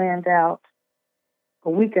day planned out a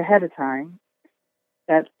week ahead of time,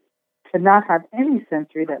 that to not have any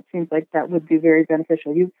sensory, that seems like that would be very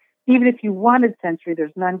beneficial. Even if you wanted sensory,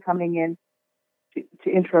 there's none coming in to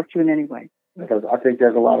interrupt you in any way. Because I think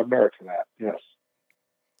there's a lot of merit to that. Yes.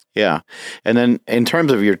 Yeah. And then in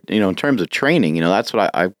terms of in terms of training, that's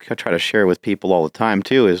what I try to share with people all the time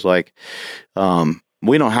too, is like,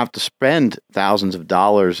 we don't have to spend thousands of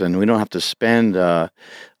dollars and we don't have to spend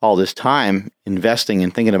all this time investing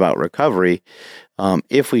and thinking about recovery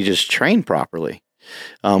if we just train properly.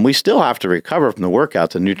 We still have to recover from the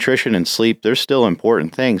workouts, and nutrition and sleep. There's still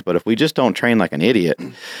important things, but if we just don't train like an idiot,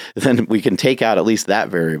 then we can take out at least that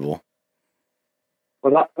variable.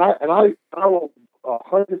 But I will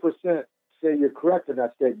 100% say you're correct in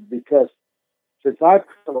that statement, because since I've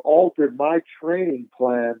kind of altered my training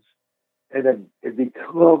plans and have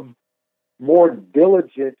become more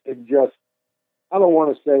diligent in just, I don't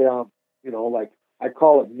want to say, like I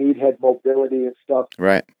call it meathead mobility and stuff.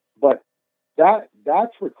 Right. But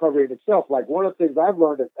that's recovery in itself. Like one of the things I've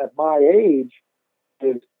learned at my age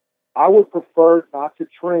is I would prefer not to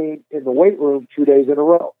train in the weight room 2 days in a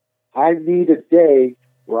row. I need a day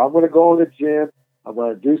where I'm going to go in the gym. I'm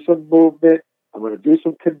going to do some movement. I'm going to do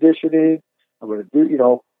some conditioning. I'm going to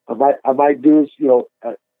do, I might do,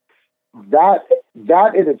 that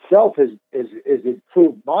in itself is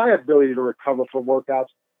improved my ability to recover from workouts.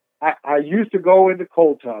 I used to go in the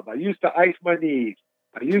cold tub. I used to ice my knees.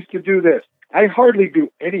 I used to do this. I hardly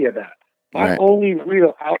do any of that. My only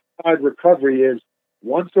real outside recovery is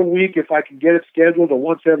once a week, if I can get it scheduled, or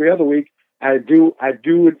once every other week. I do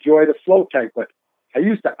enjoy the float tank, but I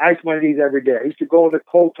used to ice my knees every day. I used to go in the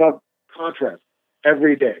cold tub contrast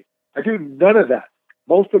every day. I do none of that.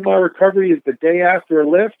 Most of my recovery is the day after a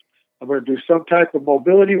lift. I'm going to do some type of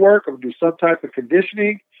mobility work. I'm going to do some type of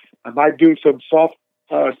conditioning. I might do some soft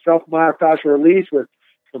self-myofascial release with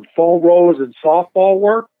some foam rollers and softball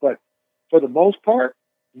work. But for the most part,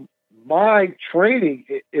 my training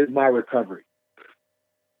is my recovery.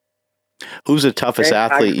 Who's the toughest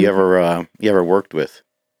athlete you ever worked with?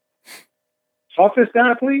 Toughest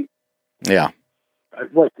athlete? Yeah.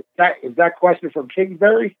 What is that question from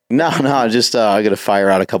Kingsbury? No, just I got to fire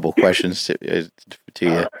out a couple questions to you.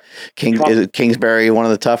 Is Kingsbury one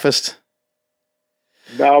of the toughest?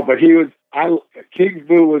 No, but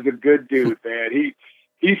Kingsbury was a good dude, man.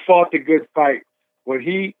 He fought the good fight. When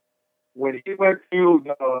he went through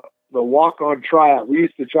the walk-on tryout, we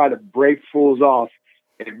used to try to break fools off,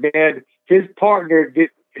 and man, his partner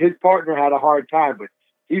had a hard time, but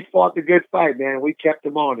he fought the good fight, man. We kept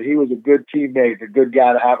him on. He was a good teammate, a good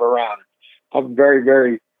guy to have around. I'm very,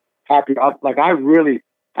 very happy.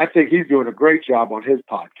 I think he's doing a great job on his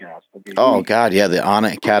podcast. God, yeah. The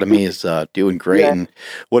Anna Academy is doing great, and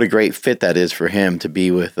what a great fit that is for him to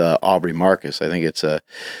be with Aubrey Marcus. I think it's a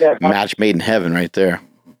match made in heaven right there.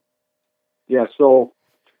 Yeah, so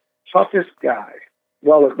toughest guy.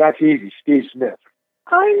 Well, that's easy. Steve Smith.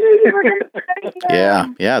 I knew you were going to say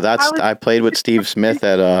that. Yeah. I played with Steve Smith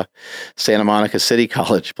at Santa Monica City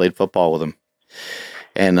College. Played football with him,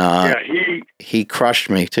 and he crushed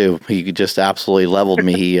me too. He just absolutely leveled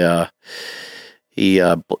me.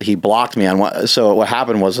 He blocked me on one. So what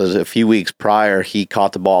happened was a few weeks prior, he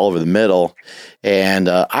caught the ball over the middle, and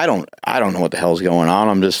I don't know what the hell's going on.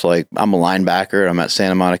 I'm just like, I'm a linebacker. I'm at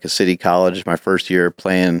Santa Monica City College, my first year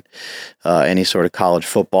playing any sort of college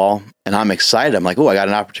football, and I'm excited. I'm like, oh, I got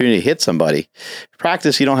an opportunity to hit somebody.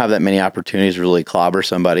 Practice, you don't have that many opportunities to really clobber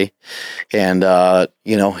somebody, and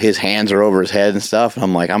his hands are over his head and stuff. And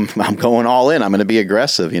I'm like, I'm going all in. I'm going to be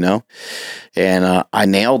aggressive, and I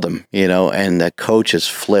nailed him, and the coaches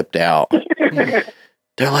flipped out.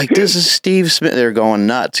 They're like, this is Steve Smith. They're going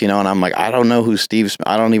nuts, and I'm like, I don't know who Steve Smith.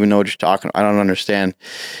 I don't even know what you're talking about. I don't understand.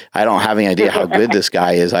 I don't have any idea how good this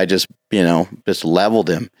guy is. I just leveled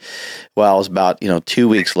him. Well, it was about, 2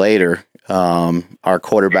 weeks later, our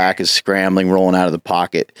quarterback is scrambling, rolling out of the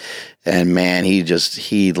pocket, and man, he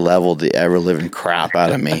leveled the ever living crap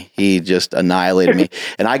out of me. He just annihilated me.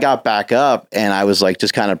 And I got back up, and I was like,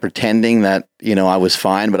 just kind of pretending that, I was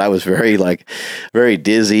fine, but I was very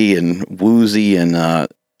dizzy and woozy. And,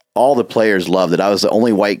 all the players loved it. I was the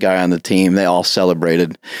only white guy on the team. They all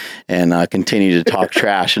celebrated and continued to talk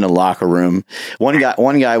trash in the locker room. One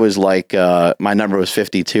guy was like, my number was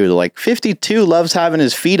 52. They're like, 52 loves having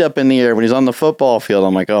his feet up in the air when he's on the football field.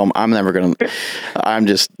 I'm like, oh, I'm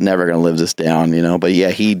just never gonna live this down, you know. But yeah,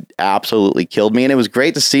 he absolutely killed me, and it was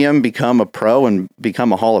great to see him become a pro and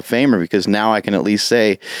become a Hall of Famer, because now I can at least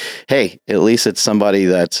say, hey, at least it's somebody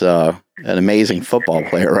that's an amazing football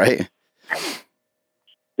player, right?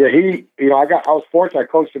 Yeah, I was fortunate. I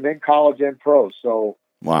coached him in college and pro, so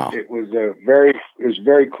wow, it was very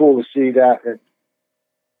cool to see that. And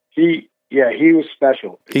he was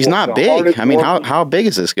special. He's not big. I mean, how big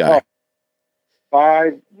is this guy?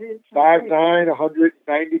 5'9",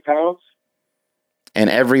 190 pounds. And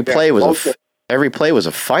every play was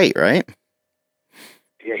a fight, right?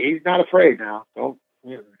 Yeah, he's not afraid now.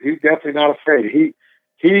 He's definitely not afraid.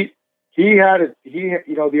 He had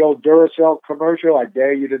the old Duracell commercial, I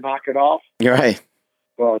dare you to knock it off. You're right.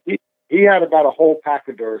 Well, he had about a whole pack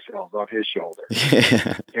of Duracells on his shoulder.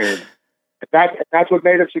 Yeah. And that's what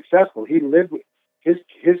made him successful. He lived with his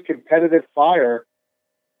competitive fire.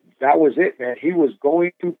 That was it, man. He was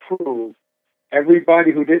going to prove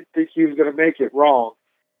everybody who didn't think he was going to make it wrong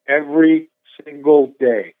every single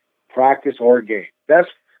day, practice or game.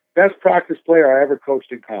 Best practice player I ever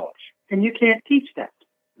coached in college. And you can't teach that.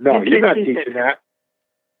 No, you're not teaching that.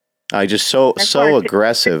 Just so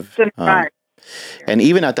aggressive. And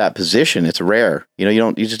even at that position, it's rare.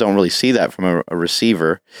 You just don't really see that from a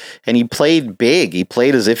receiver. And he played big. He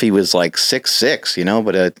played as if he was like 6'6",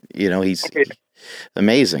 but he's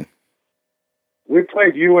amazing. We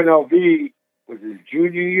played UNLV, was his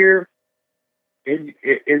junior year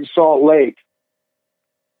in Salt Lake.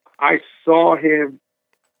 I saw him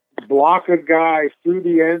block a guy through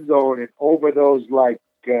the end zone and over those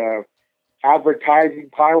advertising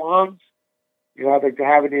pylons. How they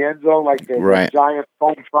have in the end zone, like the giant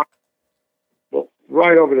foam front. Well,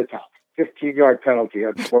 right over the top. 15-yard penalty,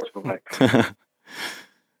 unfortunately.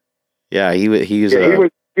 Yeah, he was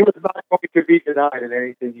not going to be denied in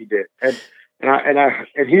anything he did. And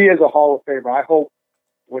he is a Hall of Famer. I hope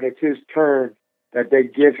when it's his turn that they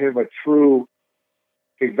give him a true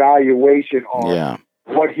evaluation on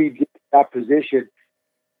what he did in that position.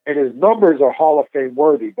 And his numbers are Hall of Fame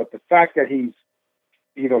worthy, but the fact that he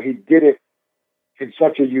did it in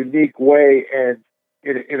such a unique way and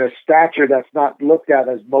in a stature that's not looked at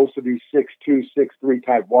as most of these 6'2", 6'3"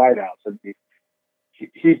 type wideouts. I mean,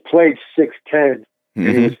 he played 6'10", and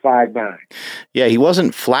he was 5'9". Yeah, he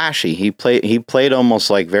wasn't flashy. He played almost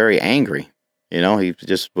like very angry. He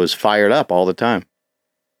just was fired up all the time.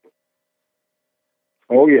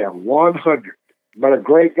 Oh yeah, 100. But a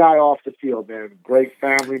great guy off the field, man. Great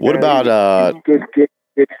family. What about good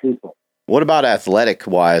people? What about athletic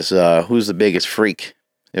wise? Who's the biggest freak?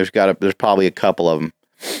 There's probably a couple of them.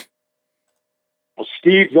 Well,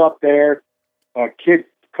 Steve's up there.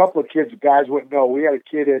 Couple of kids, guys wouldn't know. We had a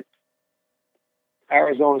kid at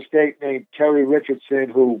Arizona State named Terry Richardson,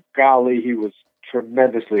 who, golly, he was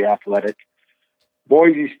tremendously athletic.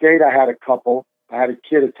 Boise State, I had a couple. I had a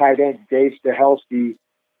kid, a tight end, Dave Stahelski,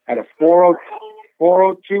 had a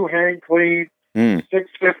 402 hang clean,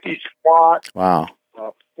 650 squat. Wow.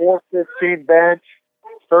 415 bench,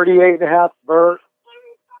 38.5 vert.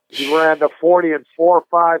 He ran the 40 and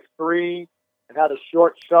 4.53 and had a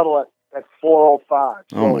short shuttle at 405.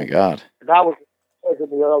 So, oh my God. That was in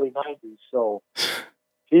the early 90s. So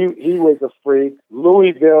he was a freak.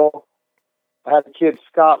 Louisville, I had a kid,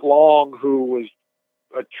 Scott Long, who was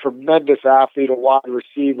a tremendous athlete, a wide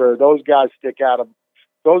receiver. Those guys stick out.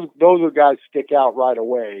 Those guys stick out right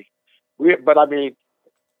away. But I mean,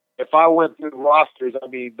 if I went through the rosters,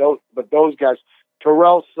 those guys,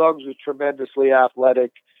 Terrell Suggs was tremendously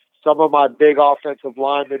athletic. Some of my big offensive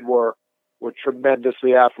linemen were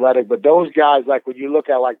tremendously athletic. But those guys, like when you look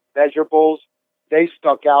at like measurables, they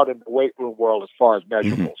stuck out in the weight room world as far as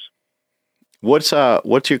measurables. Mm-hmm.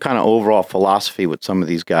 What's your kind of overall philosophy with some of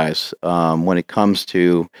these guys when it comes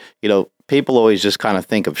to, people always just kind of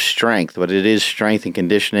think of strength, but it is strength and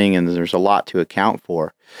conditioning, and there's a lot to account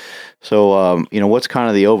for. So, what's kind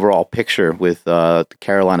of the overall picture with the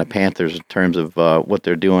Carolina Panthers in terms of what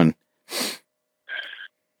they're doing?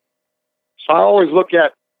 So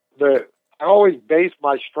I always base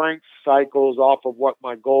my strength cycles off of what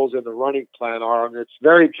my goals in the running plan are, and it's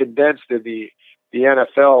very condensed in the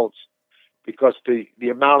NFL because the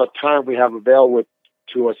amount of time we have available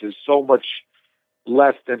to us is so much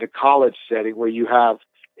less than the college setting where you have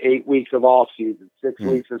 8 weeks of off season, 6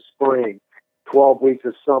 weeks of spring, 12 weeks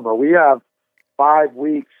of summer. We have 5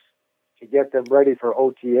 weeks to get them ready for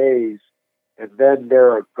OTAs and then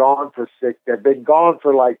they're gone for 6. They've been gone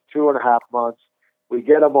for like 2.5 months. We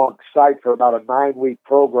get them on site for about a 9-week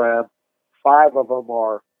program. 5 of them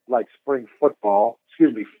are like spring football.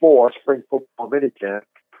 4 spring football minicamp.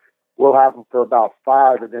 We'll have them for about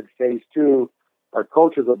 5, and then phase 2, our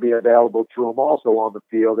coaches will be available to them also on the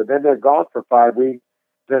field, and then they're gone for 5 weeks.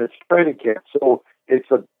 Then it's training camp. So it's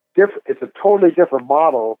a totally different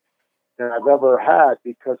model than I've ever had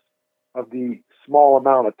because of the small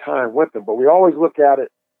amount of time with them. But we always look at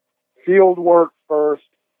it: field work first,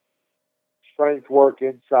 strength work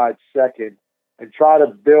inside second, and try to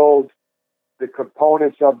build the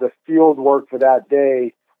components of the field work for that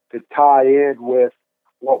day to tie in with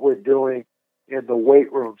what we're doing in the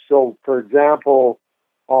weight room. So, for example,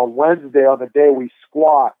 on Wednesday, on the day we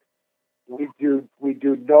squat, we do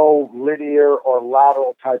no linear or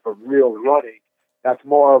lateral type of real running. That's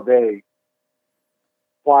more of a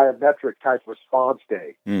plyometric type response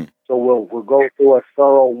day. So we'll go through a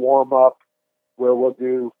thorough warm up where we'll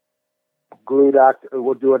do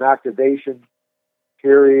an activation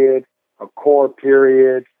period, a core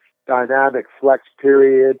period, dynamic flex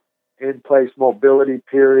period, in-place mobility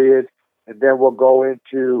period, and then we'll go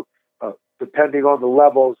into, depending on the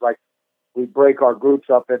levels, like we break our groups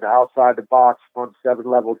up into outside the box, front 7,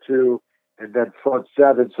 level 2, and then front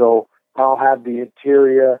 7. So I'll have the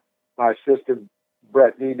interior. My assistant,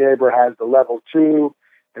 Brett Neighbor, has the level 2,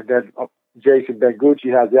 and then Jason Bengucci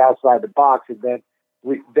has the outside the box, and then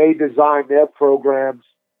they design their programs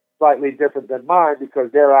slightly different than mine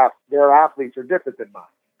because their athletes are different than mine.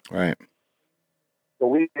 Right. So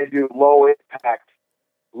we may do low impact,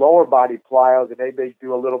 lower body plyos, and they may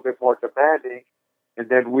do a little bit more demanding, and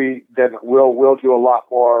then we'll do a lot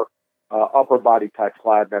more upper body type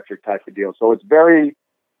plyometric type of deal. So it's very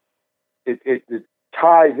it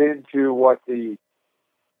ties into what we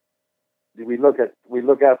look at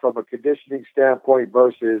from a conditioning standpoint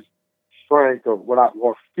versus strength,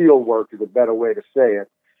 or field work is a better way to say it.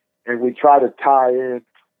 And we try to tie in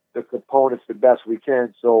the components the best we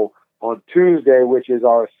can. So on Tuesday, which is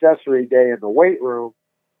our accessory day in the weight room,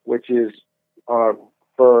 which is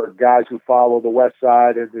for guys who follow the West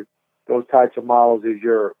Side and those types of models, is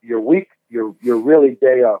your really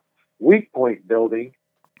day of weak point building.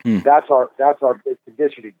 That's our big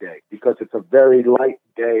conditioning day because it's a very light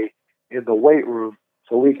day in the weight room,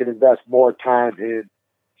 so we can invest more time in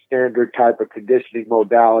standard type of conditioning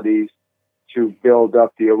modalities to build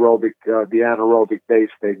up the anaerobic base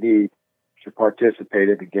they need to participate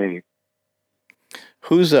in the game.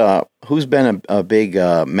 Who's been a big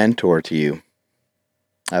mentor to you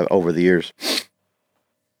over the years?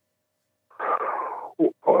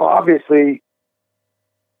 Well, obviously,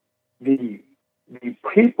 the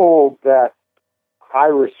people that I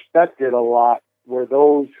respected a lot were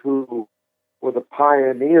those who were the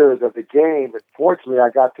pioneers of the game, and fortunately, I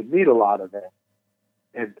got to meet a lot of them.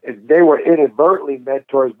 And they were inadvertently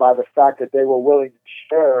mentors by the fact that they were willing to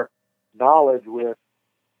share knowledge with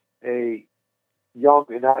a young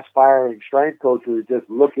and aspiring strength coach who was just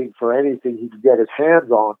looking for anything he could get his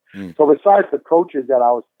hands on. So besides the coaches that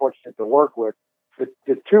I was fortunate to work with,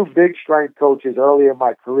 the 2 big strength coaches early in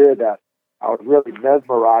my career that I was really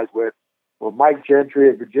mesmerized with were Mike Gentry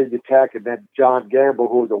at Virginia Tech, and then John Gamble,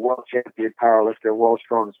 who was a world champion powerlifter and world's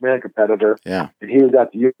strongest man competitor. Yeah. And he was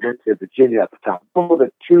at the University of Virginia at the time. Those were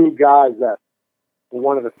the 2 guys that were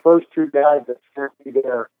one of the first 2 guys that sent me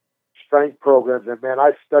their strength programs. And man,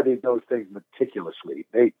 I studied those things meticulously.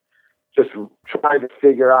 They just trying to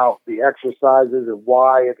figure out the exercises and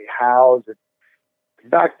why and the hows. And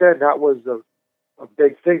back then, that was a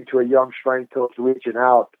big thing to a young strength coach reaching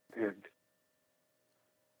out and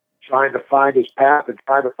trying to find his path and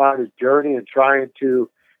trying to find his journey and trying to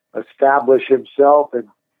establish himself and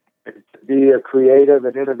to be a creative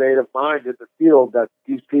and innovative mind in the field, that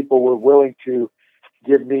these people were willing to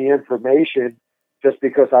give me information just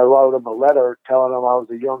because I wrote them a letter telling them I was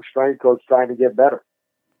a young strength coach trying to get better.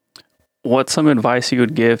 What's some advice you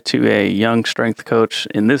would give to a young strength coach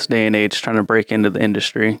in this day and age trying to break into the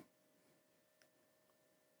industry?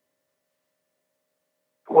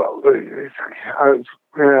 Well, you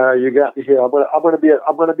got me here. I'm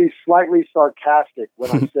going to be slightly sarcastic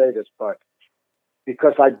when I say this, but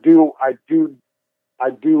because I do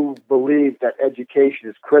believe that education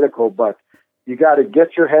is critical, but you got to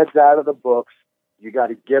get your heads out of the books. You got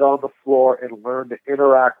to get on the floor and learn to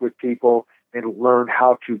interact with people and learn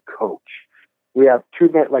how to coach. We have too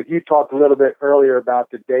many, like you talked a little bit earlier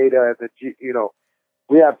about the data and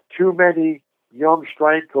we have too many young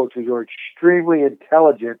strength coaches who are extremely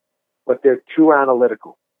intelligent, but they're too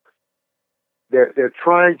analytical. They're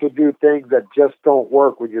trying to do things that just don't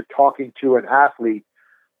work when you're talking to an athlete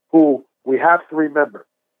who we have to remember,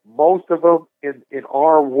 most of them in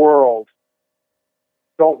our world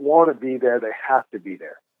don't want to be there. They have to be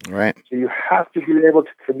there. Right. So you have to be able to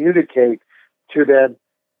communicate to them,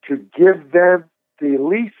 to give them the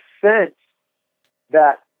least sense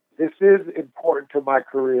that this is important to my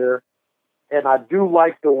career, and I do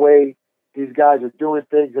like the way these guys are doing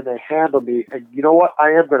things and they handle me. And you know what?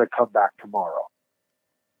 I am going to come back tomorrow.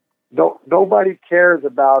 Nobody cares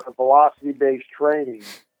about a velocity-based training.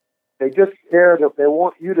 They just care that they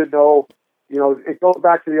want you to know, it goes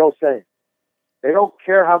back to the old saying. They don't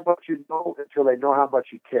care how much you know until they know how much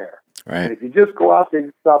you care. Right. And if you just go out there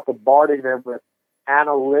and start bombarding them with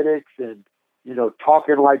analytics and,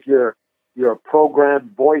 talking like you're a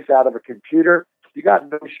programmed voice out of a computer, you got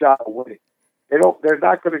no shot of winning. They're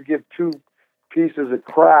not going to give two pieces of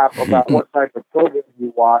crap about what type of program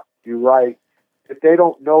you write, if they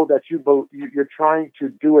don't know that you're trying to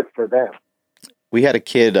do it for them. We had a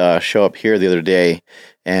kid show up here the other day,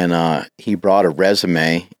 and he brought a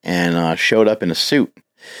resume and showed up in a suit.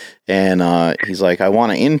 And he's like, I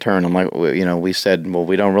want an intern. I'm like, we said, well,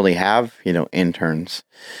 we don't really have, interns.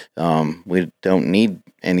 We don't need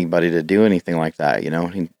anybody to do anything like that,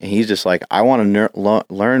 And he's just like, I want to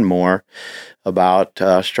learn more about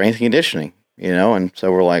strength and conditioning, And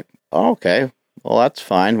so we're like, oh, okay, well, that's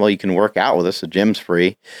fine. Well, you can work out with us. The gym's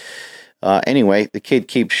free. Anyway, the kid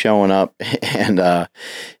keeps showing up, and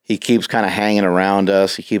he keeps kind of hanging around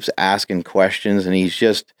us. He keeps asking questions, and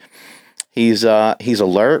he's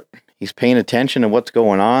alert. He's paying attention to what's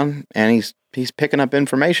going on, and he's picking up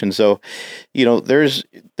information. So, there's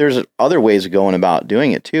other ways of going about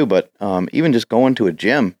doing it too. But even just going to a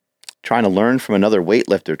gym, trying to learn from another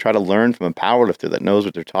weightlifter, try to learn from a powerlifter that knows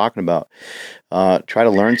what they're talking about. Try to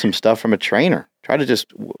learn some stuff from a trainer. Try to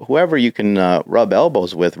just, whoever you can rub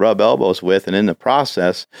elbows with, and in the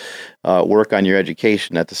process, work on your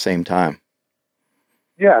education at the same time.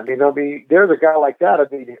 Yeah, I mean, there's a guy like that. A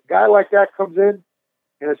guy like that comes in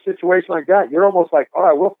a situation like that, you're almost like, all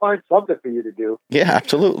right, we'll find something for you to do. Yeah,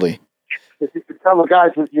 absolutely. If you can tell the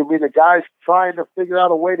guys, the guy's trying to figure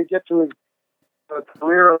out a way to get to his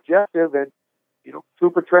career objective, and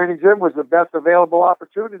Super Training Gym was the best available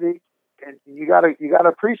opportunity. And you gotta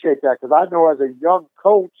appreciate that, because I know as a young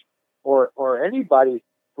coach or anybody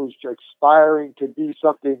who's aspiring to do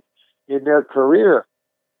something in their career,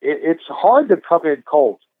 it's hard to come in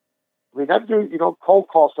cold. I mean, that dude, cold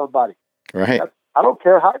call somebody. Right. I don't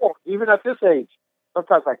care how long, even at this age.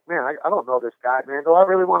 Sometimes, like, man, I don't know this guy, man. Do I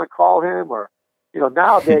really want to call him? Or,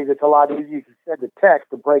 nowadays it's a lot easier. You can send a text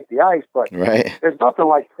to break the ice, but right. There's nothing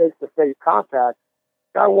like face-to-face contact.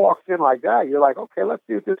 Guy walks in like that, you're like, okay, let's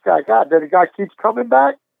see what this guy got. Then the guy keeps coming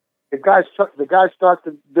back. The guy starts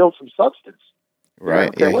to build some substance. Right.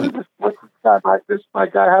 Okay, yeah, this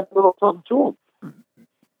might guy have a little something to him.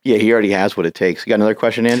 Yeah, he already has what it takes. You got another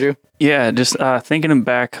question, Andrew? Yeah, just thinking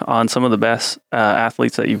back on some of the best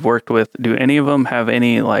athletes that you've worked with, do any of them have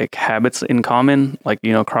any habits in common?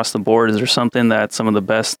 Across the board, is there something that some of the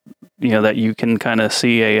best, that you can kind of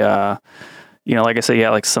see like I say, yeah,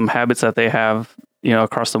 like some habits that they have,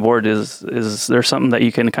 across the board? Is there something that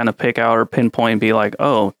you can kind of pick out or pinpoint and be like,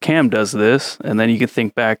 oh, Cam does this, and then you can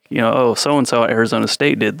think back, oh, so and so at Arizona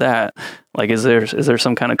State did that. Is there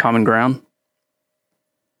some kind of common ground?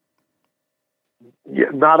 Yeah,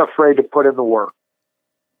 not afraid to put in the work.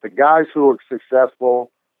 The guys who are successful,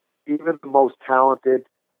 even the most talented,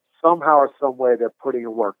 somehow or some way they're putting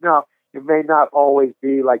in work. Now, it may not always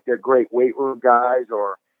be like they're great weight room guys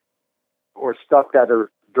or stuff that are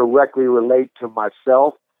directly relate to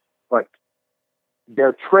myself, but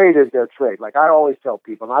their trade is their trade. Like I always tell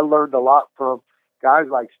people, and I learned a lot from guys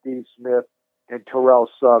like Steve Smith and Terrell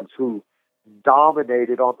Suggs, who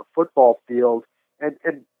dominated on the football field, and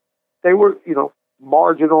they were,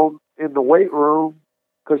 marginal in the weight room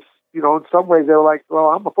because, in some ways they were like, well,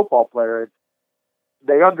 I'm a football player. And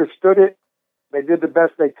they understood it. They did the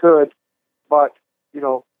best they could, but, they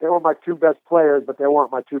were my two best players, but they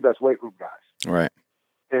weren't my two best weight room guys. Right.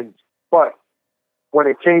 But when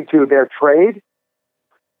it came to their trade,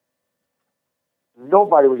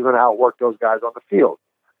 nobody was going to outwork those guys on the field.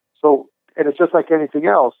 So, and it's just like anything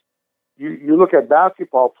else. You look at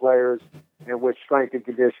basketball players and with strength and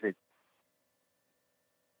conditioning.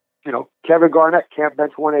 Kevin Garnett can't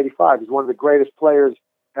bench 185. He's one of the greatest players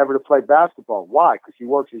ever to play basketball. Why? Because he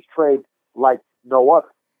works his trade like no other.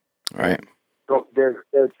 Right. So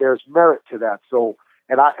there's merit to that. So,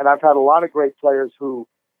 and I've had a lot of great players who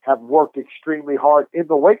have worked extremely hard in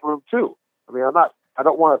the weight room too. I mean, I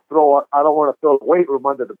don't want to throw the weight room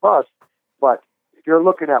under the bus, but if you're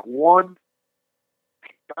looking at one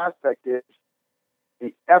aspect, is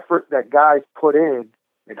the effort that guys put in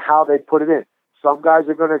and how they put it in. Some guys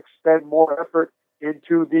are going to expend more effort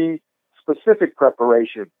into the specific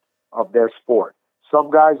preparation of their sport. Some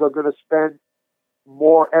guys are going to spend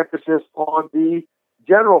more emphasis on the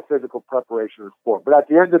general physical preparation of the sport. But at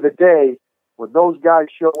the end of the day, when those guys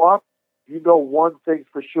show up, you know one thing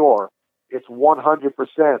for sure. It's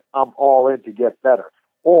 100% I'm all in to get better.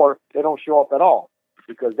 Or they don't show up at all,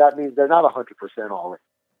 because that means they're not 100% all in.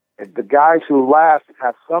 And the guys who last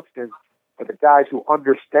have substance are the guys who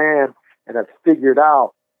understand and have figured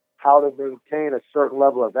out how to maintain a certain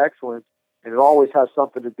level of excellence, and it always has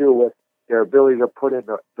something to do with their ability to put in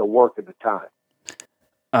the work and the time.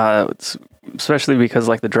 Especially because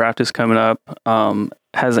like the draft is coming up.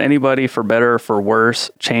 Has anybody, for better or for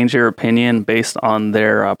worse, changed your opinion based on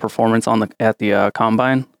their performance at the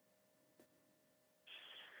combine?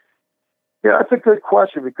 Yeah, that's a good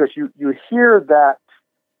question, because you hear that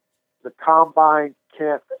the combine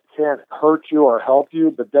can't hurt you or help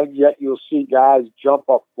you, but then yet you'll see guys jump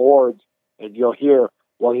up boards and you'll hear,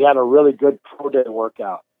 well, he had a really good pro day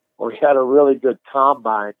workout, or he had a really good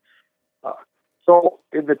combine. So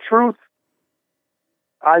in the truth,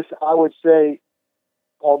 I would say,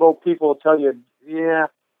 although people will tell you, yeah,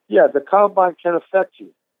 the combine can affect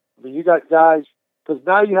you. I mean, you got guys, because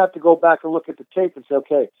now you have to go back and look at the tape and say,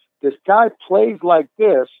 okay, this guy plays like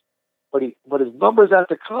this, but his numbers at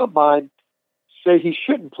the combine say he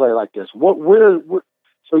shouldn't play like this.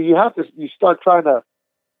 So you start trying to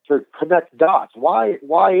connect dots. Why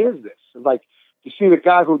is this? Like, you see the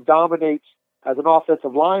guy who dominates as an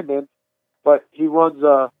offensive lineman, but he runs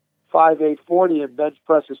a 5.8 40 and bench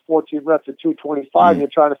presses 14 reps at 225. And you're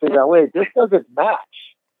trying to figure out, wait, this doesn't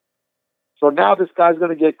match. So now this guy's going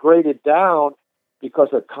to get graded down because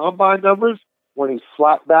of combine numbers when he's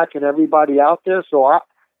flat back and everybody out there. So I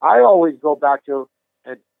always go back to,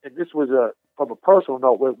 and this was from a personal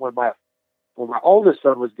note, when my oldest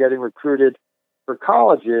son was getting recruited for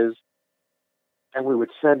colleges, and we would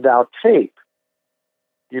send out tape,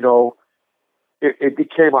 it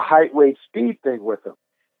became a height, weight, speed thing with him.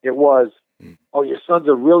 It was, oh, your son's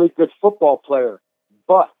a really good football player,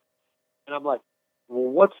 but, and I'm like,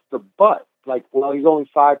 well, what's the but? Like, well, he's only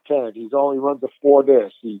 5'10". He's only runs a 4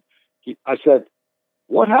 this. I said,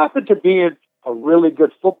 what happened to being a really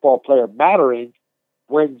good football player mattering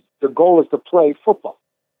when the goal is to play football?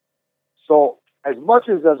 So as much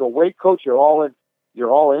as a weight coach, you're all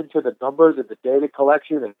into the numbers and the data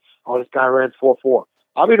collection, and, oh, this guy ran 4.4.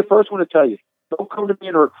 I'll be the first one to tell you, don't come to me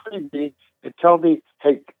in a recruiting meeting and tell me,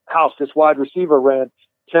 hey, House, this wide receiver ran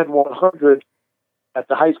 10-100 at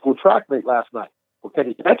the high school track meet last night. Well, can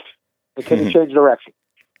he catch? And can he change direction?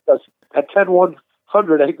 Because at 10-100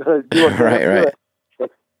 ain't going to do it. Right.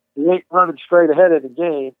 He ain't running straight ahead in the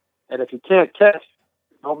game, and if he can't catch,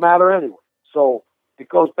 it don't matter anyway. So it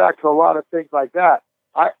goes back to a lot of things like that.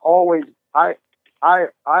 I'm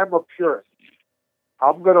a purist.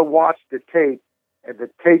 I'm going to watch the tape, and the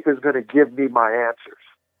tape is going to give me my answers.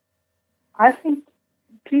 I think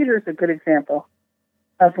Peter's a good example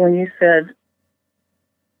of when you said,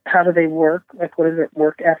 how do they work? Like, what is it,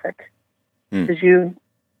 work ethic? Because we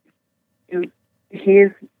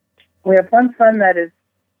have one son that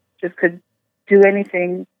just could do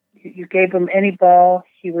anything. You gave him any ball,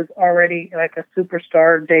 he was already like a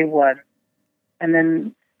superstar day one. And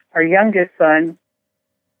then our youngest son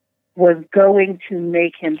was going to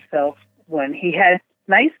make himself one. He had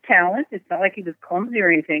nice talent. It's not like he was clumsy or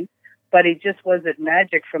anything, but he just wasn't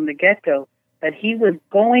magic from the get-go. That he was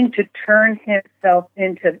going to turn himself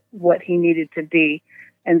into what he needed to be.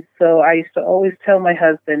 And so I used to always tell my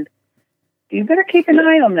husband, you better keep an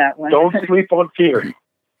eye on that one. Don't sleep on Peter.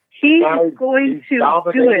 He's going to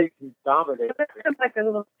do it. He's dominating. That's kind of like a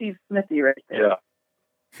little Steve Smithy right there.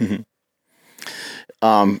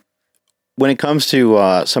 Yeah. When it comes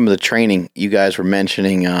to some of the training, you guys were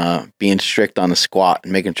mentioning being strict on the squat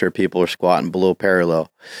and making sure people are squatting below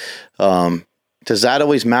parallel. Does that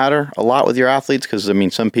always matter a lot with your athletes? Because, I mean,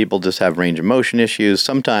 some people just have range of motion issues.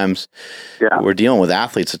 Sometimes we're dealing with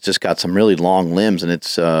athletes that just got some really long limbs, and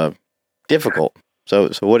it's difficult. So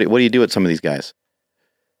what do you do with some of these guys?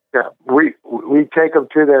 Yeah, we take them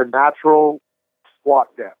to their natural squat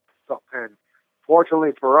depth. So, and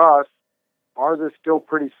fortunately for us, ours is still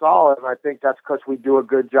pretty solid, and I think that's because we do a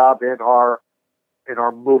good job in our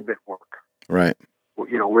movement work. Right.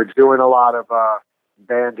 We're doing a lot of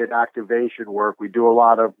banded activation work. We do a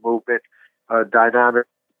lot of movement, dynamic.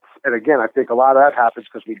 And again, I think a lot of that happens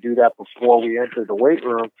because we do that before we enter the weight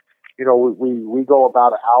room. We go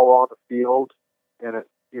about an hour on the field and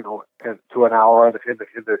to an hour in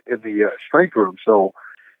the strength room. So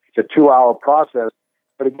it's a 2-hour process.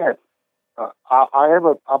 But again,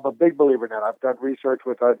 I'm a big believer in that. I've done research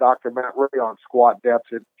with Dr. Matt Ray on squat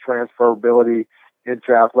depth and transferability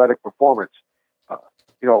into athletic performance.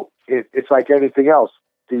 It's like anything else.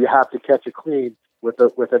 Do you have to catch it clean with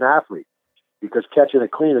an athlete? Because catching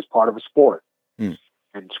it clean is part of a sport. Mm.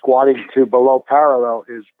 And squatting to below parallel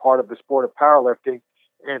is part of the sport of powerlifting.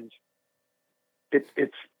 And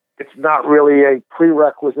it's not really a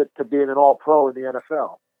prerequisite to being an all-pro in the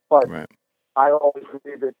NFL. But right. I always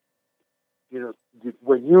believe that,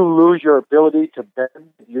 when you lose your ability to bend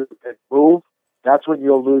and move, that's when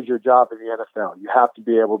you'll lose your job in the NFL. You have to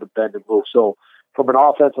be able to bend and move. So from an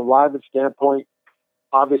offensive lineman standpoint,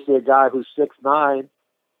 obviously a guy who's 6'9",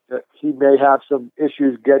 he may have some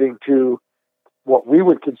issues getting to what we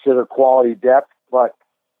would consider quality depth. But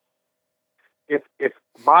if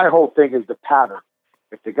my whole thing is the pattern,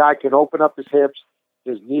 if the guy can open up his hips,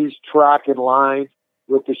 his knees track in line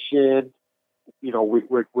with the shin,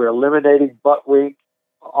 we're eliminating butt wink,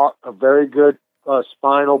 a very good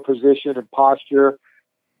spinal position and posture.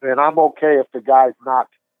 And I'm okay if the guy's not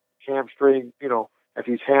hamstring, if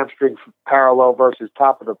he's hamstring parallel versus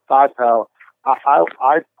top of the thigh parallel.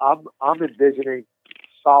 I'm envisioning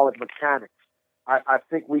solid mechanics. I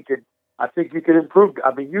think you can improve.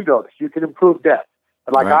 I mean, this. You can improve depth.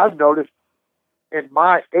 And right. I've noticed in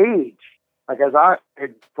my age,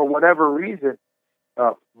 and for whatever reason,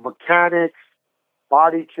 mechanics,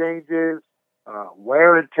 body changes,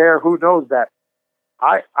 wear and tear, who knows that.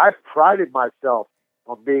 I've prided myself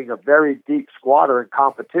on being a very deep squatter in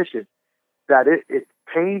competition, that it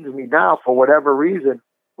pains me now for whatever reason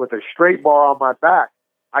with a straight bar on my back.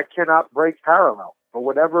 I cannot break parallel for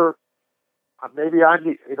whatever. Maybe I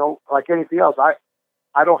need, like anything else.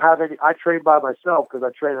 I don't have any. I train by myself because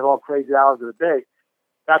I train at all crazy hours of the day.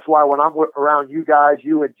 That's why when I'm around you guys,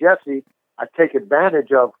 you and Jesse, I take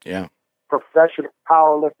advantage of professional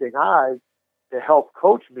powerlifting eyes to help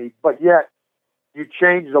coach me. But yet, you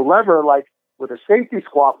change the lever, like with a safety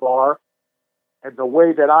squat bar, and the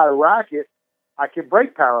way that I rack it, I can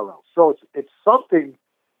break parallel. So it's something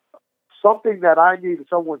that I need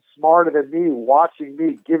someone smarter than me watching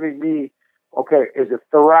me, giving me, okay, is it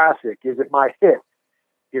thoracic? Is it my hip?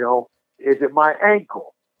 Is it my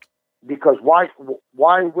ankle? Because why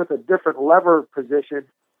with a different lever position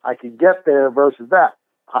I can get there versus that?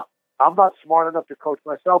 I'm not smart enough to coach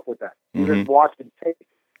myself with that. Even watching tape.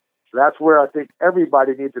 So that's where I think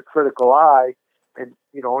everybody needs a critical eye. And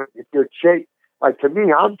if you're to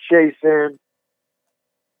me, I'm chasing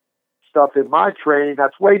stuff in my training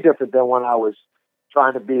that's way different than when I was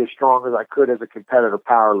trying to be as strong as I could as a competitive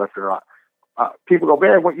powerlifter. People go,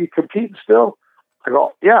 man, what, you competing still? I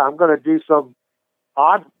go, yeah, I'm going to do some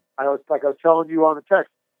odd. I was telling you on the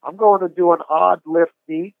text, I'm going to do an odd lift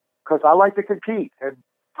meet because I like to compete and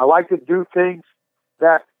I like to do things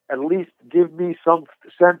that at least give me some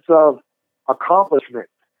sense of accomplishment.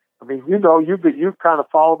 I mean, you kind of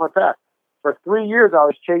follow my path. For 3 years, I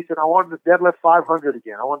was chasing. I wanted to deadlift 500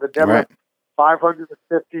 again. I wanted to deadlift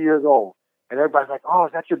 550 years old. And everybody's like, "Oh,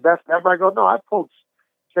 is that your best ever?" I go, "No, I've pulled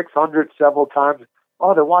 600 several times."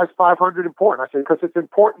 "Oh, then why is 500 important?" I said, "Because it's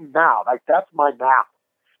important now. That's my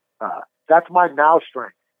now. That's my now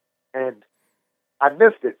strength." And I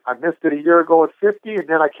missed it. I missed it a year ago at 50, and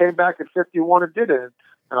then I came back at 51 and did it.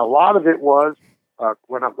 And a lot of it was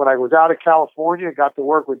when I was out of California and got to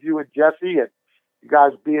work with you and Jesse, and you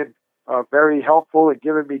guys being very helpful and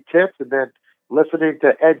giving me tips, and then listening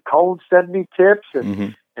to Ed Cohn send me tips,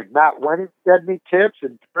 and Matt Wenning send me tips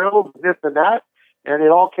and drills and this and that, and it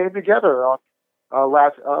all came together on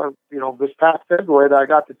this past February that I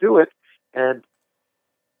got to do it, and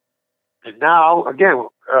now again,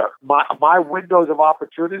 my windows of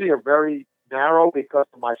opportunity are very narrow because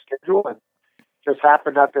of my schedule, and just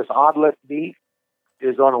happened that this odd lift meet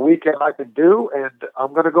is on a weekend I can do, and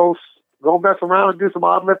I'm going to go mess around and do some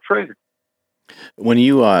odd lift training. When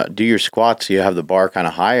you do your squats, you have the bar kind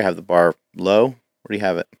of high or have the bar low? Where do you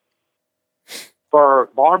have it? For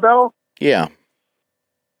barbell? Yeah.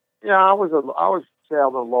 Yeah, I was say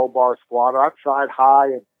I'm a low bar squatter. I've tried high,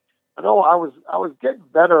 and I know I was getting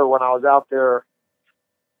better when I was out there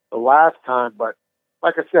the last time, but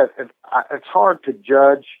like I said, it's hard to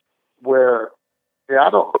judge where. Yeah, I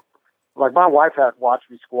don't. Like, my wife hadn't watched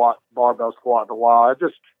me barbell squat in a while.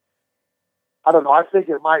 I don't know. I think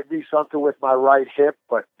it might be something with my right hip,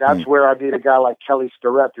 but that's where I need a guy like Kelly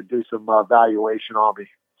Starrett to do some evaluation on me.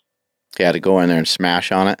 Yeah, to go in there and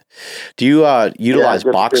smash on it. Do you utilize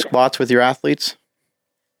box squats with your athletes?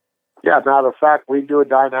 Yeah, matter of fact, we do a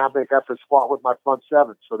dynamic effort squat with my front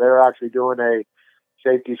seven. So they're actually doing a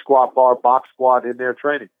safety squat bar box squat in their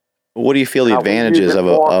training. What do you feel the advantages of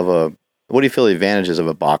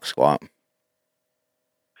a box squat?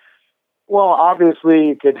 Well,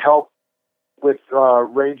 obviously, it can help with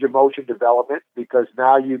range of motion development, because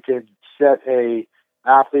now you can set a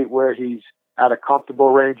athlete where he's at a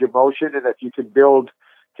comfortable range of motion, and if you can build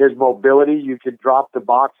his mobility, you can drop the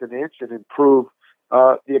box an inch and improve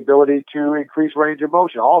the ability to increase range of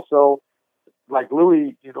motion. Also, like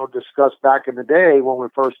Louis, discussed back in the day when we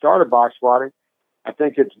first started box squatting, I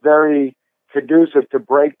think it's very conducive to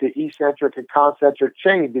break the eccentric and concentric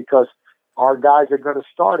chain, because our guys are going to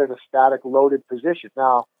start in a static loaded position.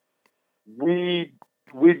 Now, we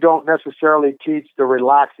don't necessarily teach the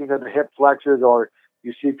relaxing of the hip flexors, or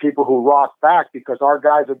you see people who rock back, because our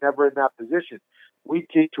guys are never in that position. We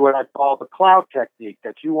teach what I call the cloud technique,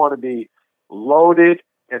 that you want to be loaded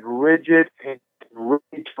and rigid and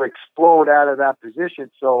ready to explode out of that position.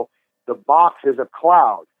 So the box is a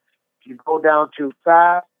cloud. If you go down too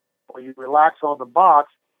fast or you relax on the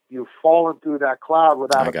box, you've fallen through that cloud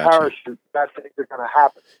without a parachute. Bad things are going to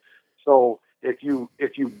happen. So if you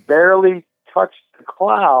barely touch the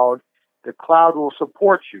cloud will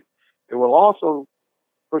support you. It will also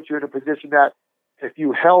put you in a position that if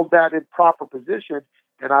you held that in proper position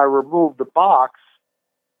and I remove the box,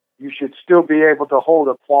 you should still be able to hold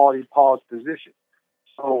a quality paused position.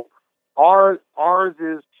 So ours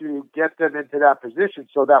is to get them into that position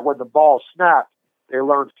so that when the ball snaps, they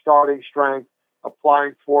learn starting strength,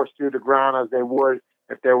 applying force through the ground as they would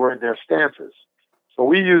if they were in their stances. So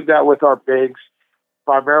we use that with our bigs,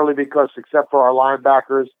 primarily because, except for our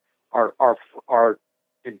linebackers, our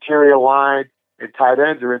interior line and tight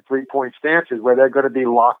ends are in 3-point stances where they're going to be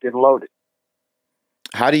locked and loaded.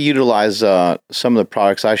 How do you utilize some of the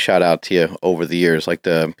products I shot out to you over the years, like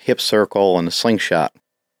the hip circle and the slingshot?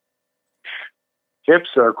 Hip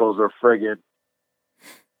circles are friggin',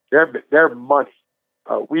 they're money.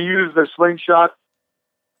 We use the slingshot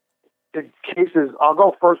in cases. I'll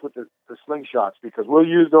go first with the slingshots, because we'll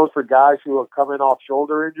use those for guys who are coming off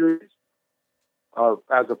shoulder injuries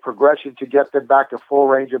as a progression to get them back to full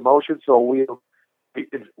range of motion. So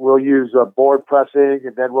we'll use board pressing,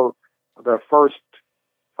 and then the first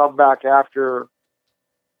comeback after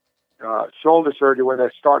shoulder surgery, when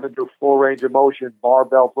they're starting to do full range of motion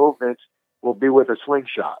barbell movements, will be with a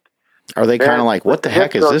slingshot. Are they kind of like, what the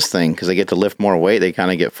heck is this thing? Because they get to lift more weight. They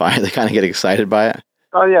kind of get fired. They kind of get excited by it.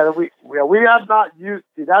 Oh yeah, we have not used.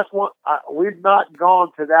 See, that's one. We've not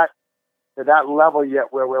gone to that level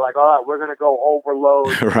yet, where we're like, all right, we're going to go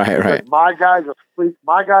overload. Right. My guys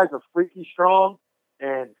are freaky strong,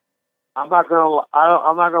 and I'm not gonna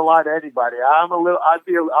lie to anybody. I'm a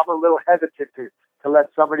little hesitant to let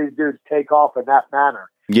some of these dudes take off in that manner.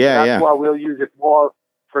 That's why we'll use it more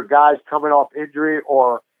for guys coming off injury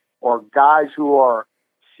or guys who are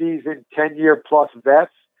seasoned 10-year plus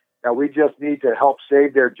vets that we just need to help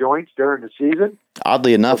save their joints during the season.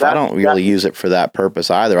 Oddly enough, I don't really use it for that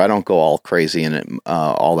purpose either. I don't go all crazy in it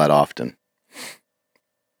all that often.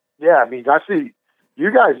 Yeah, I mean, I see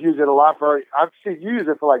you guys use it a lot I've seen you use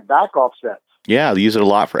it for like back offsets. Yeah, I use it a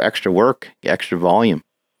lot for extra work, extra volume.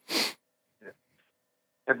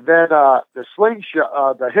 And then the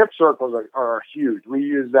slingshot, the hip circles are huge. We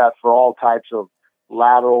use that for all types of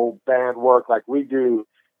lateral band work. Like we've done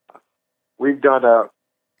a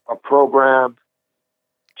program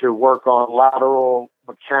to work on lateral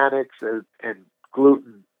mechanics and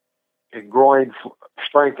gluten and groin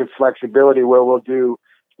strength and flexibility, where we'll do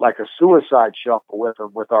like a suicide shuffle with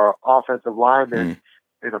them, with our offensive linemen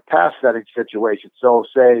in a pass setting situation. So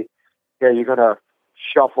say, you're going to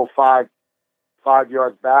shuffle five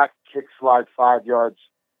yards back, kick slide 5 yards,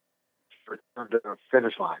 return to the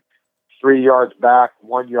finish line, 3 yards back,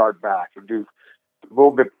 1 yard back, and do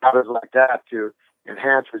movement patterns like that to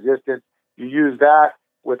enhance resistance. You use that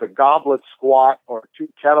with a goblet squat or 2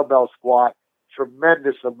 kettlebell squat,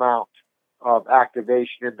 tremendous amount of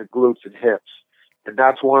activation in the glutes and hips. And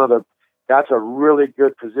that's a really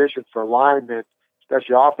good position for linemen,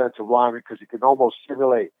 especially offensive linemen, because you can almost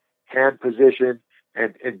simulate hand position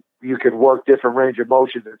and you can work different range of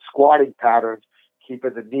motion and squatting patterns,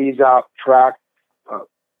 keeping the knees out, track a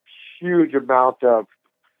huge amount of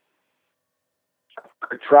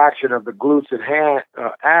contraction of the glutes and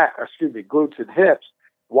glutes and hips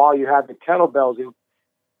while you have the kettlebells. You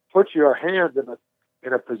put your hands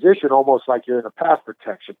in a position almost like you're in a pass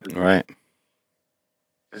protection position. Right.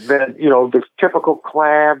 And then, the typical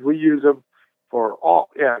clam, we use them for all.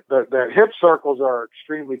 Yeah, the hip circles are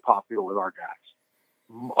extremely popular with our guys.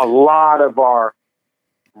 A lot of our,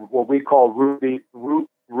 what we call reboot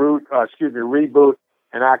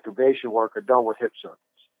and activation work are done with hip circles.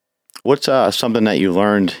 What's something that you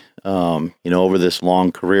learned, over this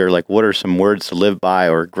long career? Like, what are some words to live by,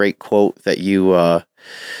 or a great quote that you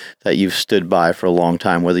that you've stood by for a long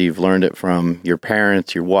time, whether you've learned it from your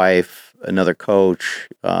parents, your wife, another coach,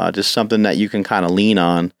 just something that you can kind of lean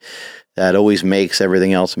on that always makes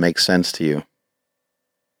everything else make sense to you?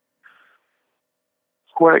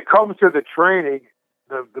 When it comes to the training,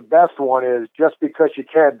 the best one is just because you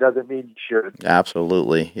can doesn't mean you should.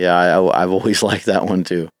 Absolutely. Yeah, I've always liked that one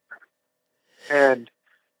too. And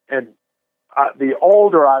the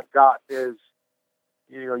older I've got is,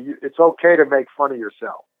 it's okay to make fun of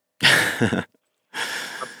yourself. I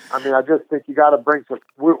mean, I just think you got to bring some.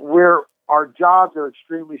 Our jobs are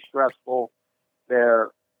extremely stressful.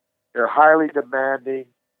 They're highly demanding,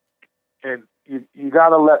 and you got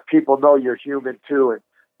to let people know you're human too. And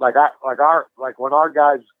like when our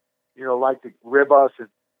guys, like to rib us and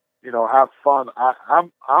have fun.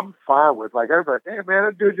 I'm fine with, like, everybody. Hey man,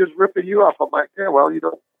 that dude just ripping you off. I'm like, yeah, well,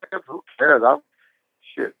 who cares?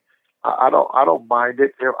 I don't mind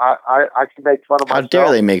it. I can make fun of myself. How dare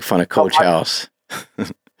they make fun of Coach House?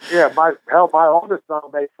 Yeah, my oldest son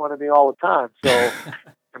makes fun of me all the time. So,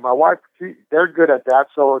 and my wife, they're good at that.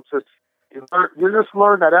 So it's just you just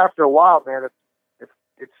learn that after a while, man.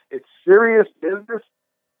 It's serious business,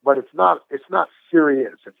 but it's not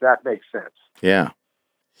serious, if that makes sense. Yeah.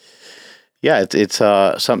 Yeah, it's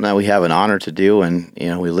something that we have an honor to do, and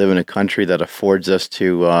we live in a country that affords us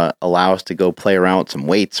to allow us to go play around with some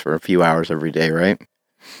weights for a few hours every day, right?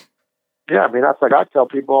 Yeah, I mean, that's like I tell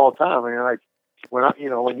people all the time. I mean, like when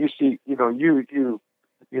you see the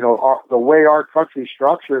way our country's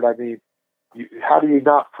structured. I mean, how do you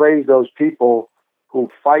not praise those people who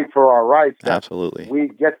fight for our rights? Absolutely. We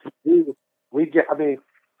get to do. I mean,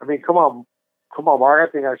 come on, Mark.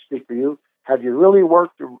 I think I speak for you. Have you really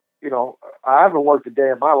worked? I haven't worked a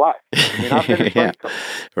day in my life. I mean, I've been a training coach.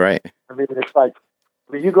 Right. I mean, it's like,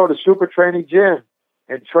 you go to super training gym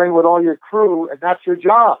and train with all your crew, and that's your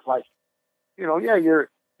job. Like, yeah, you're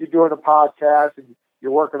doing a podcast and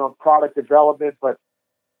you're working on product development, but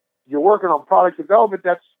you're working on product development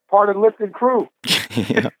that's part of lifting crew.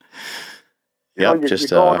 Yeah. You're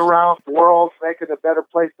going around the world making a better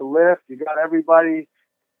place to lift. You got everybody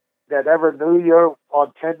that ever knew you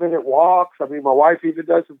on 10-minute walks. I mean, my wife even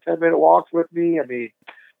does some 10-minute walks with me. I mean,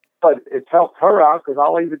 but it's helped her out because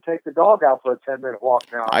I'll even take the dog out for a 10-minute walk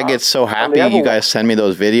now. I get so happy you guys send me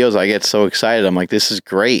those videos. I get so excited. I'm like, this is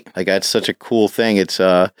great. Like, that's such a cool thing. It's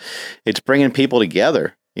bringing people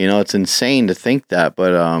together. It's insane to think that,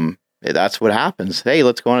 but that's what happens. Hey,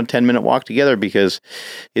 let's go on a 10-minute walk together, because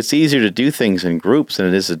it's easier to do things in groups than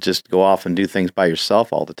it is to just go off and do things by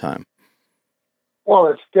yourself all the time. Well,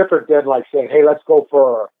 it's different than like saying, hey, let's go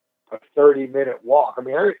for a 30-minute walk. I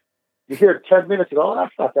mean, you hear 10 minutes, you go, oh,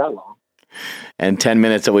 that's not that long. And 10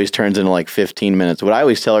 minutes always turns into like 15 minutes. What I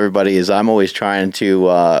always tell everybody is I'm always trying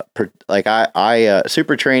to,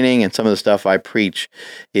 super training and some of the stuff I preach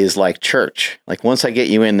is like church. Like, once I get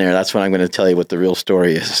you in there, that's when I'm going to tell you what the real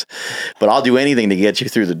story is. But I'll do anything to get you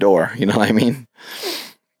through the door. You know what I mean?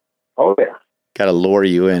 Oh, yeah. Got to lure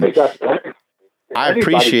you in.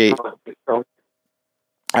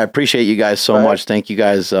 I appreciate you guys so much. Thank you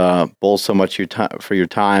guys both so much for your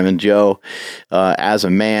time. And Joe, as a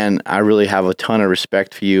man, I really have a ton of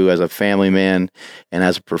respect for you as a family man and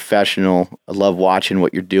as a professional. I love watching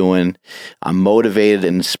what you're doing. I'm motivated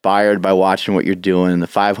and inspired by watching what you're doing. The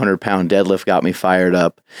 500-pound deadlift got me fired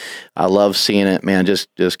up. I love seeing it, man. Just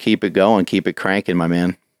keep it going. Keep it cranking, my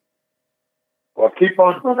man. Well, keep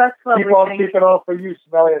on keeping on for you,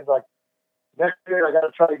 Smelly. And like, next year, I got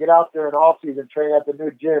to try to get out there in off-season, train at the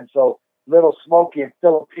new gym, so Little Smokey and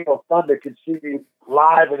Filipino Thunder can see me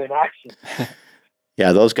live and in action.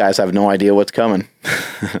 Yeah, those guys have no idea what's coming.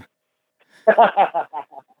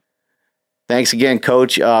 Thanks again,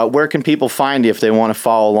 Coach. Where can people find you if they want to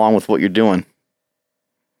follow along with what you're doing?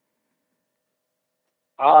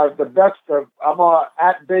 The best I'm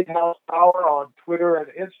at Big House Power on Twitter and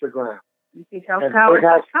Instagram.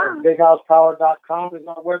 BigHousePower.com is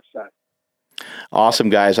our website. Awesome,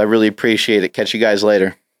 guys. I really appreciate it. Catch you guys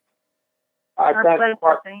later. All right, thanks,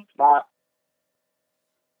 Mark. Bye.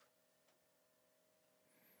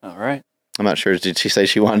 All right. I'm not sure. Did she say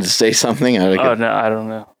she wanted to say something? No, I don't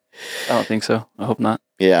know. I don't think so. I hope not.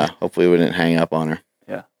 Yeah, hopefully we didn't hang up on her.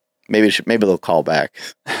 Yeah. Maybe they'll call back.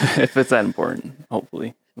 If it's that important,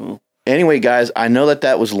 hopefully. Anyway, guys, I know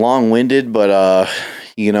that was long-winded, but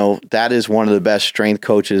that is one of the best strength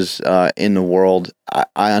coaches in the world.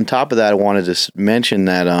 On top of that, I wanted to mention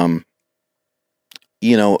that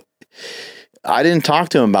I didn't talk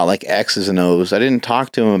to him about like X's and O's. I didn't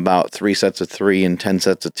talk to him about 3 sets of 3 and 10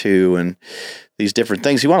 sets of 2 and these different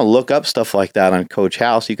things. You want to look up stuff like that on Coach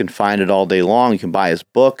House. You can find it all day long. You can buy his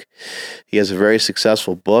book. He has a very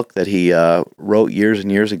successful book that he wrote years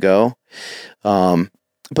and years ago.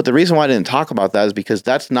 But the reason why I didn't talk about that is because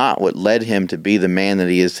that's not what led him to be the man that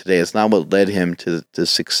he is today. It's not what led him to the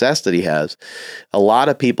success that he has. A lot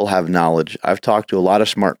of people have knowledge. I've talked to a lot of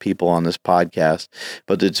smart people on this podcast,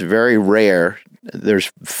 but it's very rare. There's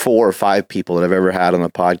 4 or 5 people that I've ever had on the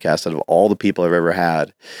podcast out of all the people I've ever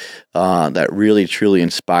had that really, truly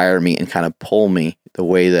inspire me and kind of pull me the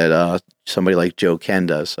way that somebody like Joe Kenn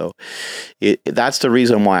does. So that's the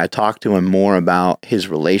reason why I talk to him more about his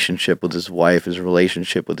relationship with his wife, his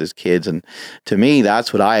relationship with his kids. And to me,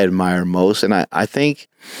 that's what I admire most. And I think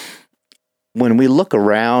when we look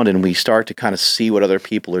around and we start to kind of see what other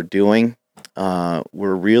people are doing,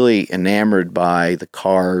 we're really enamored by the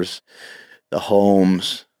cars, the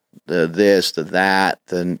homes, the this, the that,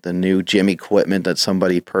 the new gym equipment that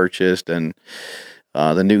somebody purchased, and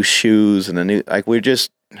the new shoes, and the new, like,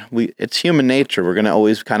 it's human nature. We're going to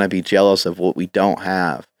always kind of be jealous of what we don't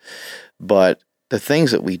have. But the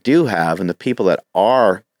things that we do have and the people that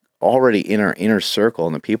are already in our inner circle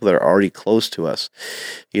and the people that are already close to us,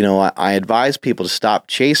 I advise people to stop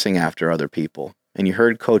chasing after other people. And you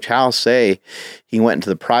heard Coach House say he went into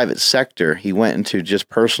the private sector. He went into just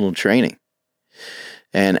personal training.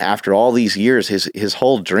 And after all these years, his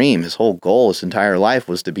whole dream, his whole goal, his entire life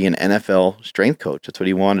was to be an NFL strength coach. That's what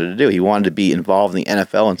he wanted to do. He wanted to be involved in the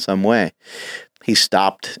NFL in some way. He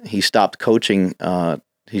stopped coaching.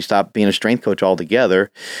 He stopped being a strength coach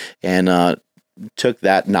altogether, and took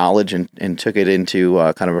that knowledge and took it into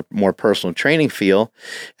kind of a more personal training field.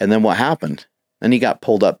 And then what happened? Then he got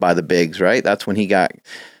pulled up by the bigs, right? That's when he got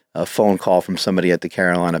a phone call from somebody at the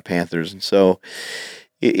Carolina Panthers. And so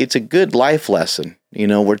it's a good life lesson.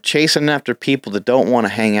 We're chasing after people that don't want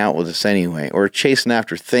to hang out with us anyway, or chasing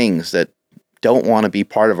after things that don't want to be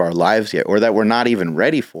part of our lives yet, or that we're not even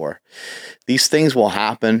ready for. These things will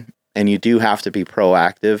happen, and you do have to be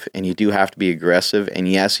proactive, and you do have to be aggressive, and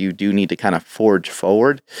yes, you do need to kind of forge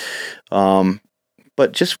forward.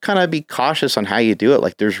 But just kind of be cautious on how you do it.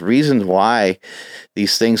 Like, there's reasons why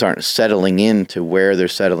these things aren't settling into where they're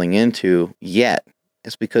settling into yet.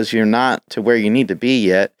 It's because you're not to where you need to be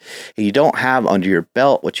yet. And you don't have under your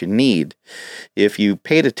belt what you need. If you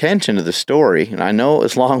paid attention to the story, and I know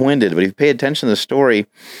it's long-winded, but if you paid attention to the story,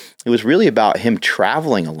 it was really about him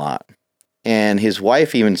traveling a lot. And his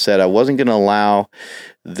wife even said, I wasn't going to allow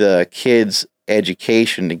the kids'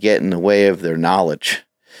 education to get in the way of their knowledge.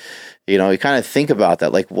 You kind of think about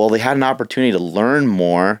that. Like, well, they had an opportunity to learn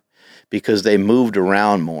more because they moved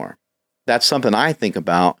around more. That's something I think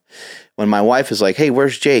about when my wife is like, "Hey,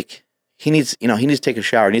 where's Jake? He needs to take a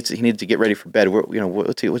shower. He needs to get ready for bed.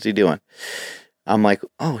 What's he doing?" I'm like,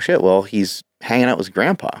 "Oh shit! Well, he's hanging out with his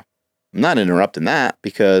grandpa." I'm not interrupting that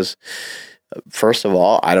because, first of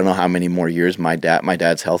all, I don't know how many more years my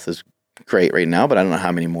dad's health is great right now, but I don't know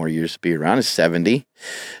how many more years to be around. He's 70,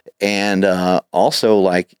 and also,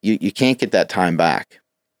 like, you can't get that time back.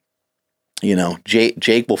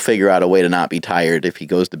 Jake will figure out a way to not be tired if he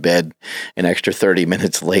goes to bed an extra 30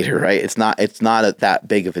 minutes later, right? It's not that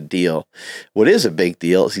big of a deal. What is a big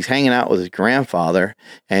deal is he's hanging out with his grandfather,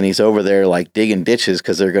 and he's over there like digging ditches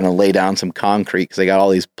because they're going to lay down some concrete because they got all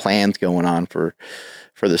these plans going on for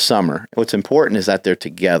the summer. What's important is that they're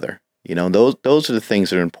together. Those are the things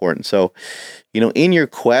that are important. So, in your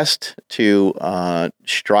quest to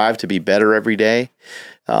strive to be better every day,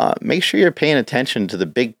 make sure you're paying attention to the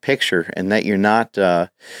big picture and that you're not,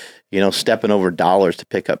 stepping over dollars to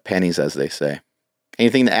pick up pennies, as they say.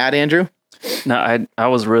 Anything to add, Andrew? No, I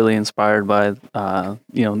was really inspired by,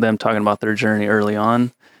 them talking about their journey early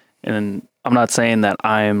on. And I'm not saying that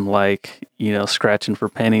I'm like, scratching for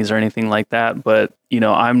pennies or anything like that, but,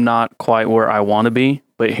 I'm not quite where I want to be.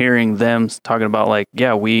 But hearing them talking about like,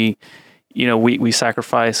 yeah, we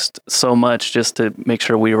sacrificed so much just to make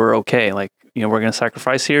sure we were okay. Like, we're going to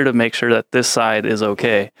sacrifice here to make sure that this side is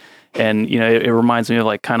okay. And, it reminds me of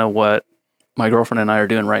like kind of what my girlfriend and I are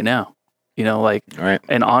doing right now, Right.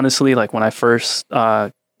 And honestly, like when I first,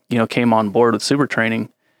 came on board with Super Training,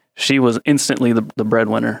 she was instantly the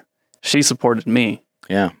breadwinner. She supported me.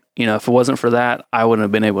 Yeah. If it wasn't for that, I wouldn't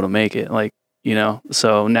have been able to make it. Like,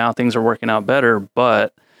 so now things are working out better,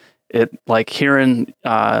 but it, like, hearing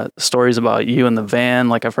stories about you in the van,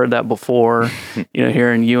 like I've heard that before,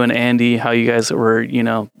 hearing you and Andy, how you guys were,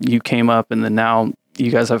 you came up and then now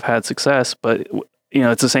you guys have had success, but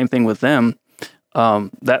it's the same thing with them.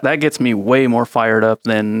 That gets me way more fired up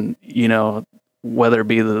than, whether it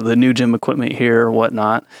be the new gym equipment here or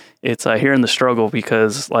whatnot, it's hearing the struggle,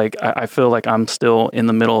 because like I feel like I'm still in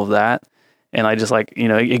the middle of that, and I just like,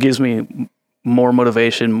 it gives me more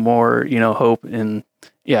motivation, more hope, and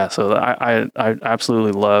yeah. So I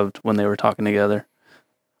absolutely loved when they were talking together.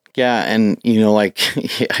 Yeah, and like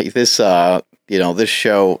this this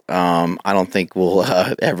show, I don't think will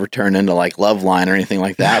ever turn into like Loveline or anything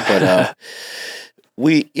like that, but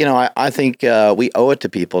I think we owe it to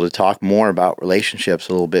people to talk more about relationships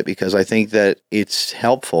a little bit, because I think that it's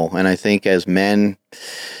helpful, and I think as men,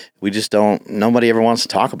 we just nobody ever wants to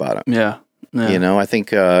talk about it. Yeah. Yeah. I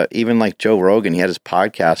think even like Joe Rogan, he had his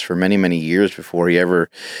podcast for many, many years before he ever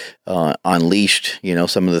unleashed,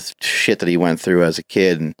 some of the shit that he went through as a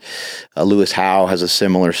kid. And Lewis Howe has a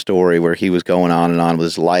similar story where he was going on and on with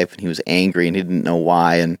his life, and he was angry and he didn't know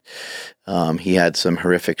why. And he had some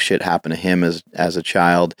horrific shit happen to him as a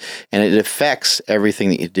child. And it affects everything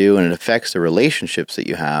that you do, and it affects the relationships that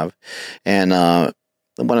you have. And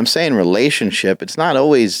when I'm saying relationship, it's not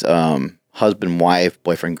always husband, wife,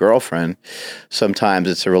 boyfriend, girlfriend. Sometimes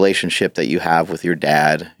it's a relationship that you have with your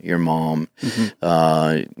dad, your mom,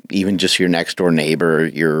 even just your next door neighbor,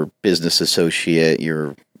 your business associate,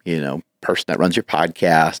 your, person that runs your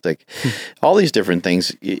podcast, like all these different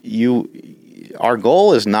things. Our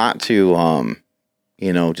goal is not to,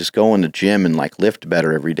 just go in the gym and like lift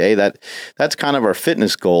better every day. That's kind of our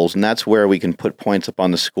fitness goals, and that's where we can put points up on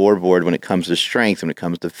the scoreboard when it comes to strength, when it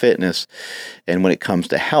comes to fitness, and when it comes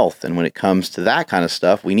to health, and when it comes to that kind of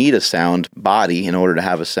stuff. We need a sound body in order to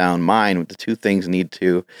have a sound mind. The two things need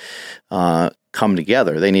to come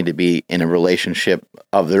together. They need to be in a relationship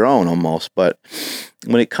of their own almost. But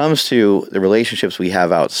when it comes to the relationships we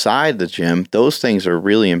have outside the gym, those things are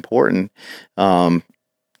really important.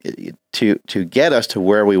 To get us to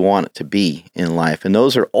where we want it to be in life. And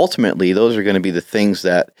those are going to be the things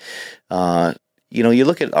that, you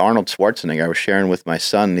look at Arnold Schwarzenegger. I was sharing with my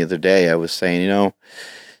son the other day. I was saying,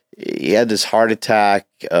 he had this heart attack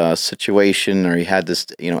situation, or he had this,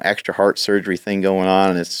 extra heart surgery thing going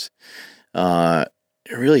on. And it's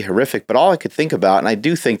really horrific. But all I could think about, and I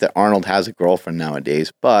do think that Arnold has a girlfriend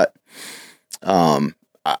nowadays, but, I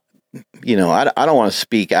don't want to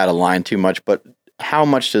speak out of line too much, but how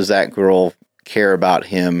much does that girl care about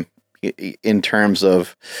him in terms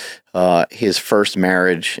of his first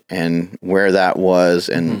marriage and where that was?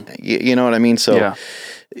 And you know what I mean? So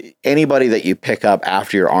anybody that you pick up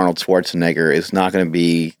after you're Arnold Schwarzenegger is not going to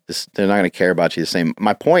be, they're not going to care about you the same.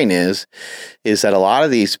 My point is that a lot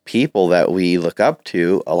of these people that we look up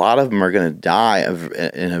to, a lot of them are going to die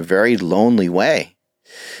in a very lonely way.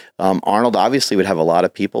 Arnold obviously would have a lot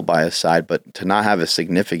of people by his side, but to not have a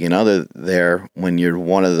significant other there when you're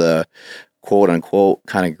one of the quote unquote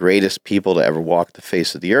kind of greatest people to ever walk the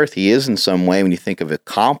face of the earth, he is in some way, when you think of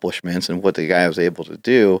accomplishments and what the guy was able to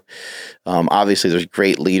do. Obviously there's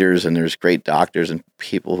great leaders and there's great doctors and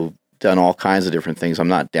people who've done all kinds of different things. I'm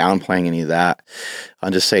not downplaying any of that.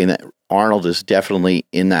 I'm just saying that Arnold is definitely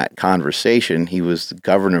in that conversation. He was the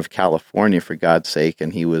governor of California, for God's sake,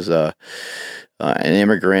 and he was an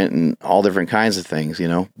immigrant and all different kinds of things,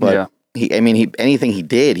 But anything he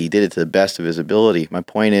did it to the best of his ability. My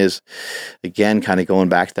point is, again, kind of going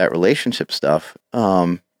back to that relationship stuff.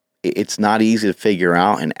 It's not easy to figure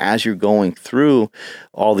out, and as you're going through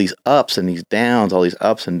all these ups and these downs, all these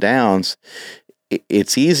ups and downs,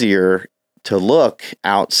 it's easier to look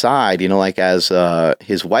outside. Like as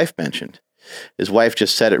his wife mentioned. His wife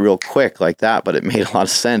just said it real quick like that, but it made a lot of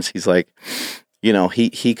sense. He's like,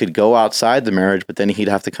 he could go outside the marriage, but then he'd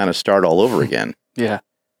have to kind of start all over again. Yeah.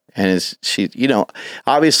 And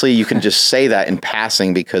obviously you can just say that in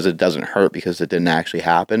passing because it doesn't hurt because it didn't actually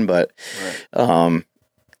happen. But,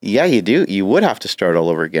 yeah, you do. You would have to start all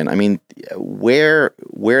over again. I mean, where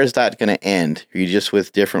is that going to end? Are you just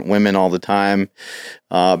with different women all the time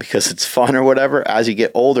because it's fun or whatever? As you get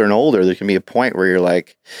older and older, there can be a point where you're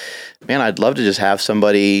like, man, I'd love to just have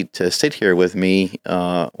somebody to sit here with me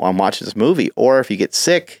while I'm watching this movie. Or if you get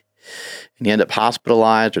sick and you end up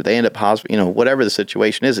hospitalized, or they end up whatever the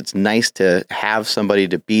situation is, it's nice to have somebody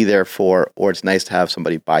to be there for, or it's nice to have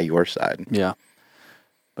somebody by your side. Yeah.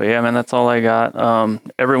 But yeah, man, that's all I got.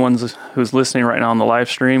 Everyone who's listening right now on the live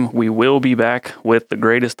stream, we will be back with the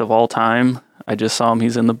greatest of all time. I just saw him.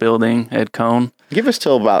 He's in the building, Ed Cohn. Give us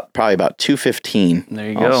till probably about 2:15. There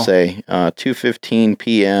you go. I'll say 2:15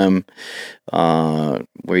 p.m.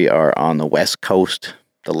 We are on the West Coast,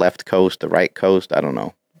 the left coast, the right coast. I don't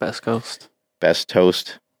know. Best Coast. Best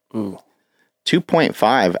Toast. Ooh.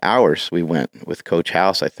 2.5 hours we went with Coach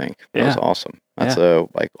House, I think. That was awesome. That's a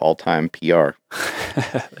all-time PR.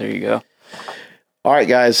 There you go. All right,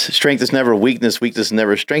 guys. Strength is never weakness. Weakness is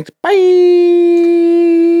never strength. Bye.